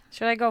know it.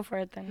 Should I go for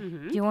it then?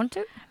 Mm-hmm. Do you want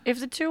to? If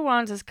the 2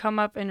 Wands has come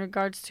up in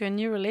regards to a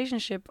new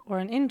relationship or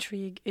an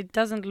intrigue, it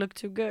doesn't look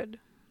too good.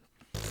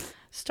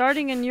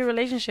 Starting a new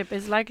relationship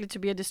is likely to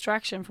be a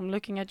distraction from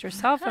looking at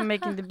yourself and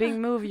making the big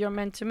move you're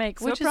meant to make,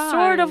 which is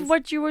sort of Surprise.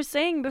 what you were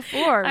saying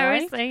before, I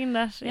right? was saying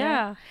that.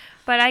 Yeah.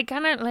 But I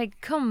kind of like,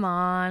 come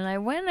on, like,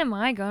 when am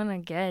I gonna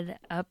get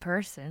a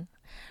person?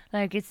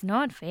 Like, it's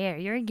not fair.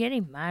 You're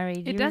getting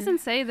married. It doesn't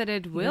say that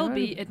it will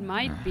be. It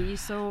might be.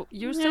 So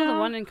you're still the Yeah.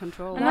 one in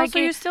control. And Like also,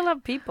 it- you still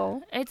have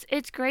people.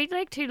 It's great,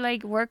 like, to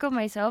like work on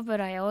myself, but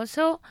I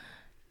also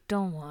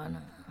don't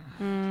wanna.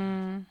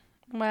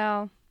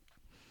 Well.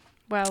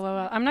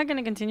 I'm not going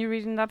to continue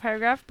reading that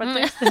paragraph, but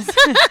there's this.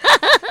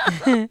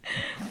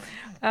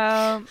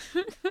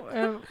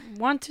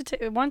 Want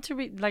to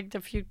read like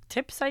the few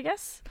tips, I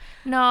guess?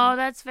 No,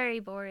 that's very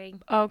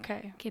boring.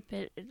 Okay. Keep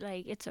it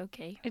like it's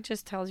okay. It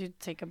just tells you to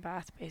take a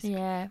bath, basically.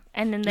 Yeah,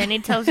 and then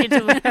it tells you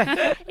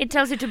to it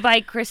tells you to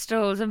buy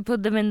crystals and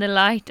put them in the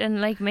light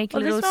and like make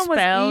Well, little this one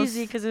spells. was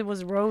easy because it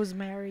was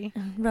rosemary.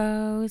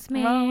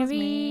 Rosemary.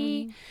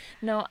 Rosemary.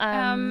 No,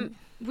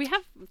 We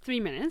have 3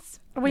 minutes.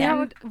 We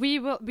have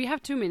We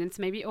have 2 minutes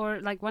maybe, or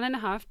like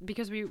 1.5,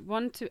 because we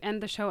want to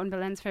end the show on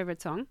Belén's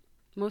favorite song,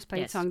 most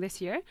played Yes. song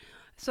this year.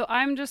 So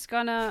I'm just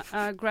gonna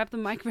grab the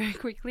mic very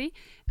quickly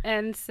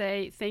and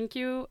say thank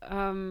you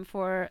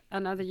for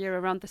another year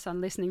around the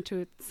sun, listening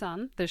to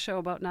Sun, the show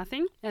about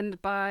nothing, and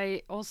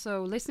by also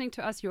listening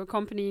to us, you're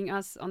accompanying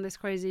us on this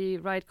crazy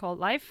ride called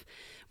life,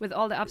 with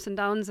all the ups and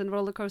downs and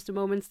roller coaster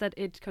moments that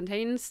it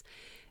contains.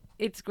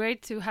 It's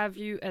great to have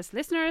you as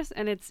listeners,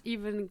 and it's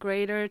even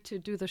greater to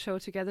do the show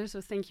together. So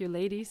thank you,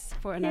 ladies,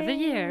 for another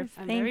year.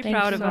 I'm very thank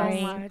proud you of so us.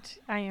 so much. much.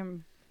 I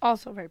am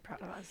also very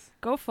proud of us.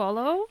 Go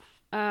follow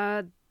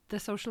the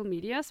social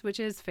medias,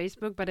 which is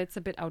Facebook, but it's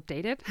a bit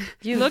outdated.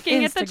 You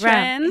Looking at the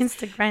trends,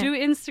 Instagram. do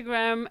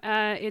Instagram.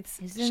 It's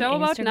Isn't show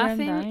about Instagram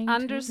nothing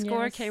dying too? _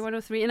 Yes.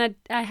 K103, and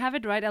I have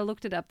it right. I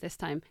looked it up this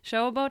time.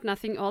 Show about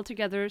nothing all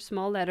together,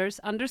 small letters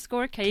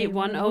 _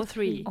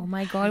 K103. Oh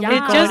my god, Yeah. we It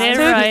got just it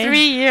took right.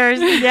 3 years.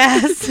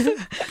 Yes.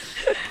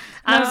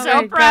 I'm No, so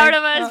very proud great.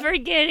 of us for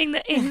getting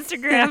the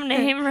Instagram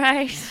name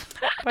right.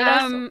 But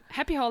also,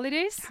 Happy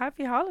holidays.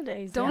 happy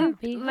holidays. Don't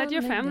Happy let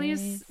your families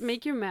holidays.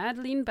 make you mad.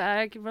 Lean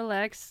back,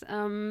 relax.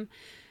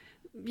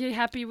 Be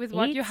happy with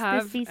what you It's the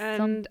have, season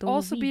and to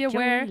also be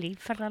aware.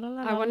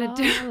 I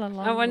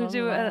want to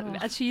do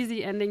a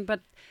cheesy ending, but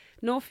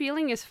no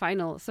feeling is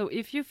final. So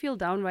if you feel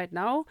down right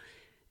now,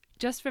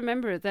 just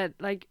remember that,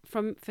 like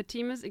from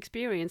Fatima's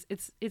experience,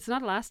 it's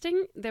not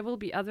lasting. There will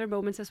be other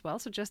moments as well.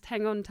 So just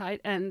hang on tight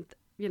and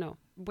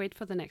wait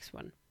for the next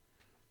one.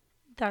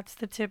 That's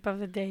the tip of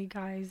the day,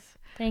 guys.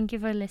 Thank you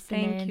for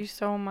listening. Thank you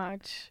so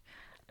much.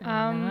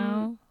 And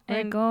now we're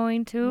and-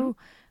 going to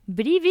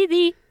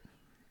Brividi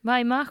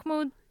by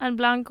Mahmoud and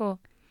Blanco,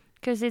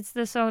 because it's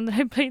the song that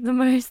I played the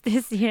most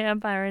this year,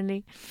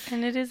 apparently.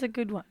 And it is a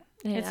good one.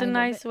 Yeah, It's I a love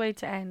nice it. way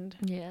to end.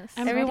 Yes.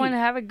 I'm Everyone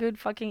ready. have a good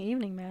fucking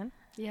evening, man.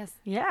 Yes.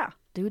 Yeah.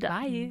 Do that.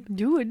 Bye.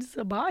 Do it.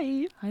 So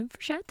bye. I'm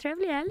fortsatt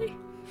trevlig ærlig.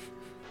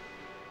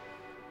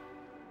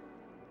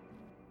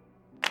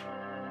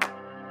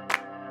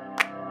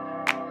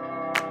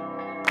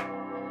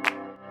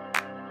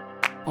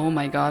 Oh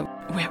my God,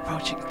 we're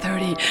approaching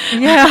 30.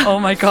 Yeah. Oh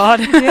my God.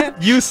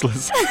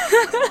 Useless.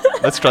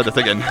 Let's try this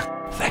again.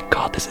 Thank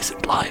God this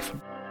isn't live.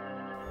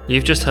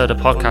 You've just heard a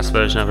podcast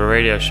version of a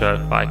radio show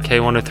by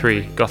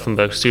K103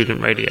 Gothenburg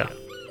Student Radio.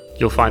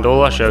 You'll find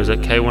all our shows at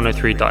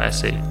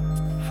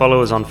k103.se.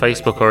 Follow us on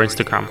Facebook or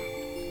Instagram.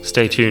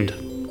 Stay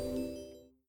tuned.